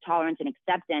preaches tolerance and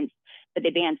acceptance, but they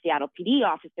banned Seattle PD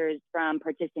officers from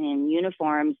participating in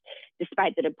uniforms,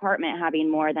 despite the department having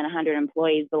more than 100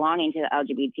 employees belonging to the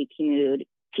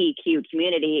LGBTQ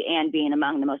community and being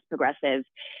among the most progressive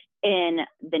in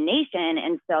the nation.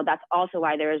 And so that's also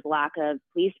why there is lack of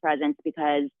police presence,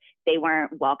 because they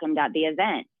weren't welcomed at the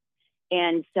event.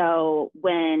 And so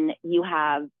when you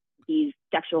have these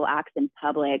sexual acts in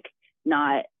public,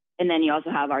 and then you also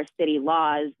have our city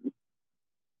laws,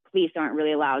 police aren't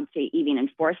really allowed to even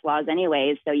enforce laws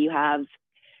anyways. So you have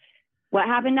what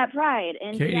happened at Pride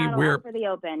in Seattle for the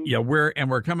open. Yeah,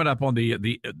 we're coming up on the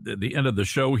end of the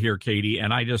show here, Katie.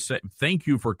 And I just say thank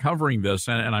you for covering this.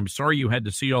 And I'm sorry you had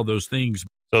to see all those things.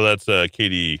 So that's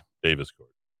Katie Davis-Court.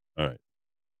 All right.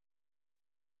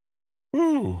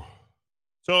 Whew.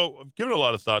 So I've given a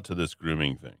lot of thought to this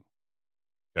grooming thing.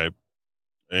 Okay.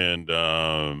 And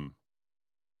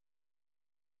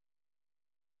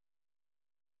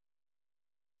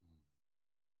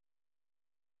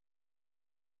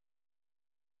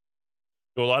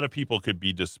so a lot of people could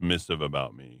be dismissive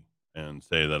about me and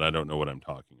say that I don't know what I'm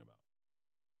talking about.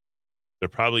 There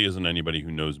probably isn't anybody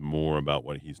who knows more about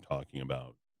what he's talking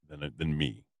about than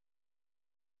me,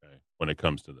 okay, when it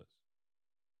comes to this.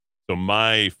 So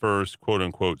my first quote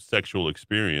unquote sexual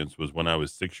experience was when I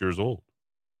was 6 years old.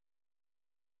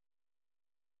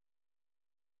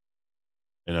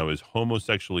 And I was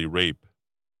homosexually raped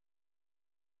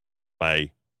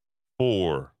by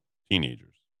 4 teenagers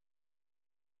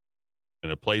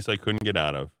in a place I couldn't get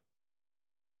out of,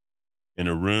 in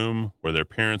a room where their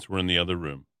parents were in the other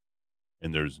room,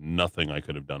 and there's nothing I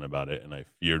could have done about it, and I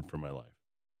feared for my life.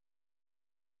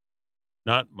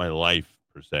 Not my life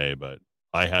per se, but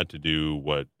I had to do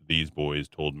what these boys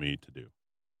told me to do.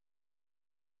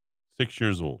 6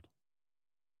 years old.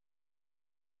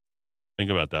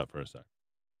 Think about that for a sec.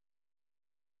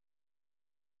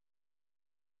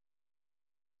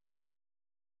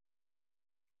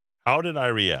 How did I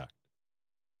react?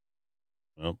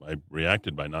 Well, I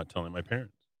reacted by not telling my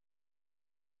parents.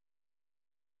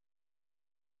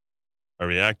 I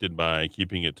reacted by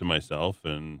keeping it to myself,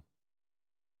 and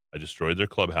I destroyed their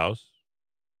clubhouse.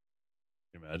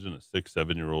 Imagine a 6,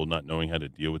 7-year-old not knowing how to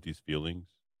deal with these feelings,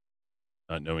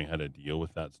 not knowing how to deal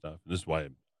with that stuff. And this is why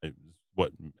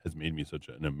what has made me such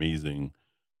an amazing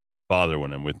father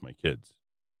when I'm with my kids.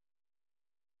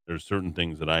 There's certain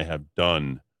things that I have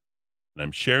done, and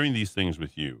I'm sharing these things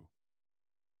with you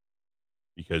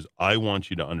because I want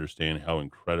you to understand how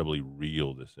incredibly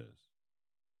real this is.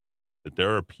 That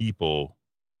there are people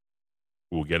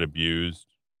who will get abused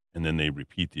and then they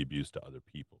repeat the abuse to other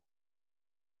people.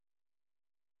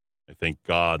 I thank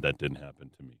God that didn't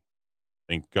happen to me.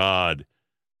 Thank God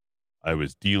I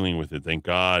was dealing with it. Thank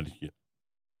God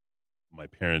my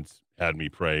parents had me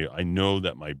pray. I know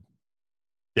that my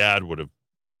dad would have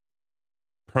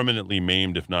permanently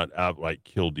maimed, if not outright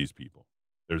killed these people.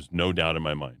 There's no doubt in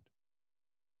my mind.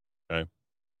 Okay.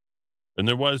 And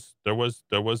there was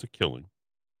a killing.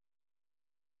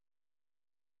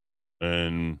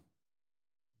 And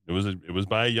it was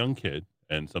by a young kid,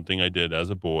 and something I did as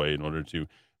a boy in order to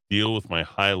deal with my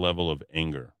high level of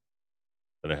anger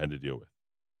that I had to deal with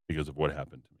because of what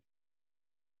happened to me.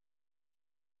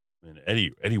 And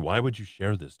Eddie, why would you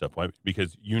share this stuff? Why?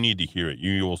 Because you need to hear it.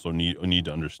 You also need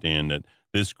to understand that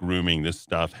this grooming, this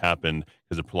stuff happened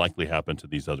because it likely happened to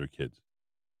these other kids.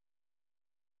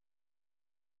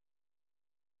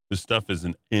 This stuff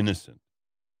isn't innocent.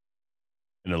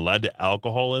 And it led to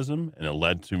alcoholism, and it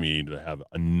led to me to have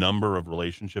a number of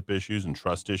relationship issues and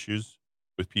trust issues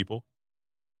with people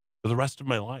for the rest of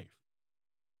my life.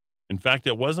 In fact,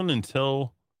 it wasn't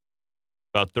until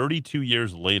about 32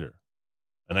 years later,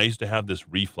 and I used to have this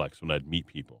reflex when I'd meet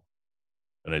people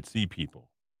and I'd see people.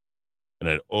 And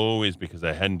I'd always, because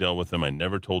I hadn't dealt with them, I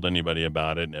never told anybody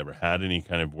about it, never had any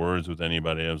kind of words with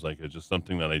anybody. I was like, it's just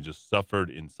something that I just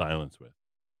suffered in silence with.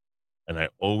 And I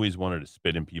always wanted to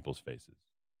spit in people's faces.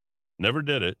 Never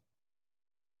did it,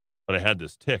 but I had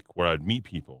this tick where I'd meet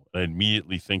people and I'd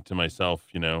immediately think to myself,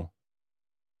 I don't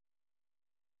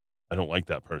like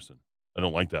that person. I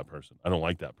don't like that person. I don't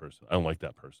like that person. I don't like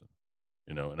that person.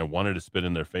 And I wanted to spit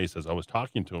in their face as I was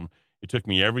talking to them. It took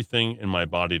me everything in my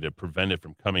body to prevent it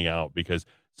from coming out, because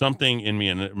something in me,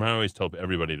 and I always tell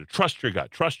everybody to trust your gut,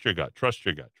 trust your gut, trust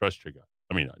your gut, trust your gut.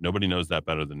 I mean, nobody knows that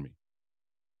better than me.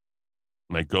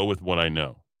 And I go with what I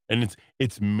know. And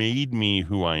it's made me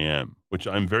who I am, which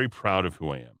I'm very proud of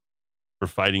who I am for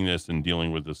fighting this and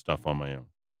dealing with this stuff on my own.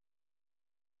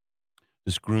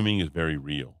 This grooming is very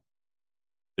real.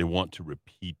 They want to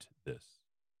repeat this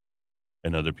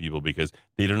and other people because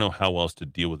they don't know how else to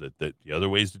deal with it. The other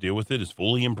ways to deal with it is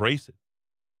fully embrace it.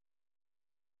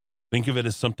 Think of it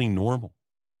as something normal.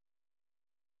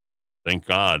 Thank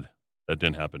God that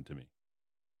didn't happen to me.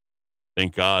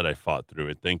 Thank God I fought through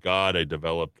it. Thank God I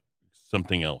developed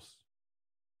something else.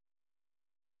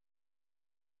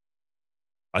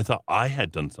 I thought I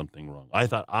had done something wrong. I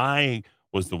thought I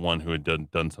was the one who had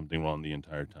done something wrong the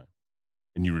entire time.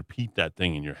 And you repeat that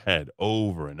thing in your head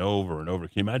over and over and over.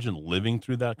 Can you imagine living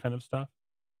through that kind of stuff?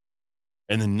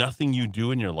 And then nothing you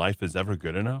do in your life is ever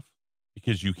good enough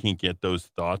because you can't get those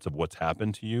thoughts of what's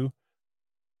happened to you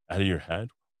out of your head.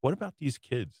 What about these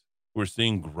kids who are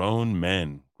seeing grown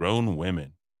men, grown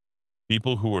women,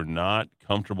 people who are not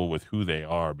comfortable with who they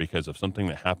are because of something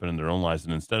that happened in their own lives,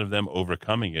 and instead of them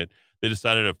overcoming it, they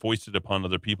decided to foist it upon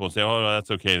other people and say, oh, no,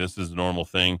 that's okay. This is a normal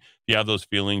thing. If you have those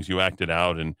feelings, you act it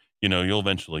out and, you'll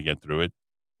eventually get through it.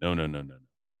 No.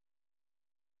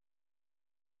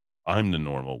 I'm the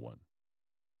normal one.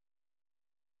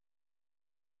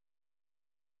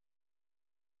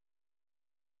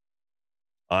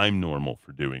 I'm normal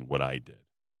for doing what I did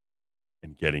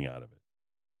and getting out of it.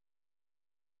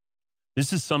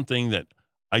 This is something that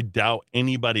I doubt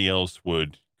anybody else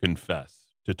would confess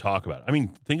to talk about. I mean,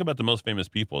 think about the most famous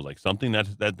people, like something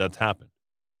that's happened.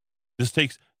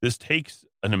 This takes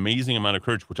an amazing amount of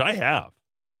courage, which I have.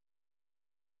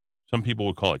 Some people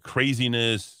would call it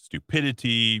craziness,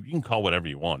 stupidity. You can call whatever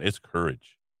you want. It's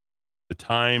courage. The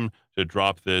time to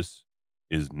drop this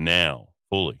is now,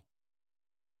 fully.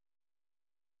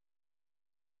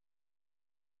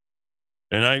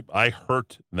 And I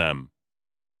hurt them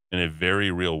in a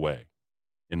very real way,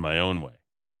 in my own way.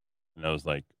 And I was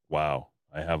like, wow,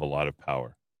 I have a lot of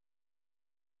power.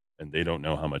 And they don't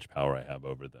know how much power I have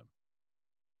over them.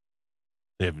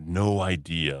 They have no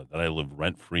idea that I live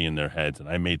rent-free in their heads and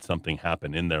I made something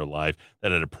happen in their life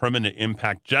that had a permanent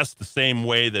impact just the same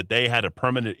way that they had a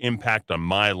permanent impact on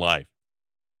my life.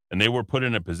 And they were put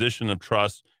in a position of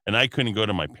trust, and I couldn't go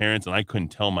to my parents and I couldn't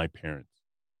tell my parents.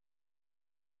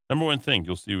 Number one thing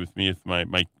you'll see with me with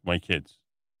my kids.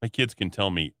 My kids can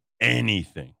tell me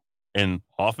anything, and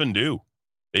often do.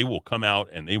 They will come out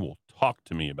and they will talk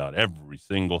to me about every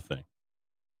single thing.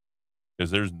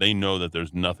 Because they know that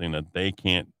there's nothing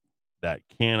that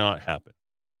cannot happen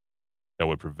that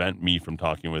would prevent me from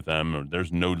talking with them, or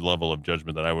there's no level of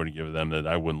judgment that I would give them that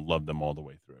I wouldn't love them all the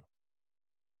way through.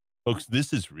 Folks,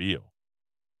 this is real.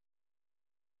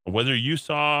 Whether you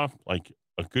saw like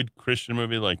a good Christian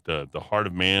movie like the Heart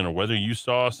of Man, or whether you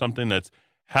saw something that's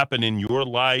happened in your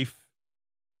life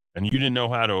and you didn't know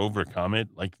how to overcome it,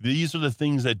 like these are the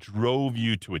things that drove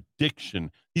you to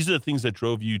addiction. These are the things that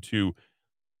drove you to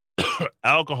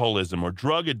alcoholism or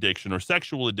drug addiction or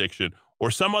sexual addiction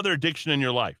or some other addiction in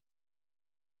your life.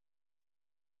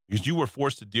 Because you were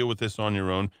forced to deal with this on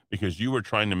your own because you were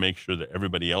trying to make sure that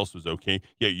everybody else was okay,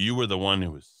 yet you were the one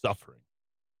who was suffering.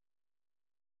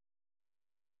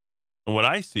 And what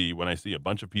I see when I see a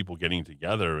bunch of people getting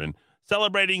together and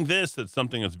celebrating this, that's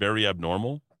something that's very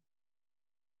abnormal.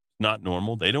 Not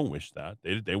normal. They don't wish that.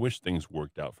 They wish things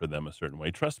worked out for them a certain way.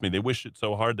 Trust me, they wish it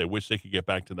so hard. They wish they could get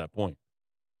back to that point.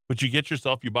 But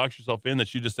you box yourself in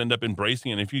that you just end up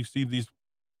embracing. And if you see these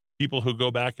people who go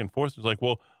back and forth, it's like,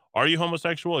 well, Are you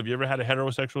homosexual? Have you ever had a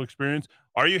heterosexual experience?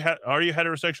 Are you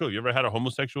heterosexual? Have you ever had a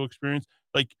homosexual experience?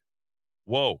 Like,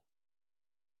 whoa.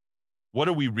 What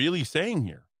are we really saying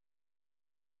here?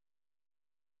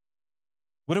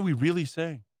 What are we really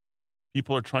saying?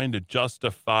 People are trying to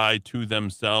justify to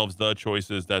themselves the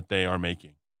choices that they are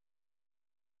making.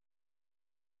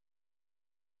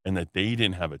 And that they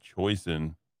didn't have a choice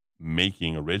in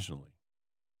making originally.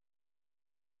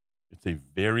 It's a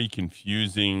very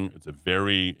confusing, it's a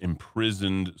very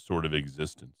imprisoned sort of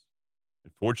existence.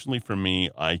 And fortunately for me,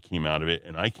 I came out of it,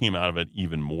 and I came out of it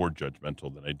even more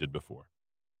judgmental than I did before.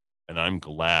 And I'm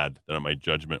glad that my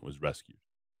judgment was rescued.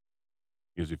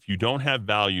 Because if you don't have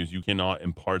values, you cannot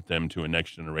impart them to a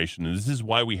next generation. And this is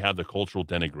why we have the cultural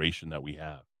denigration that we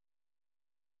have.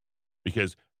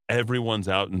 Because everyone's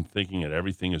out and thinking that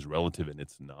everything is relative, and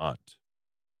it's not.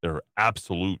 There are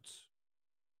absolutes.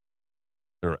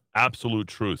 There are absolute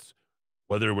truths.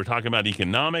 Whether we're talking about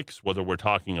economics, whether we're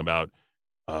talking about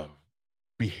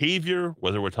behavior,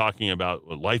 whether we're talking about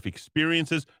life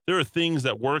experiences, there are things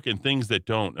that work and things that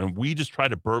don't. And we just try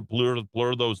to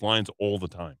blur those lines all the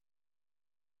time.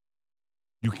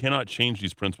 You cannot change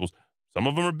these principles. Some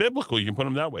of them are biblical. You can put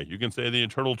them that way. You can say the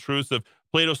eternal truths of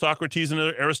Plato, Socrates, and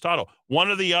Aristotle. One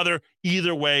or the other,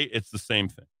 either way, it's the same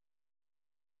thing.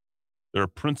 There are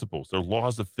principles. There are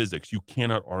laws of physics you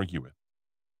cannot argue with.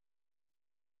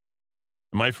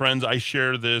 My friends, I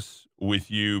share this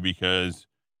with you because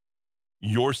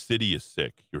your city is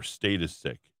sick. Your state is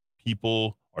sick.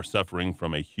 People are suffering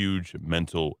from a huge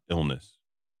mental illness.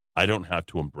 I don't have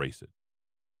to embrace it,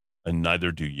 and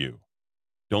neither do you.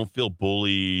 Don't feel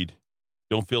bullied.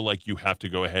 Don't feel like you have to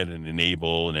go ahead and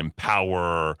enable and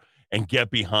empower and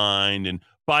get behind and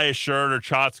buy a shirt or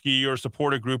Trotsky or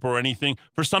support a group or anything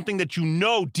for something that you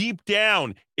know deep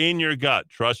down in your gut.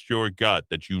 Trust your gut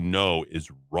that you know is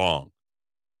wrong.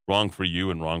 Wrong for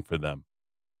you and wrong for them.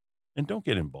 And don't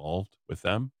get involved with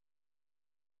them.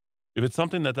 If it's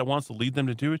something that wants to lead them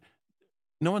to do it,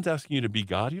 no one's asking you to be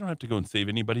God. You don't have to go and save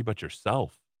anybody but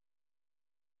yourself.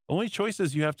 The only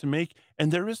choices you have to make,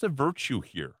 and there is a virtue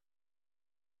here.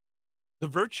 The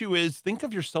virtue is think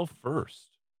of yourself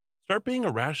first. Start being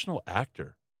a rational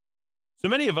actor. So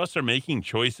many of us are making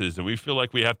choices and we feel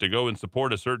like we have to go and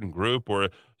support a certain group or a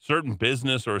certain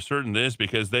business or a certain this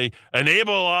because they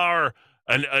enable our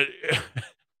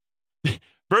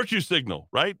virtue signal,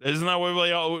 right? Isn't that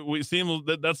what we seem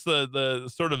that's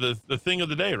the sort of the thing of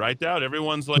the day, right, Dowd?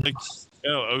 Everyone's like,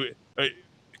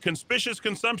 conspicuous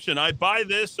consumption. I buy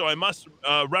this, so I must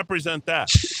represent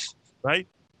that, right?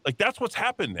 Like that's what's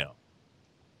happened now.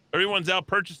 Everyone's out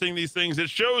purchasing these things. It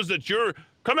shows that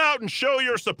come out and show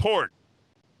your support.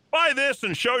 Buy this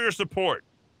and show your support.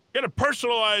 Get a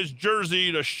personalized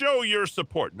jersey to show your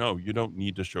support. No, you don't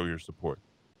need to show your support.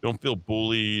 Don't feel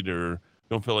bullied or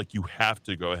don't feel like you have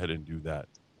to go ahead and do that.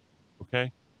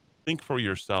 Okay? Think for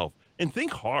yourself and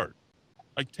think hard.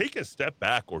 Like take a step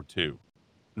back or two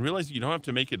and realize you don't have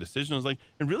to make a decision. It's like,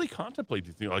 and really contemplate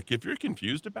the thing. Like if you're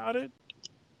confused about it,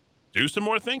 do some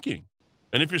more thinking.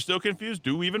 And if you're still confused,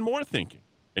 do even more thinking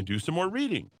and do some more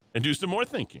reading and do some more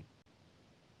thinking.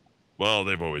 Well,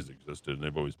 they've always existed and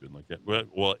they've always been like that.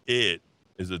 Well, it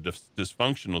is a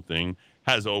dysfunctional thing,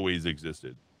 has always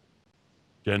existed.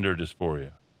 Gender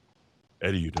dysphoria.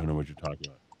 Eddie, you don't know what you're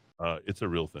talking about. It's a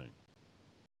real thing.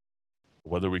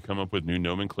 Whether we come up with new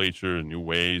nomenclature and new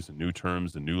ways and new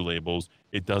terms and new labels,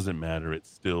 it doesn't matter.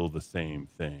 It's still the same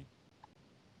thing.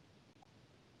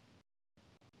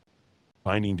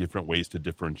 Finding different ways to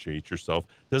differentiate yourself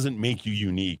doesn't make you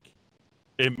unique.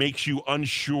 It makes you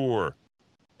unsure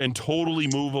and totally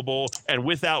movable and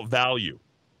without value.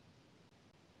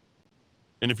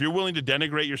 And if you're willing to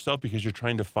denigrate yourself because you're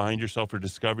trying to find yourself or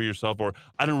discover yourself, or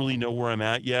I don't really know where I'm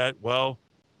at yet, well,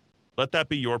 let that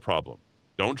be your problem.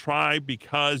 Don't try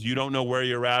because you don't know where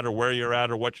you're at or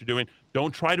what you're doing.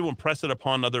 Don't try to impress it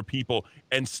upon other people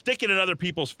and stick it in other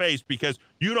people's face because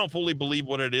you don't fully believe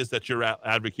what it is that you're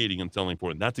advocating and selling for.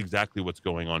 And that's exactly what's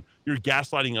going on. You're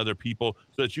gaslighting other people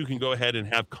so that you can go ahead and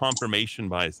have confirmation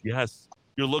bias. Yes,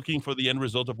 you're looking for the end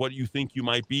result of what you think you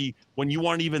might be when you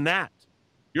aren't even that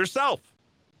yourself.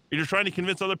 You're trying to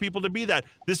convince other people to be that.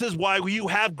 This is why you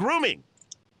have grooming.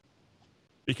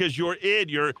 Because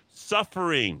you're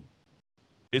suffering.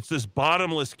 It's this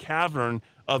bottomless cavern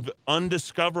of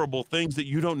undiscoverable things that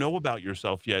you don't know about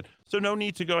yourself yet. So no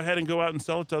need to go ahead and go out and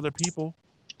sell it to other people.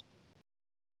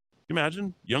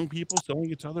 Imagine young people selling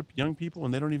it to other young people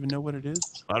and they don't even know what it is.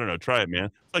 I don't know. Try it, man.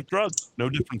 It's like drugs. No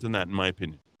different than that, in my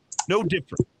opinion. No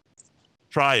different.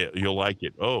 Try it. You'll like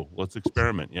it. Oh, let's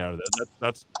experiment. Yeah,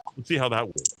 that's let's see how that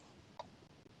works.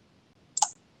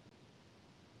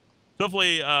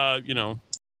 Hopefully,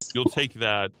 you'll take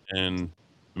that and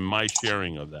my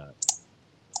sharing of that,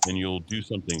 and you'll do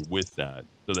something with that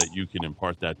so that you can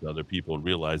impart that to other people and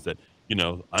realize that,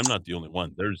 I'm not the only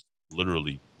one. There's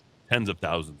literally tens of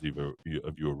thousands of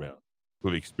you around who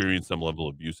have experienced some level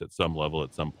of abuse at some level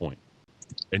at some point.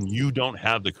 And you don't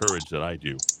have the courage that I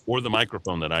do or the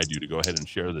microphone that I do to go ahead and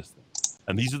share this thing.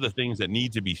 And these are the things that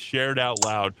need to be shared out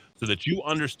loud so that you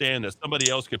understand that somebody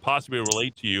else could possibly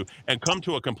relate to you and come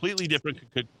to a completely different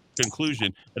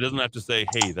conclusion. It doesn't have to say,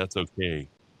 hey, that's okay.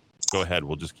 Go ahead.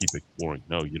 We'll just keep exploring.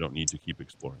 No, you don't need to keep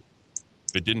exploring.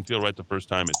 If it didn't feel right the first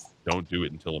time, don't do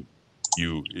it until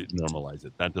you normalize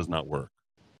it. That does not work.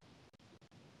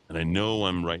 And I know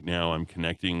I'm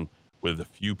connecting with a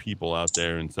few people out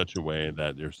there in such a way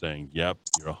that they're saying, yep,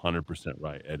 you're 100%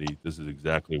 right, Eddie. This is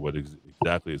exactly what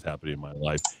exactly is happening in my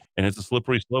life. And it's a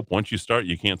slippery slope. Once you start,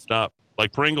 you can't stop.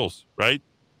 Like Pringles, right?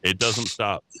 It doesn't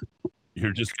stop.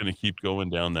 You're just going to keep going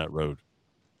down that road,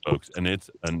 folks. And it's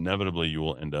inevitably you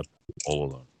will end up all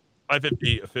alone.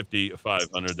 550, 50,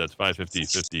 500. That's 550,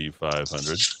 50,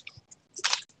 500.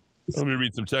 Let me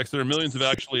read some text. There are millions of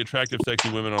actually attractive, sexy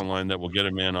women online that will get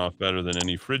a man off better than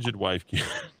any frigid wife can.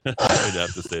 I'd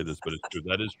have to say this, but it's true.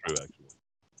 That is true, actually.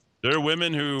 There are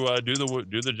women who do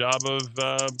the job of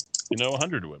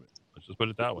 100 women. Let's just put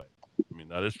it that way. I mean,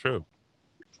 that is true.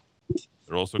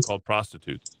 They're also called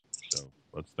prostitutes. So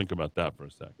let's think about that for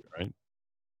a second, right?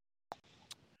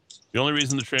 The only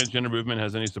reason the transgender movement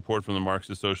has any support from the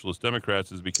Marxist Socialist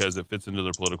Democrats is because it fits into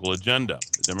their political agenda.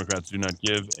 The Democrats do not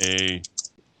give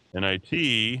an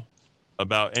IT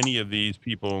about any of these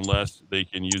people unless they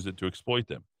can use it to exploit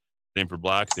them. Same for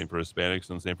blacks, same for Hispanics,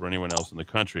 and same for anyone else in the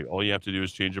country. All you have to do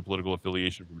is change your political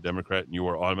affiliation from a Democrat, and you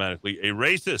are automatically a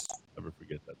racist. Never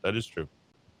forget that. That is true.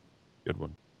 Good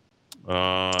one.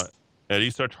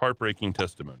 Eddie, such heartbreaking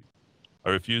testimony. I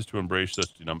refuse to embrace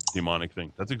such demonic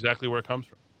things. That's exactly where it comes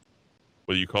from.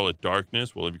 Whether you call it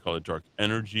darkness, whether you call it dark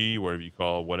energy, whatever you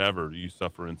call whatever, you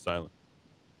suffer in silence.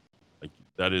 Like,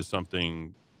 that is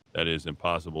something that is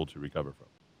impossible to recover from.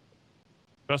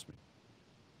 Trust me.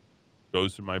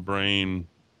 Goes through my brain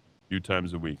a few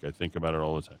times a week. I think about it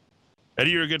all the time.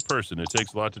 Eddie, you're a good person. It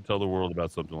takes a lot to tell the world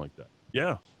about something like that.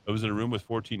 Yeah, I was in a room with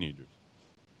 4 teenagers,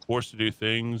 forced to do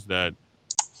things that,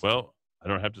 well, I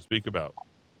don't have to speak about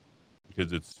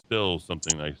because it's still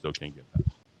something that I still can't get past.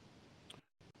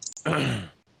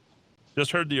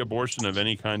 Just heard the abortion of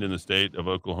any kind in the state of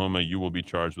Oklahoma, you will be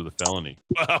charged with a felony.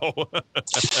 Wow.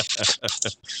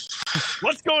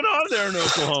 What's going on there in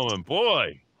Oklahoma?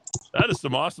 Boy, that is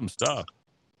some awesome stuff.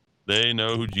 They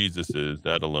know who Jesus is.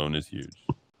 That alone is huge.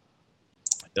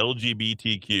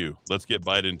 LGBTQ. Let's get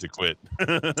Biden to quit.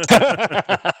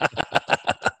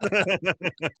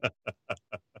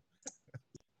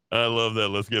 I love that.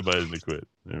 Let's get Biden to quit.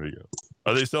 There we go.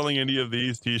 Are they selling any of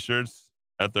these T-shirts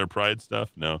at their Pride stuff?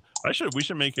 No. We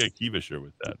should make a Kiva shirt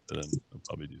with that. And then I'll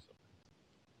probably do something.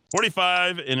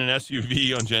 45 in an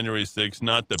SUV on January 6th,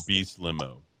 not the Beast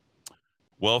limo.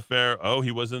 Welfare. Oh,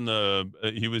 he was in the.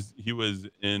 He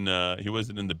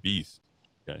wasn't in the Beast.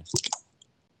 Okay.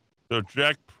 So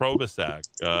Jack Probasak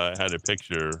had a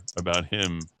picture about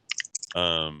him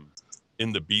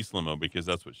in the Beast limo because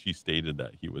that's what she stated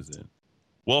that he was in.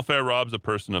 Welfare robs a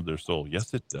person of their soul.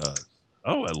 Yes, it does.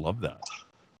 Oh, I love that.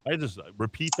 I just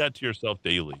repeat that to yourself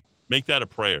daily. Make that a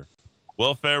prayer.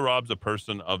 Welfare robs a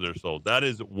person of their soul. That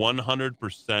is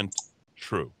 100%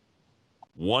 true.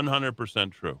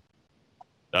 100% true.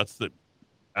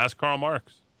 Ask Karl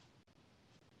Marx.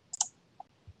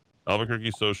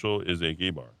 Albuquerque Social is a gay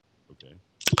bar. Okay.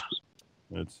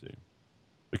 Let's see.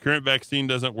 The current vaccine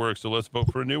doesn't work, so let's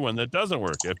vote for a new one that doesn't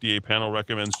work. FDA panel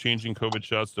recommends changing COVID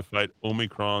shots to fight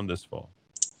Omicron this fall.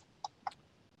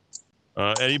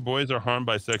 Eddie, boys are harmed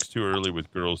by sex too early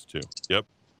with girls too. Yep,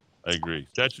 I agree.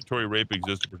 Statutory rape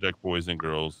exists to protect boys and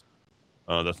girls.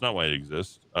 That's not why it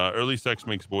exists. Early sex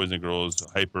makes boys and girls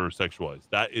hypersexualized.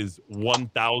 That is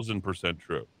 1,000%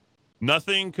 true.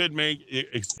 Nothing could make it.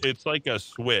 It's like a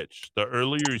switch. The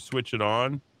earlier you switch it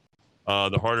on,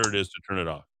 the harder it is to turn it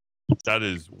off. That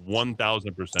is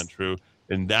 1,000% true.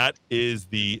 And that is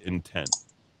the intent.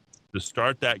 To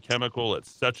start that chemical at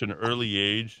such an early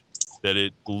age that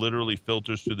it literally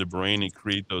filters through the brain and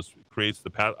creates the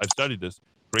path. I've studied this,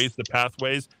 creates the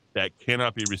pathways that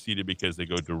cannot be receded because they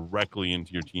go directly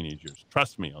into your teenage years.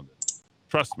 Trust me on this.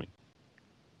 Trust me.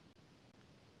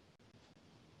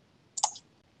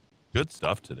 Good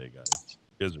stuff today, guys.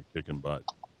 You guys are kicking butt.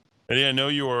 Eddie, I know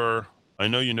you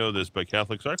know this, but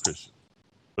Catholics are Christians.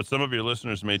 But some of your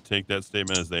listeners may take that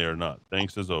statement as they are not.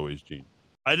 Thanks as always, Gene.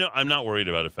 I'm not worried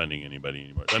about offending anybody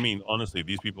anymore. I mean, honestly,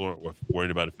 these people are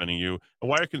worried about offending you. And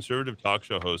why are conservative talk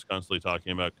show hosts constantly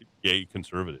talking about gay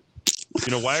conservatives?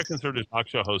 You know, why are conservative talk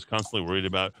show hosts constantly worried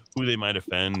about who they might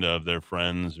offend of their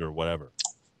friends or whatever?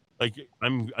 Like,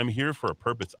 I'm here for a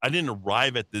purpose. I didn't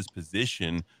arrive at this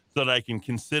position so that I can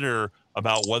consider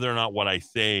about whether or not what I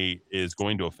say is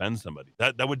going to offend somebody.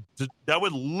 That would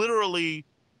literally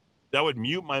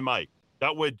mute my mic.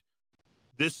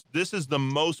 This is the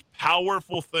most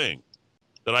powerful thing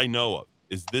that I know of,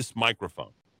 is this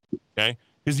microphone. Okay?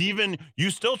 Because even you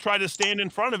still try to stand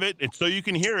in front of it, it's so you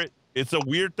can hear it. It's a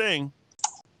weird thing.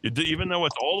 Even though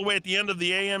it's all the way at the end of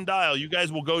the AM dial, you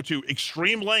guys will go to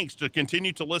extreme lengths to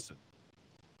continue to listen.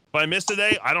 If I miss a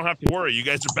day, I don't have to worry. You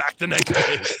guys are back the next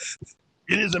day.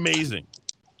 It is amazing.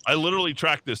 I literally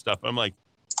track this stuff. I'm like,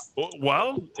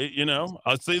 well,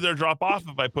 I'll see their drop off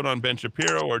if I put on Ben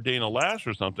Shapiro or Dana Lash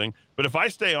or something. But if I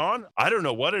stay on, I don't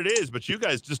know what it is, but you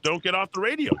guys just don't get off the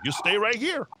radio. You stay right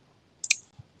here.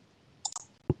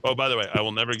 Oh, by the way, I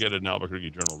will never get an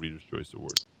Albuquerque Journal Reader's Choice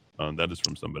Award. That is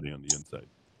from somebody on the inside.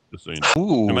 Just so you know.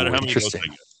 Ooh, no matter how many votes I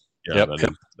get. Yeah,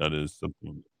 Yep. That is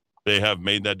something. They have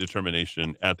made that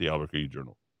determination at the Albuquerque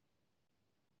Journal.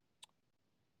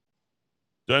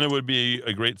 Dinah would be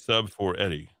a great sub for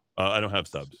Eddie. I don't have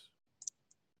subs.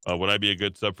 Would I be a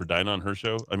good sub for Dinah on her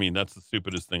show? I mean, that's the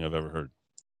stupidest thing I've ever heard.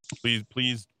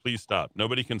 Please stop.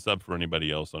 Nobody can sub for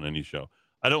anybody else on any show.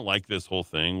 I don't like this whole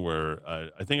thing where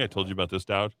I think I told you about this,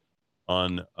 Dowd,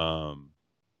 on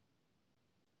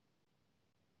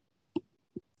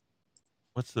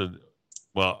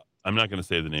I'm not going to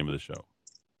say the name of the show,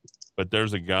 but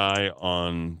there's a guy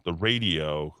on the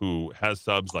radio who has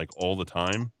subs like all the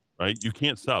time, right? You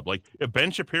can't sub. Like if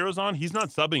Ben Shapiro's on, he's not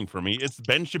subbing for me. It's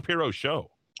Ben Shapiro's show.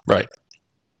 Right.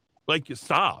 Like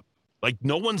stop. Like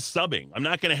no one's subbing. I'm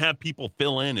not going to have people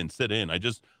fill in and sit in.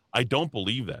 I don't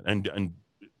believe that. And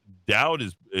Dowd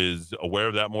is aware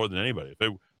of that more than anybody.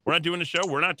 If we're not doing a show,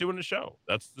 we're not doing a show.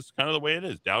 That's just kind of the way it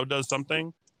is. Dowd does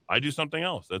something, I do something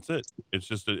else. That's it. It's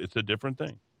just it's a different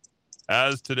thing.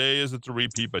 As today is, it's a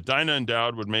repeat, but Dinah and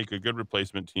Dowd would make a good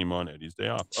replacement team on Eddie's day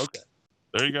off. Okay,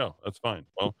 there you go. That's fine.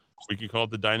 Well, we could call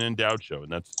it the Dinah and Dowd show,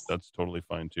 and that's totally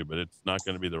fine too. But it's not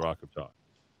going to be the Rock of Talk.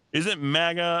 Isn't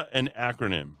MAGA an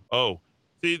acronym? Oh,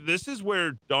 see, this is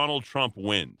where Donald Trump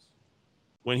wins.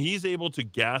 When he's able to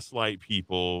gaslight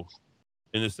people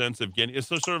in the sense of getting, it's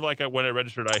sort of like when I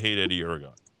registered I Hate Eddie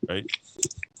Aragon, right?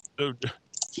 So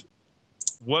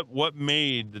what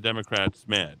made the Democrats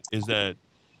mad is that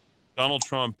Donald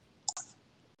Trump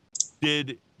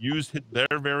did use their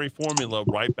very formula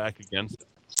right back against them.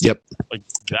 Yep. Like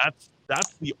that's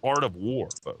the art of war,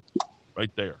 folks, right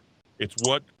there. It's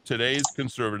what today's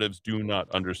conservatives do not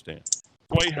understand. That's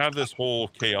why you have this whole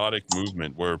chaotic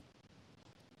movement where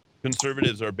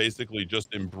conservatives are basically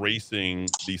just embracing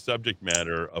the subject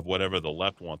matter of whatever the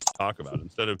left wants to talk about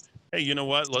instead of, hey, you know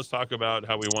what? Let's talk about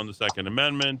how we won the Second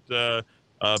Amendment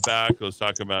back. Let's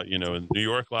talk about, in New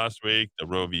York last week, the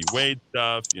Roe v. Wade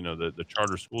stuff, the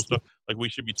charter school stuff. Like we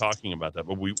should be talking about that,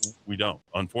 but we don't.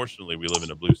 Unfortunately, we live in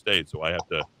a blue state, so I have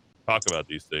to talk about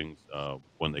these things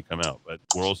when they come out. But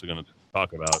we're also going to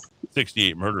talk about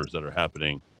 68 murders that are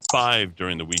happening, 5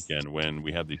 during the weekend when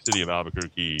we have the city of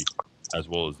Albuquerque as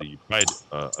well as the Pride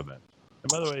event. And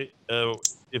by the way,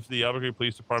 if the Albuquerque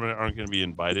Police Department aren't going to be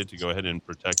invited to go ahead and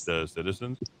protect the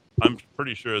citizens, I'm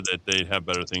pretty sure that they'd have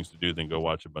better things to do than go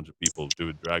watch a bunch of people do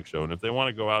a drag show. And if they want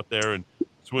to go out there and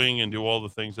swing and do all the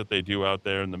things that they do out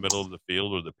there in the middle of the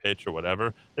field or the pitch or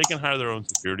whatever, they can hire their own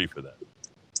security for that.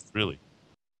 Really.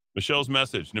 Michelle's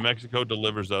message, New Mexico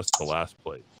delivers us to last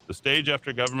place. The stage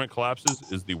after government collapses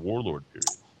is the warlord period.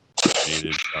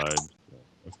 Native side.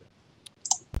 Okay.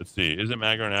 Let's see. Isn't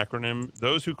MAGA an acronym?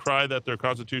 Those who cry that their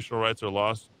constitutional rights are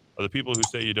lost are the people who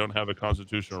say you don't have a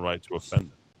constitutional right to offend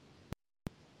them.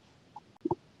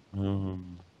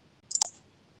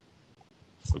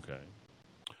 Okay.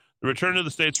 The return to the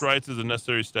states' rights is a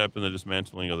necessary step in the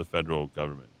dismantling of the federal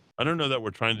government. I don't know that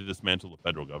we're trying to dismantle the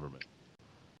federal government.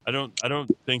 I don't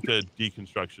think that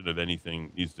deconstruction of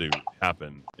anything needs to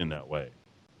happen in that way.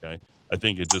 Okay. I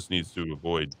think it just needs to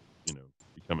avoid,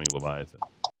 becoming Leviathan.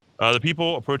 The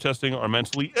people protesting are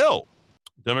mentally ill.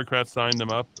 Democrats signed them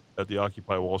up at the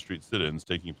Occupy Wall Street sit-ins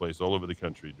taking place all over the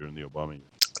country during the Obama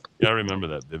years. Yeah, I remember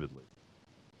that vividly.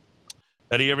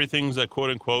 Eddie, everything's a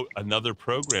quote-unquote another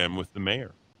program with the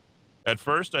mayor. At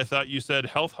first, I thought you said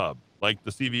Health Hub, like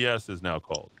the CVS is now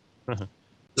called.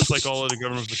 Just like all other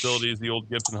government facilities, the old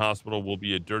Gibson Hospital will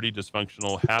be a dirty,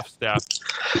 dysfunctional, half-staffed,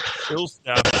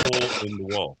 ill-staffed hole in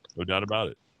the wall. No doubt about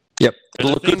it. Yep.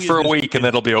 Look good for a week, and then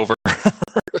it'll be over.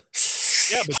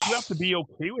 Yeah, Yeah, but you have to be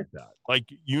okay with that. Like,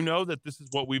 you know that this is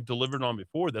what we've delivered on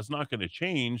before. That's not going to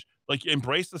change. Like,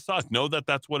 embrace the suck. Know that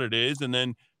that's what it is, and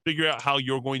then figure out how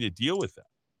you're going to deal with that.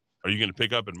 Are you going to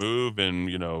pick up and move and,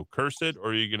 curse it? Or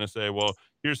are you going to say, well,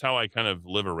 here's how I kind of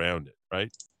live around it,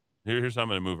 right? Here's how I'm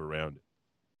going to move around it.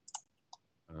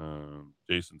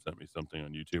 Jason sent me something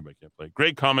on YouTube. I can't play.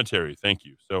 Great commentary. Thank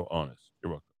you. So honest.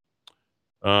 You're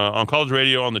welcome. On college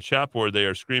radio on the chat board, they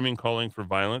are screaming, calling for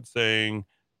violence, saying,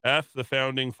 F the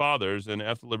founding fathers and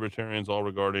F the libertarians, all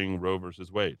regarding Roe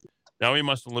versus Wade. Now we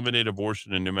must eliminate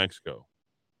abortion in New Mexico.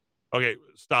 Okay,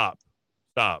 stop.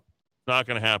 It's not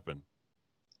going to happen.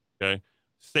 Okay.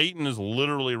 Satan is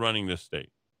literally running this state.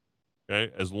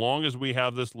 Okay. As long as we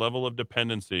have this level of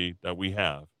dependency that we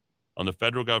have on the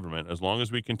federal government, as long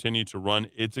as we continue to run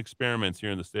its experiments here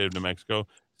in the state of New Mexico,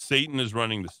 Satan is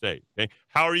running the state. Okay.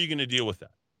 How are you going to deal with that?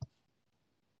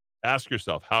 Ask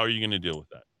yourself, how are you going to deal with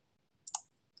that?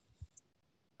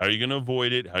 How are you going to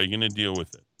avoid it? How are you going to deal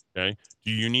with it? Okay.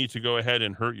 Do you need to go ahead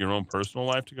and hurt your own personal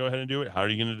life to go ahead and do it? How are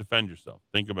you going to defend yourself?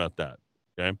 Think about that.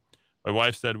 Okay. My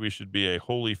wife said we should be a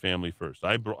holy family first.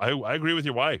 I agree with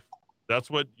your wife.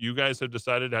 That's what you guys have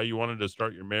decided, how you wanted to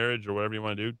start your marriage or whatever you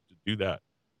want to do that.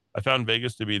 I found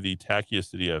Vegas to be the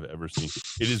tackiest city I've ever seen.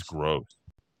 It is gross.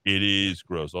 It is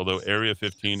gross. Although Area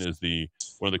 15 is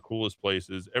one of the coolest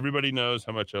places. Everybody knows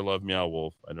how much I love Meow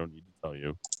Wolf. I don't need to tell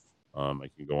you. I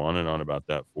can go on and on about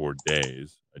that for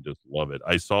days. I just love it.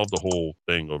 I solved the whole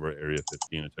thing over Area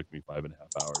 15. It took me 5.5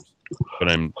 hours, but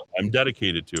I'm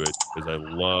dedicated to it because I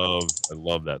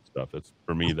love that stuff.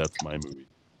 For me, that's my movie.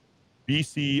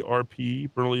 BCRP,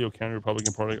 Bernalillo County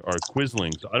Republican Party, are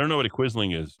Quislings. I don't know what a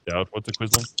Quisling is, Dowd. What's a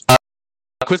Quisling?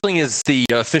 Quisling is the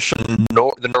official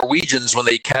the Norwegians when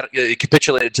they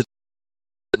capitulated to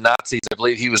the Nazis. I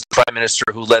believe he was the prime minister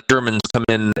who let Germans come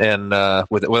in and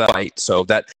with a fight. So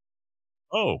that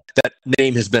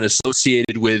name has been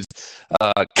associated with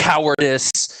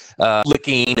cowardice,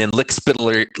 licking, and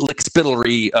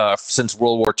lickspittlery since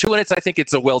World War II, and I think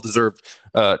it's a well-deserved.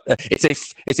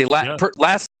 It's a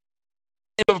last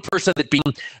name of a person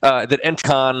that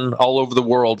entered all over the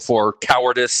world for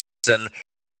cowardice and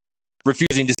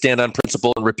refusing to stand on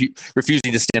principle and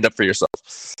refusing to stand up for yourself.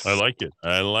 I like it.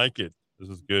 This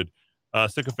is good.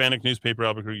 Sycophantic newspaper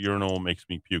Albuquerque urinal makes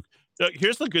me puke.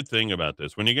 Here's the good thing about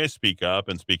this. When you guys speak up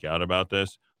and speak out about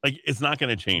this, like, it's not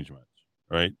going to change much,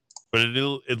 right? But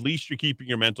at least you're keeping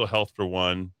your mental health, for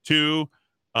one. Two,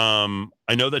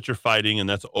 I know that you're fighting, and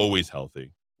that's always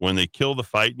healthy. When they kill the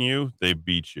fight in you, they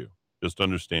beat you. Just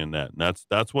understand that. And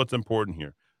that's what's important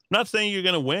here. I'm not saying you're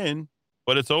going to win,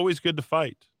 but it's always good to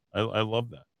fight. I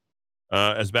love that.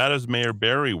 As bad as Mayor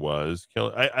Barry was,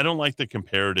 I don't like the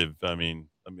comparative. I mean,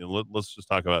 let's just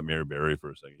talk about Mayor Barry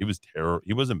for a second. He was terrible.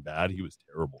 He wasn't bad. He was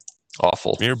terrible.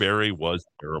 Awful. Mayor Barry was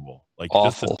terrible. Like,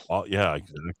 awful. Yeah,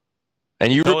 exactly.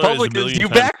 And you Republicans, you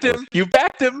backed him. You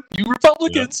backed him. You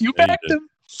Republicans, you backed him.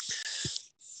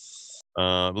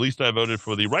 At least I voted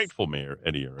for the rightful mayor,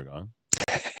 Eddie Aragon.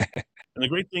 And the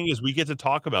great thing is we get to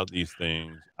talk about these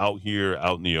things out here,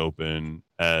 out in the open,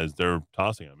 as they're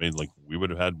tossing. I mean, like, we would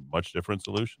have had much different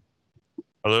solutions.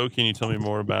 Hello, can you tell me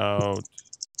more about what?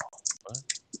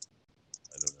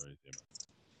 I don't know anything about that.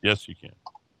 Yes, you can.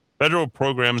 Federal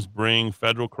programs bring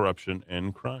federal corruption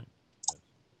and crime. Yes.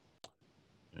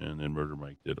 And then Murder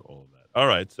Mike did all of that. All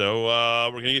right, so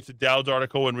we're going to get to Dowd's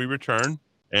article when we return,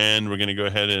 and we're going to go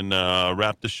ahead and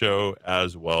wrap the show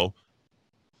as well.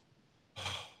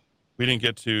 We didn't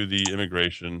get to the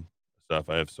immigration stuff.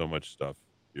 I have so much stuff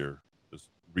here, just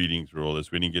reading through all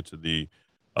this. We didn't get to the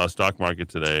stock market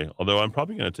today, although I'm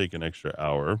probably going to take an extra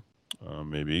hour,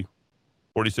 maybe.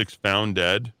 46 found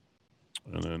dead,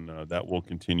 and then that will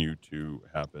continue to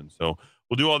happen. So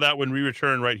we'll do all that when we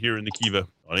return right here in the Kiva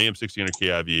on AM 1600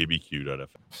 KIV ABQ.FM.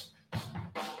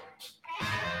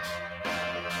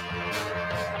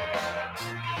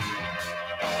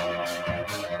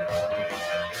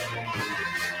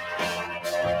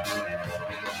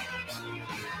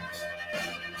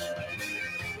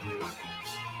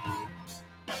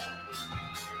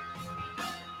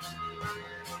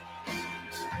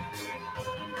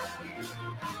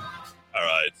 All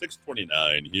right,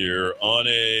 6:29 here on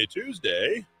a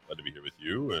Tuesday. Glad to be here with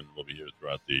you, and we'll be here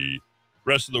throughout the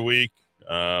rest of the week.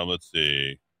 Let's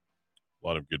see. A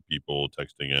lot of good people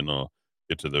texting in. I'll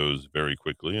get to those very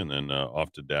quickly, and then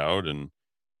off to Dowd and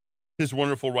his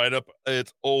wonderful write-up.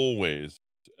 It's always,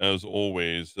 as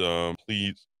always,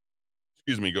 please,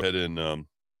 go ahead and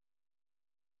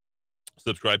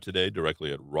subscribe today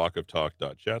directly at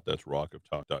rockoftalk.chat. That's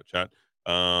rockoftalk.chat.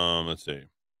 Let's see.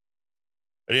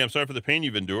 Eddie, I'm sorry for the pain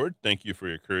you've endured. Thank you for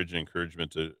your courage and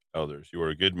encouragement to others. You are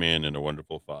a good man and a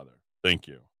wonderful father. Thank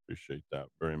you. Appreciate that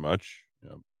very much.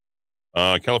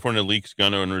 Yeah. California leaks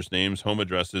gun owners' names, home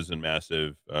addresses, and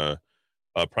massive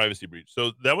privacy breach.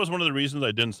 So that was one of the reasons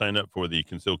I didn't sign up for the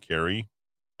conceal carry,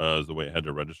 is the way I had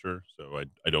to register. So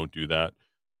I don't do that.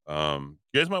 You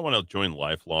guys might want to join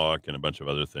LifeLock and a bunch of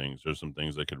other things. There's some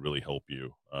things that could really help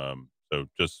you. So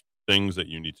just things that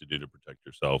you need to do to protect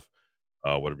yourself,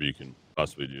 whatever you can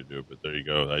possibly do. But there you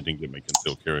go. I didn't get my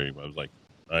conceal carry. I was like,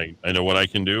 I know what I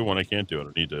can do, what I can't do. I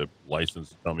don't need a license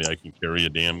to tell me I can carry a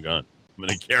damn gun. I'm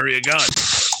going to carry a gun.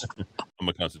 I'm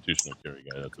a constitutional carry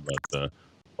guy. That's about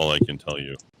all I can tell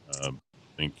you. I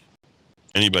think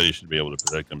anybody should be able to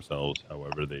protect themselves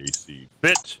however they see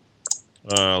fit.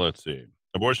 Let's see.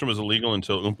 Abortion was illegal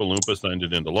until Oompa Loompa signed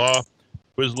it into law.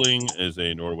 Quisling is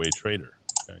a Norway trader.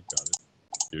 Okay, got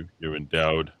it. You're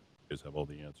endowed. You guys have all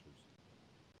the answers.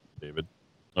 David.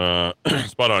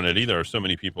 Spot on, Eddie. There are so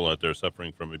many people out there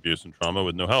suffering from abuse and trauma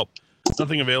with no help.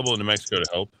 Nothing available in New Mexico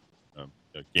to help.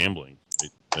 Gambling.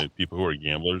 People who are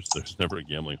gamblers, there's never a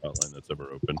gambling hotline that's ever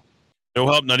open. No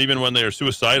help, not even when they are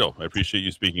suicidal. I appreciate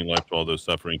you speaking life to all those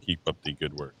suffering. Keep up the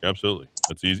good work. Absolutely.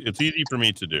 It's easy. It's easy for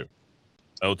me to do.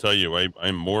 I will tell you,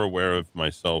 I'm more aware of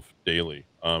myself daily.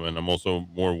 And I'm also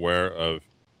more aware of,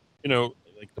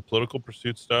 like the political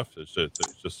pursuit stuff. It's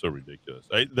just so ridiculous.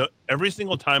 Every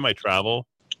single time I travel,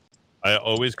 I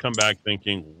always come back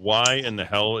thinking, why in the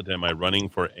hell am I running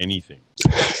for anything?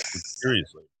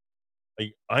 Seriously.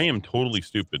 I am totally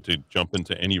stupid to jump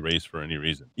into any race for any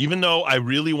reason, even though I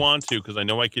really want to, because I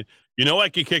know I could, I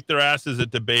could kick their asses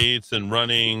at debates and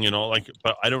running and all,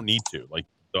 but I don't need to.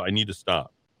 So I need to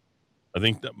stop. I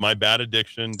think that my bad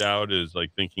addiction, Dowd, is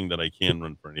thinking that I can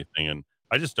run for anything, and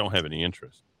I just don't have any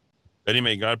interest. Eddie,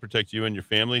 may God protect you and your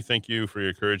family. Thank you for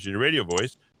your courage and your radio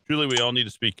voice. Truly, we all need to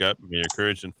speak up. May your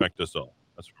courage infect us all.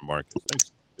 That's from Marcus.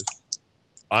 Thanks.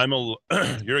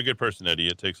 You're a good person, Eddie.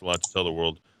 It takes a lot to tell the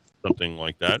world something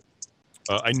like that.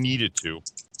 I needed to,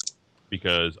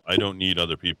 because I don't need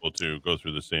other people to go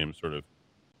through the same sort of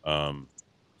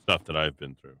stuff that I've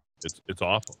been through. It's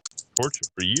awful. Torture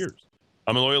for years.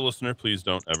 I'm a loyal listener. Please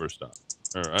don't ever stop.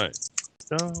 All right.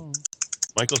 So,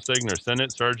 Michael Stegner,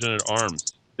 Senate Sergeant at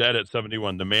Arms, dead at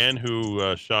 71. The man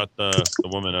who shot the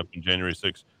woman up in January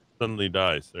 6th suddenly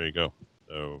dies. There you go.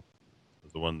 So,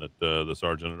 the one that the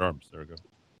Sergeant at Arms. There we go.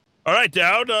 All right,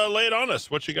 Dowd, lay it on us.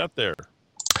 What you got there?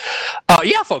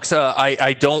 Yeah, folks.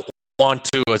 I don't want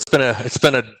to. It's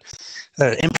been an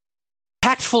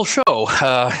impactful show.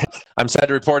 I'm sad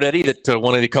to report, Eddie, that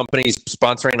one of the companies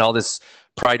sponsoring all this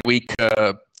Pride Week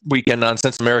weekend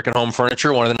nonsense, American Home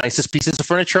Furniture, one of the nicest pieces of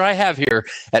furniture I have here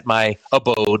at my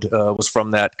abode, was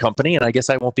from that company, and I guess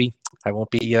I won't be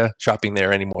shopping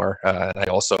there anymore. And I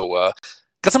also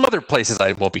got some other places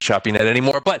I won't be shopping at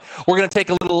anymore. But we're going to take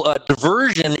a little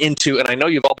diversion into, and I know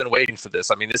you've all been waiting for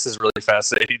this. I mean, this is really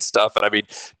fascinating stuff, and I mean,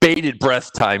 bated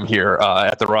breath time here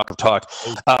at the Rock of Talk.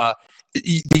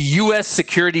 The U.S.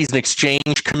 Securities and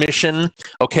Exchange Commission,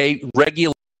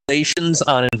 regulations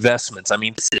on investments. I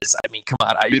mean, come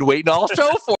on. I've been waiting all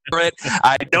show for it.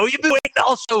 I know you've been waiting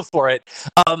all show for it.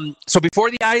 So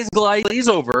before the eyes glaze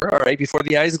over,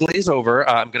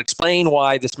 I'm going to explain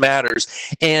why this matters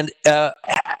and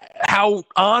how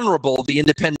honorable the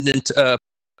Independent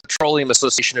Petroleum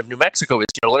Association of New Mexico is.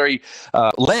 Larry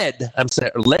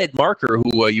Led Marker,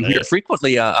 who you hear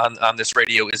frequently on this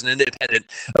radio, is an independent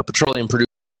petroleum producer.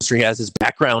 He has his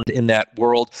background in that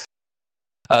world.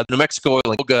 New Mexico Oil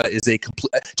and Yoga is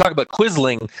talk about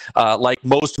Quisling, like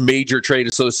most major trade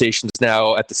associations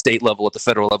now at the state level, at the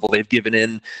federal level. They've given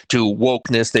in to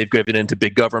wokeness. They've given in to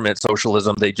big government,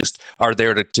 socialism. They just are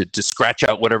there to scratch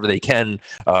out whatever they can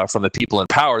from the people in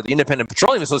power. The Independent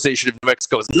Petroleum Association of New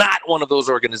Mexico is not one of those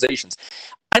organizations.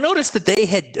 I noticed that they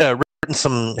had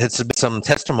submitted some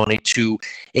testimony to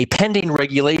a pending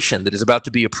regulation that is about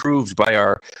to be approved by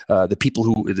the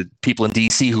people in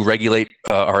D.C. who regulate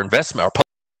our investment, our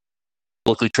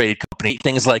publicly traded company,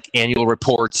 things like annual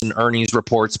reports and earnings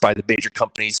reports by the major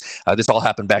companies. This all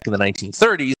happened back in the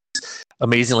 1930s,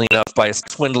 amazingly enough, by a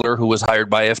swindler who was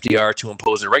hired by FDR to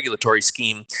impose a regulatory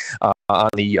scheme on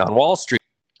Wall Street.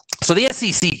 So the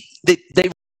SEC,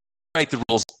 they write the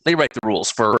rules. They write the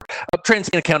rules for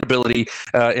transparent accountability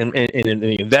in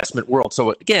the investment world.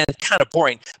 So again, kind of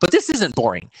boring, but this isn't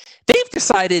boring. They've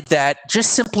decided that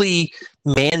just simply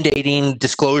mandating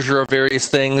disclosure of various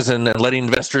things and letting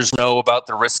investors know about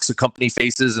the risks a company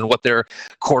faces and what their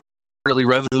quarterly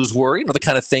revenues were, the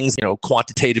kind of things,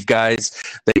 quantitative guys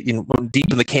that,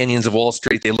 deep in the canyons of Wall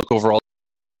Street, they look over all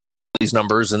these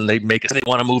numbers and they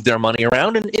want to move their money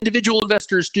around, and individual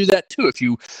investors do that too. If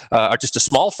you are just a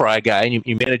small fry guy and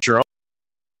you manage your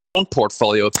own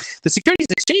portfolio. The Securities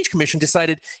and Exchange Commission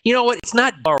decided, you know what, it's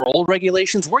not our old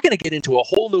regulations. We're going to get into a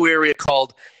whole new area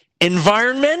called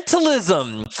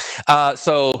environmentalism.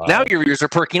 So now your ears are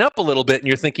perking up a little bit and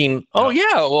you're thinking, oh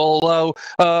yeah, well,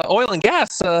 oil and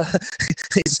gas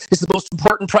is the most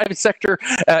important private sector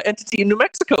entity in New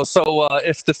Mexico. So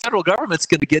if the federal government's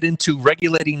going to get into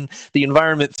regulating the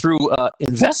environment through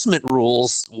investment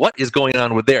rules, what is going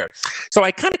on with there? So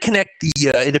I kind of connect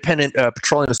the Independent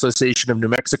Petroleum Association of New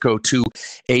Mexico to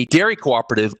a dairy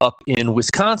cooperative up in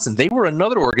Wisconsin. They were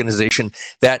another organization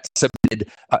that submitted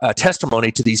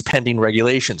testimony to these pending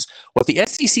regulations. What the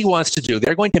SEC wants to do,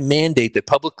 they're going to mandate that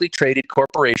publicly traded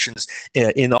corporations,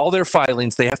 in all their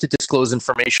filings, they have to disclose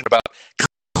information about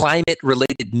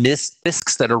climate-related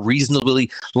risks that are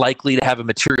reasonably likely to have a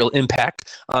material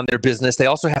impact on their business. They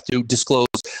also have to disclose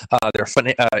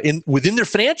within their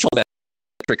financial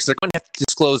metrics. They're going to have to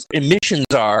disclose emissions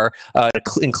are,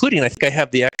 including, I think I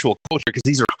have the actual quote here, because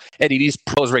these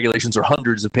proposed regulations are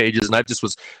hundreds of pages, and I just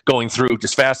was going through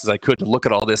just fast as I could to look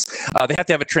at all this. They have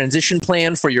to have a transition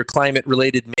plan for your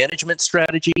climate-related management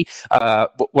strategy.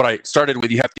 What I started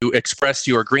with, you have to express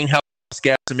your greenhouse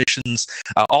gas emissions,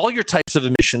 all your types of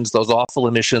emissions, those awful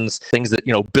emissions, things that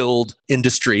build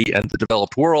industry and the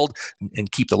developed world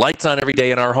and keep the lights on every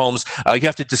day in our homes. You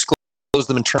have to disclose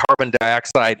them in carbon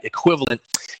dioxide equivalent.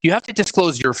 You have to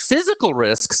disclose your physical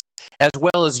risks as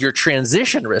well as your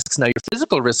transition risks. Now, your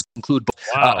physical risks include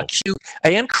acute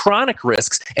and chronic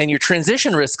risks, and your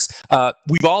transition risks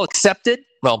we've all accepted.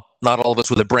 Well, not all of us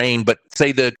with a brain, but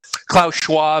say the Klaus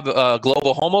Schwab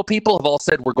Global Homo people have all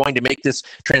said we're going to make this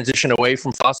transition away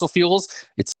from fossil fuels.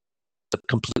 It's a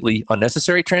completely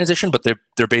unnecessary transition, but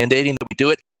they're band-aiding that we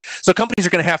do it. So companies are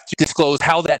going to have to disclose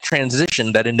how that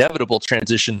transition, that inevitable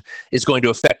transition, is going to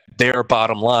affect their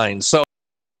bottom line. So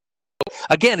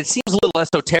again, it seems a little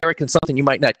esoteric and something you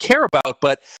might not care about,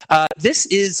 but this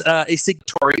is a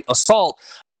signatory assault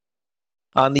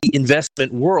on the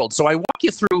investment world. So I walk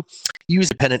you through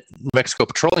independent New Mexico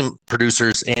petroleum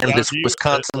producers and this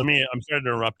Wisconsin. I'm sorry to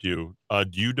interrupt you.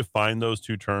 Do you define those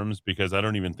two terms? Because I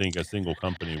don't even think a single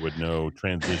company would know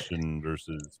transition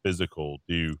versus physical.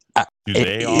 Do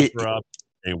they offer up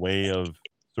a way of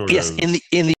in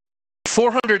the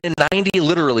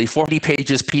 440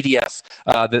 pages PDF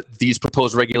that these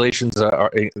proposed regulations are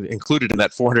included in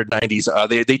that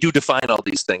 490s. They do define all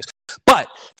these things. But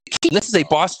this is a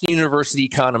Boston University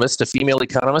economist, a female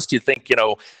economist. You'd think,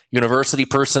 university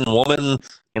person, woman,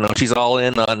 she's all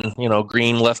in on,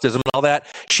 green leftism and all that.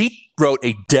 She wrote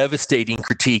a devastating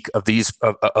critique of these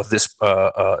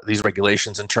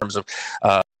regulations in terms of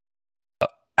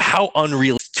how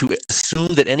unreal to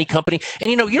assume that any company, and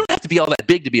you don't have to be all that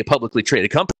big to be a publicly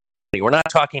traded company. We're not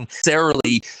talking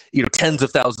necessarily, tens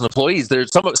of thousands of employees.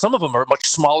 There's some of them are much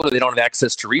smaller. They don't have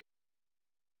access to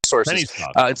resources.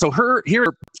 And so her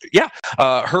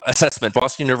assessment,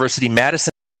 Boston University,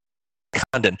 Madison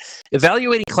Condon,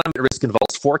 evaluating climate risk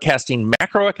involves forecasting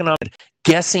macroeconomic,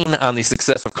 guessing on the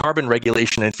success of carbon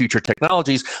regulation and future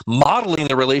technologies, modeling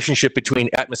the relationship between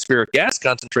atmospheric gas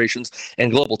concentrations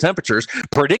and global temperatures,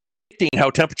 predicting how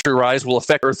temperature rise will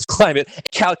affect Earth's climate,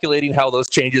 calculating how those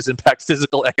changes impact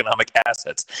physical economic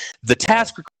assets. The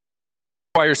task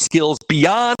requires skills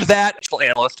beyond that,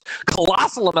 analyst,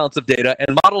 colossal amounts of data,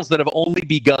 and models that have only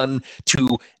begun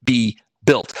to be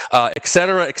built, et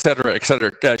cetera, et cetera, et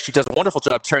cetera. She does a wonderful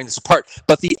job tearing this apart.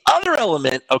 But the other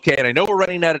element, okay, and I know we're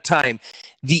running out of time,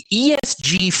 the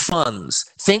ESG funds,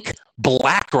 think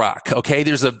BlackRock, okay?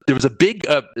 There was a big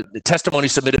testimony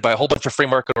submitted by a whole bunch of free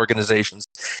market organizations.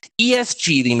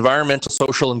 ESG, the environmental,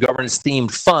 social, and governance-themed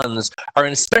funds, are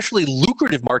an especially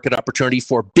lucrative market opportunity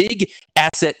for big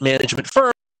asset management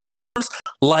firms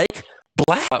like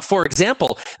BlackRock. For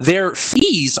example, their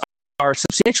fees are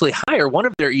substantially higher. One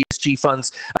of their ESG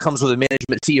funds comes with a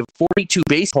management fee of 42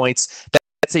 basis points.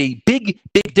 That's a big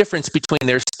difference between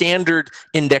their standard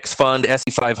index fund, S&P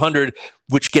 500,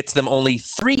 which gets them only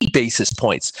 3 basis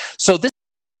points. So this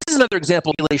is another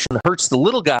example of regulation that hurts the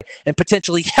little guy and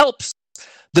potentially helps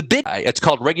the big guy. It's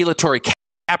called regulatory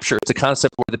capture. It's a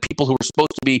concept where the people who are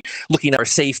supposed to be looking at our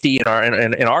safety and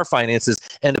our finances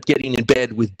end up getting in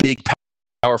bed with big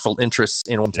powerful interests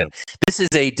in Washington. This is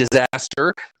a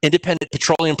disaster. Independent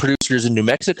petroleum producers in New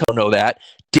Mexico know that.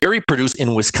 Dairy producers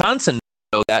in Wisconsin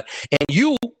know that. And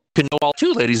you can know all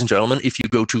too, ladies and gentlemen, if you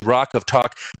go to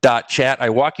rockoftalk.chat. I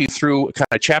walk you through kind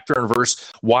of chapter and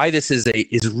verse why this is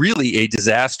really a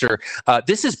disaster.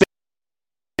 This is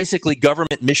basically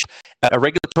government mission. A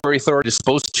regulatory authority is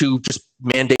supposed to just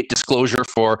mandate disclosure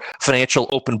for financial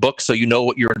open books so you know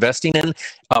what you're investing in.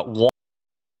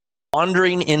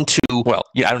 wandering into, well,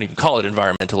 yeah, I don't even call it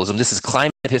environmentalism. This is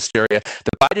climate hysteria.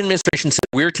 The Biden administration said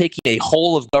we're taking a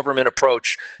whole of government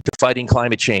approach to fighting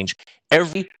climate change.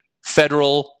 Every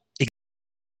federal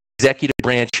executive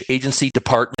branch, agency,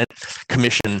 department,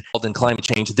 commission involved in climate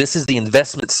change. This is the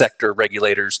investment sector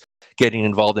regulators getting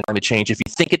involved in climate change. If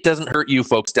you think it doesn't hurt you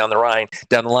folks down the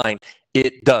line,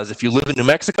 it does. If you live in New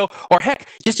Mexico, or heck,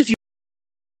 just if you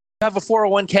have a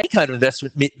 401k kind of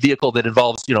investment vehicle that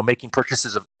involves, making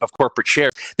purchases of corporate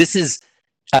shares. This is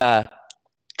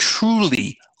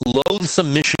truly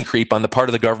loathsome mission creep on the part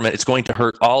of the government. It's going to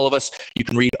hurt all of us. You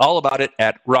can read all about it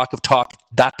at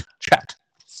rockoftalk.chat.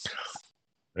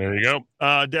 There you go.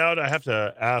 Dowd, I have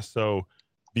to ask, so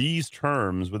these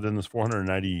terms within this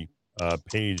 490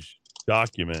 page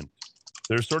document,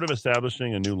 they're sort of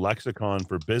establishing a new lexicon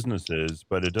for businesses,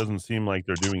 but it doesn't seem like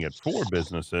they're doing it for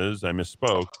businesses. I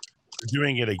misspoke. They're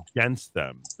doing it against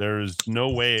them. There's no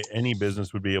way any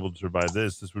business would be able to survive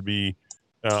this. This would be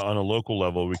on a local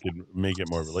level. We could make it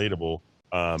more relatable.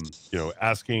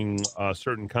 Asking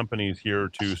certain companies here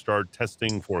to start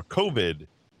testing for COVID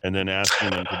and then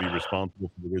asking them to be responsible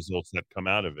for the results that come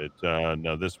out of it.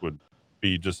 Now, this would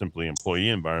be just simply employee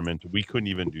environment. We couldn't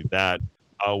even do that.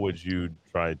 How would you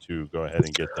try to go ahead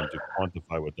and get them to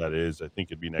quantify what that is? I think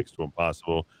it'd be next to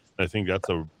impossible. And I think that's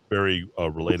a very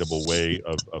relatable way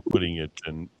of putting it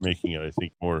and making it, I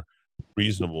think, more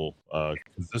reasonable,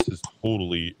 because this is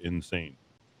totally insane.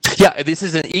 Yeah, this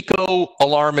is an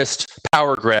eco-alarmist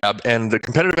power grab, and the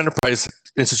Competitive Enterprise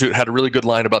Institute had a really good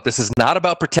line about this. Is not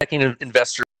about protecting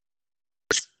investors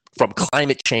from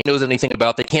climate change. Knows anything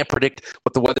about? They can't predict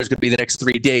what the weather's going to be the next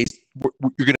 3 days. You're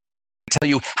going to tell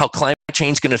you how climate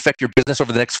change is going to affect your business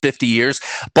over the next 50 years.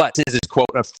 But this is, quote,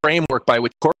 a framework by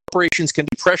which corporations can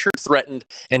be pressured, threatened,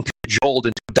 and cajoled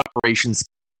into operations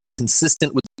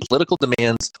consistent with political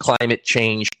demands, climate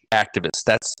change activists.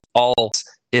 That's all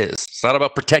it is. It's not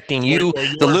about protecting you,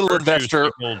 the little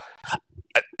investor.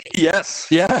 Yes.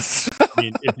 I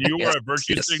mean, if you are a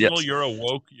virtue signal, you're a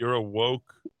woke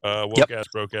ass,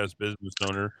 broke ass business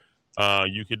owner.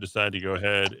 You could decide to go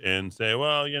ahead and say,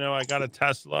 well, I got a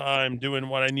Tesla. I'm doing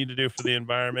what I need to do for the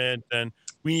environment, and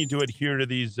we need to adhere to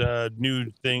these new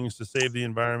things to save the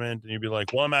environment. And you'd be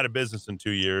like, well, I'm out of business in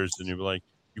 2 years. And you'd be like,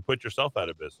 you put yourself out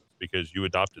of business because you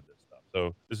adopted this stuff.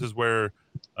 So this is where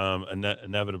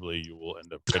inevitably you will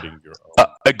end up getting your own.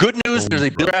 Good news, there's a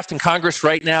bill draft in Congress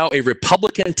right now, a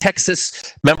Republican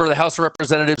Texas member of the House of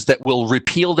Representatives that will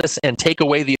repeal this and take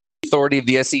away the authority of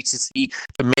the SEC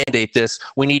to mandate this.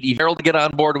 We need Everald to get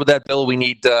on board with that bill. We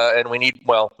need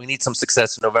some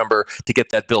success in November to get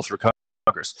that bill through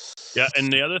Congress. Yeah,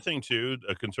 and the other thing too,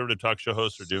 conservative talk show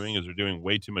hosts are doing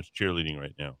way too much cheerleading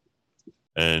right now.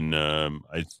 And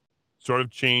I sort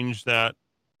of changed that,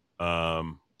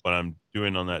 but I'm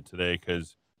doing on that today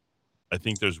because I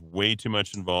think there's way too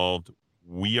much involved.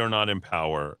 We are not in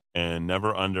power, and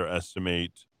never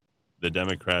underestimate the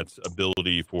Democrats'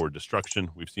 ability for destruction.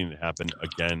 We've seen it happen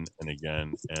again and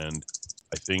again, and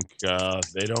I think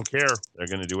they don't care. They're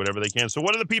going to do whatever they can. So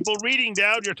what are the people reading,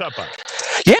 Dowd? Your top 5.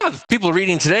 Yeah, people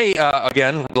reading today,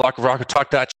 again,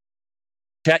 rockoftalk.chat.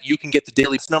 You can get the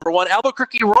daily number 1,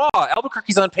 Albuquerque Raw.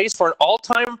 Albuquerque's on pace for an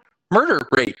all-time murder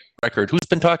rate record. Who's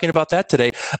been talking about that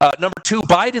today? Number 2,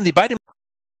 Biden. The Biden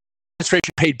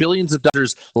administration paid billions of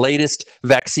dollars. Latest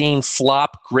vaccine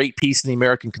flop. Great piece in the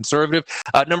American Conservative.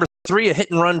 Number 3, a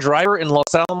hit-and-run driver in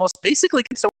Los Alamos basically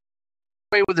gets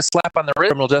away with a slap on the wrist.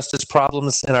 Criminal justice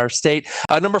problems in our state.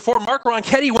 Number 4, Mark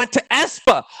Ronchetti went to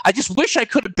ESPA. I just wish I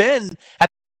could have been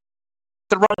at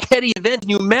the Ronchetti event.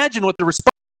 Can you imagine what the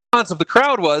response of the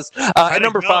crowd was? And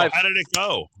number 5. How did it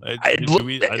go? I didn't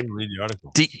read the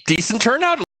article. Decent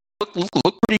turnout. Look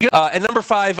pretty good. And number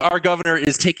 5, our governor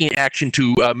is taking action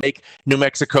to make New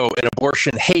Mexico an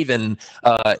abortion haven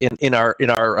in our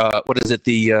what is it,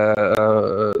 the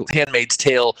Handmaid's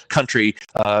Tale country,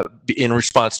 in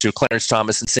response to Clarence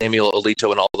Thomas and Samuel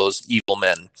Alito and all those evil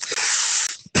men.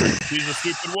 She's a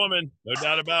stupid woman, no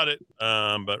doubt about it.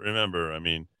 But remember, I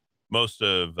mean, most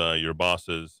of your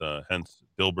bosses, hence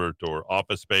Dilbert or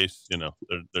Office Space,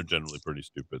 they're generally pretty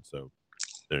stupid. So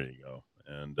there you go.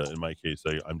 And in my case,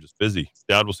 I'm just busy.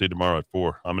 Dowd, we'll see you tomorrow at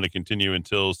 4. I'm going to continue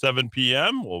until 7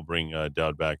 p.m. We'll bring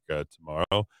Dowd back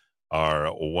tomorrow.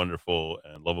 Our wonderful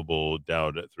and lovable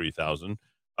Dowd at 3000.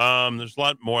 There's a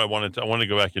lot more I want to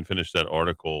go back and finish that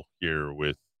article here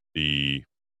with the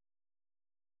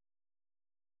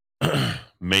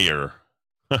mayor.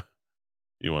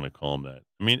 You want to call him that?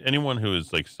 I mean, anyone who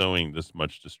is like sowing this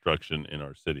much destruction in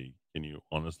our city, can you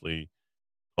honestly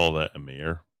call that a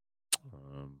mayor?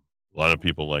 A lot of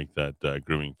people like that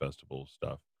grooming festival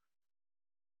stuff.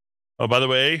 Oh, by the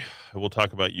way, we'll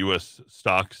talk about U.S.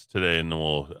 stocks today, and then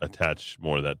we'll attach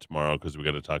more of that tomorrow because we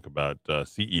got to talk about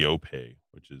CEO pay,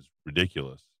 which is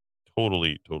ridiculous,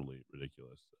 totally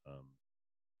ridiculous.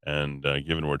 And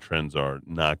given where trends are,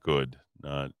 not good,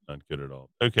 not good at all.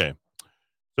 Okay,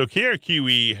 so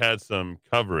KRQE had some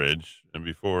coverage, and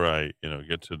before I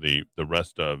get to the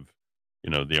rest of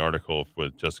the article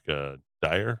with Jessica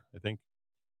Dyer, I think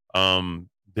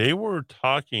they were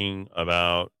talking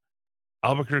about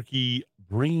Albuquerque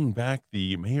bringing back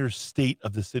the mayor's state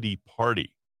of the city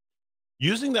party,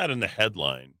 using that in the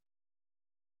headline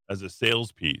as a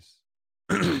sales piece.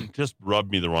 Just rubbed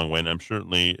me the wrong way. And I'm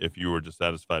certainly, if you were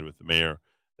dissatisfied with the mayor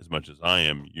as much as I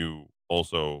am, you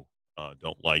also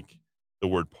don't like the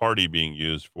word party being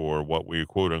used for what we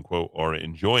quote unquote are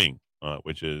enjoying,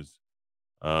 which is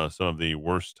some of the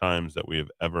worst times that we have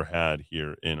ever had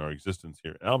here in our existence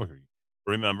here in Albuquerque.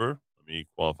 Remember, let me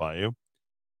qualify you.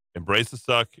 Embrace the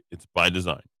suck. It's by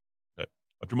design. Okay.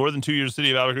 After more than 2 years, the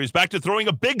city of Albuquerque is back to throwing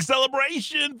a big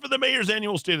celebration for the mayor's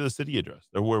annual State of the City address.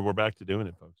 We're back to doing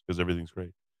it, folks, because everything's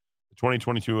great. The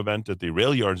 2022 event at the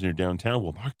rail yards near downtown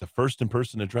will mark the first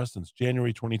in-person address since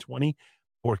January 2020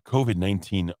 before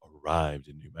COVID-19 arrived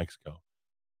in New Mexico.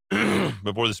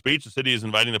 Before the speech, the city is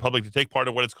inviting the public to take part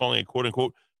in what it's calling a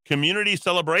quote-unquote community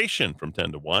celebration from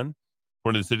 10 to 1.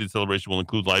 According to the city, the celebration will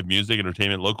include live music,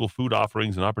 entertainment, local food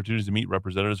offerings, and opportunities to meet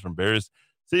representatives from various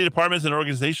city departments and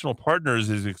organizational partners.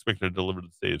 Is expected to deliver to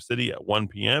the state of city at 1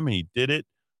 p.m. He did it.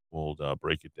 We'll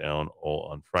break it down all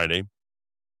on Friday.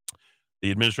 The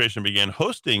administration began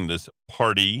hosting this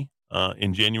party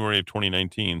in January of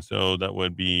 2019. So this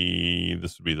would be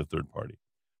the third party.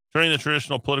 Turning the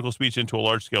traditional political speech into a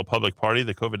large-scale public party,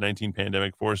 the COVID-19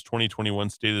 pandemic forced 2021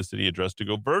 State of the City address to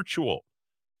go virtual.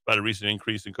 About a recent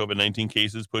increase in COVID-19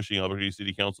 cases pushing Albuquerque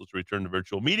City Council to return to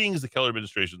virtual meetings, the Keller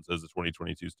administration says the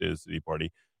 2022 State of the City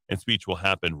party and speech will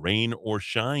happen rain or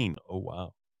shine. Oh,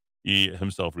 wow. He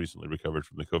himself recently recovered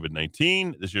from the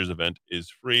COVID-19. This year's event is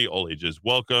free. All ages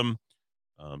welcome.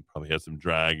 Probably has some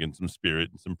drag and some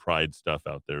spirit and some pride stuff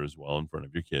out there as well in front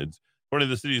of your kids. According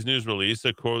to the city's news release,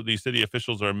 the city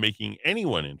officials are making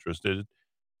anyone interested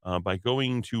by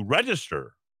going to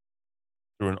register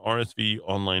through an RSV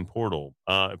online portal.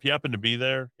 If you happen to be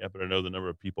there, you happen to know the number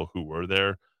of people who were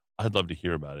there, I'd love to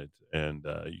hear about it. And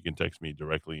you can text me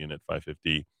directly in at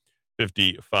 550-5500.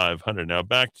 Now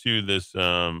back to this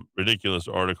ridiculous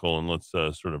article, and let's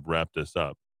sort of wrap this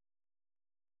up.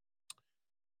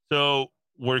 So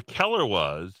where Keller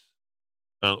was,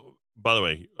 by the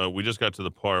way, we just got to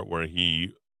the part where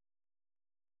he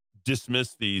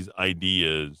dismissed these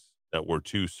ideas that were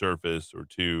too surface or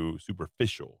too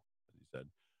superficial. He said,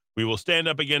 "We will stand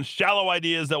up against shallow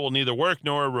ideas that will neither work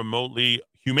nor are remotely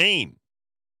humane."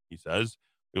 He says,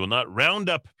 "We will not round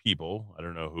up people." I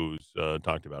don't know who's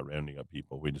talked about rounding up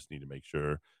people. We just need to make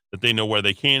sure that they know where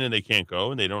they can and they can't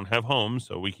go, and they don't have homes.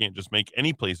 So we can't just make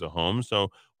any place a home. So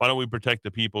why don't we protect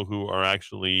the people who are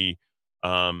actually,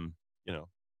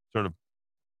 sort of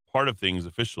part of things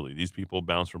officially? These people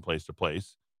bounce from place to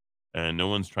place, and no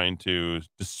one's trying to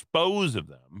dispose of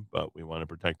them, but we want to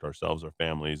protect ourselves, our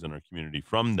families, and our community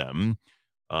from them.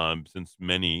 Since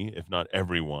many, if not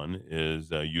everyone,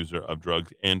 is a user of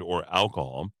drugs and or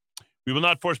alcohol. We will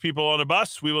not force people on a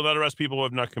bus. We will not arrest people who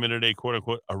have not committed a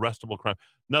quote-unquote arrestable crime.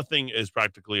 Nothing is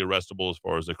practically arrestable as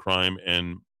far as a crime,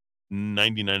 and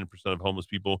 99% of homeless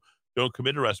people don't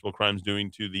commit arrestable crimes due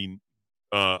to the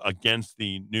against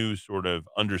the new sort of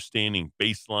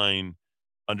baseline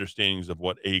understandings of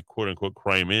what a quote-unquote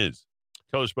crime is.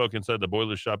 Keller spoke inside the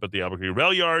boiler shop at the Albuquerque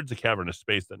Rail Yards, a cavernous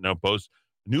space that now boasts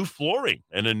new flooring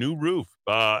and a new roof.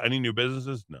 Any new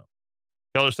businesses? No.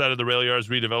 Keller cited the rail yards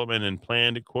redevelopment and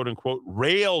planned quote-unquote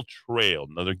rail trail.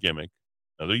 Another gimmick.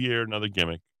 Another year, another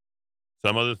gimmick.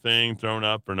 Some other thing thrown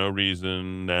up for no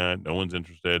reason that no one's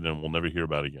interested and we'll never hear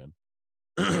about again.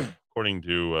 According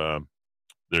to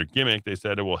their gimmick, they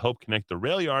said it will help connect the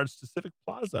rail yards to Civic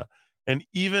Plaza and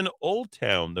even Old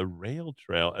Town, the rail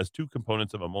trail, as two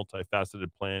components of a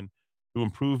multifaceted plan to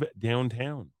improve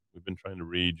downtown. We've been trying to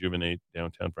rejuvenate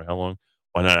downtown for how long?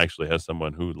 Why not actually have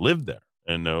someone who lived there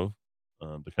and know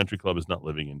the country club is not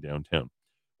living in downtown?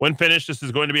 When finished, this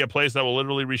is going to be a place that will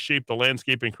literally reshape the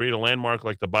landscape and create a landmark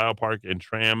like the biopark and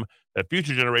tram that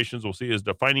future generations will see as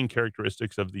defining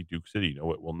characteristics of the Duke City.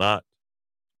 No, it will not.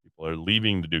 People are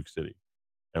leaving the Duke City.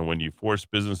 And when you force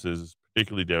businesses,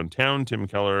 particularly downtown, Tim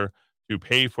Keller, to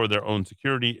pay for their own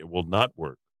security, it will not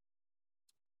work.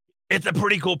 It's a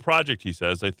pretty cool project, he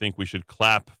says. I think we should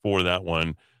clap for that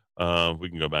one. We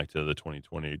can go back to the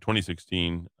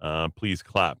 2016, Please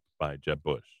Clap by Jeb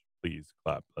Bush. Please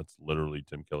clap. That's literally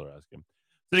Tim Keller asking.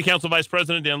 City Council Vice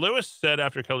President Dan Lewis said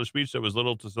after Keller's speech there was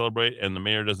little to celebrate and the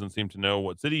mayor doesn't seem to know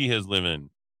what city he has lived in.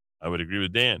 I would agree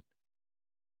with Dan.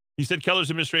 He said Keller's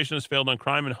administration has failed on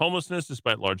crime and homelessness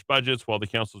despite large budgets, while the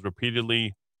council's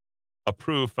repeatedly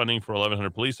approved funding for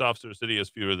 1,100 police officers. The city has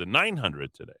fewer than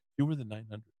 900 today. Fewer than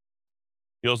 900.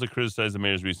 He also criticized the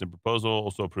mayor's recent proposal,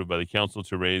 also approved by the council,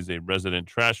 to raise a resident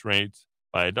trash rates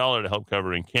by $1 to help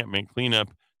cover encampment cleanup,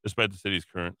 despite the city's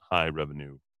current high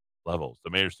revenue levels. The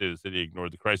mayor stated the city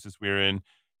ignored the crisis we are in and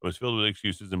was filled with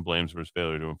excuses and blames for its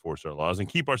failure to enforce our laws and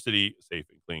keep our city safe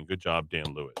and clean. Good job,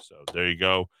 Dan Lewis. So there you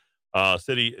go.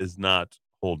 City is not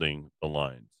holding the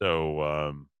line.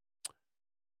 So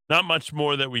not much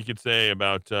more that we could say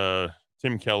about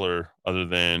Tim Keller other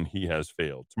than he has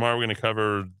failed. Tomorrow we're going to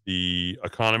cover the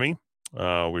economy.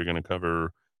 We're going to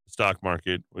cover the stock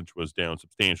market, which was down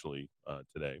substantially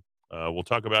today. We'll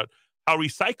talk about how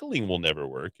recycling will never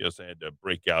work. Yes, I had to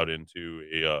break out into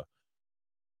a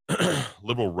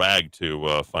liberal rag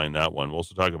to find that one. We'll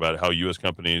also talk about how U.S.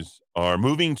 companies are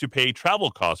moving to pay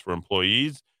travel costs for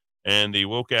employees, and the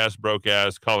woke-ass,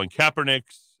 broke-ass Colin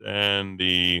Kaepernicks and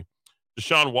the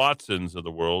Deshaun Watsons of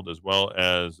the world, as well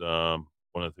as one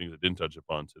of the things I didn't touch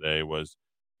upon today was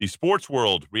the sports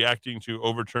world reacting to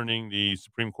overturning the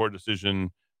Supreme Court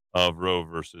decision of Roe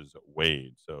versus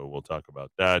Wade. So we'll talk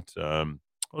about that.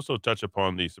 Also touch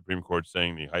upon the Supreme Court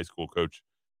saying the high school coach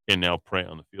can now pray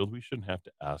on the field. We shouldn't have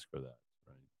to ask for that,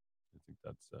 right? I think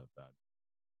that's bad.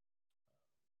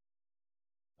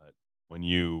 But when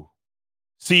you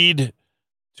cede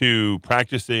to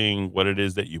practicing what it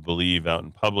is that you believe out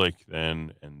in public,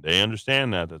 then, and they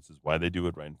understand that, that's why they do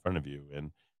it right in front of you.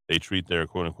 And they treat their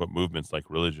quote unquote movements like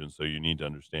religion. So you need to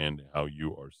understand how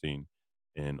you are seen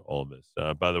in all of this.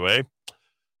 By the way,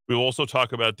 we will also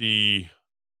talk about the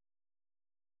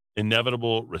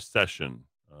inevitable recession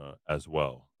as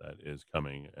well that is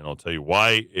coming. And I'll tell you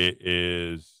why it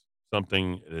is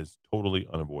something that is totally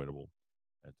unavoidable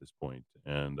at this point.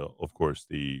 And of course,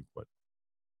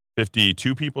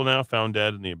 52 people now found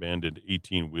dead in the abandoned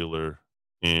 18-wheeler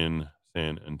in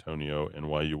San Antonio, and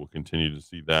why you will continue to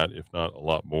see that, if not a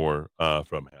lot more,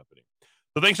 from happening.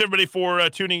 So thanks, everybody, for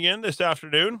tuning in this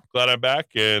afternoon. Glad I'm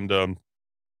back, and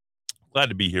glad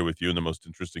to be here with you in the most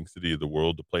interesting city of the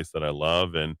world, the place that I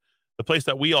love, and the place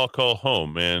that we all call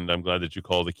home. And I'm glad that you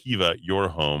call the Kiva your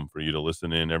home, for you to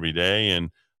listen in every day and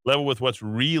level with what's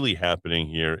really happening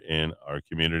here in our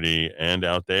community and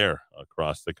out there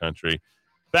across the country.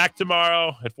 Back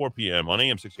tomorrow at 4 p.m. on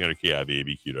AM 1600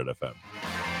 KIVABQ.FM.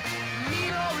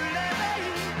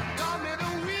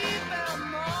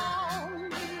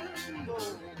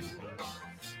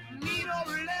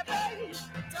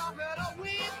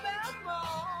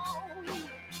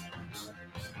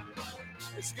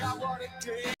 It's got what it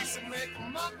takes to make a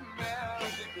man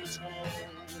home.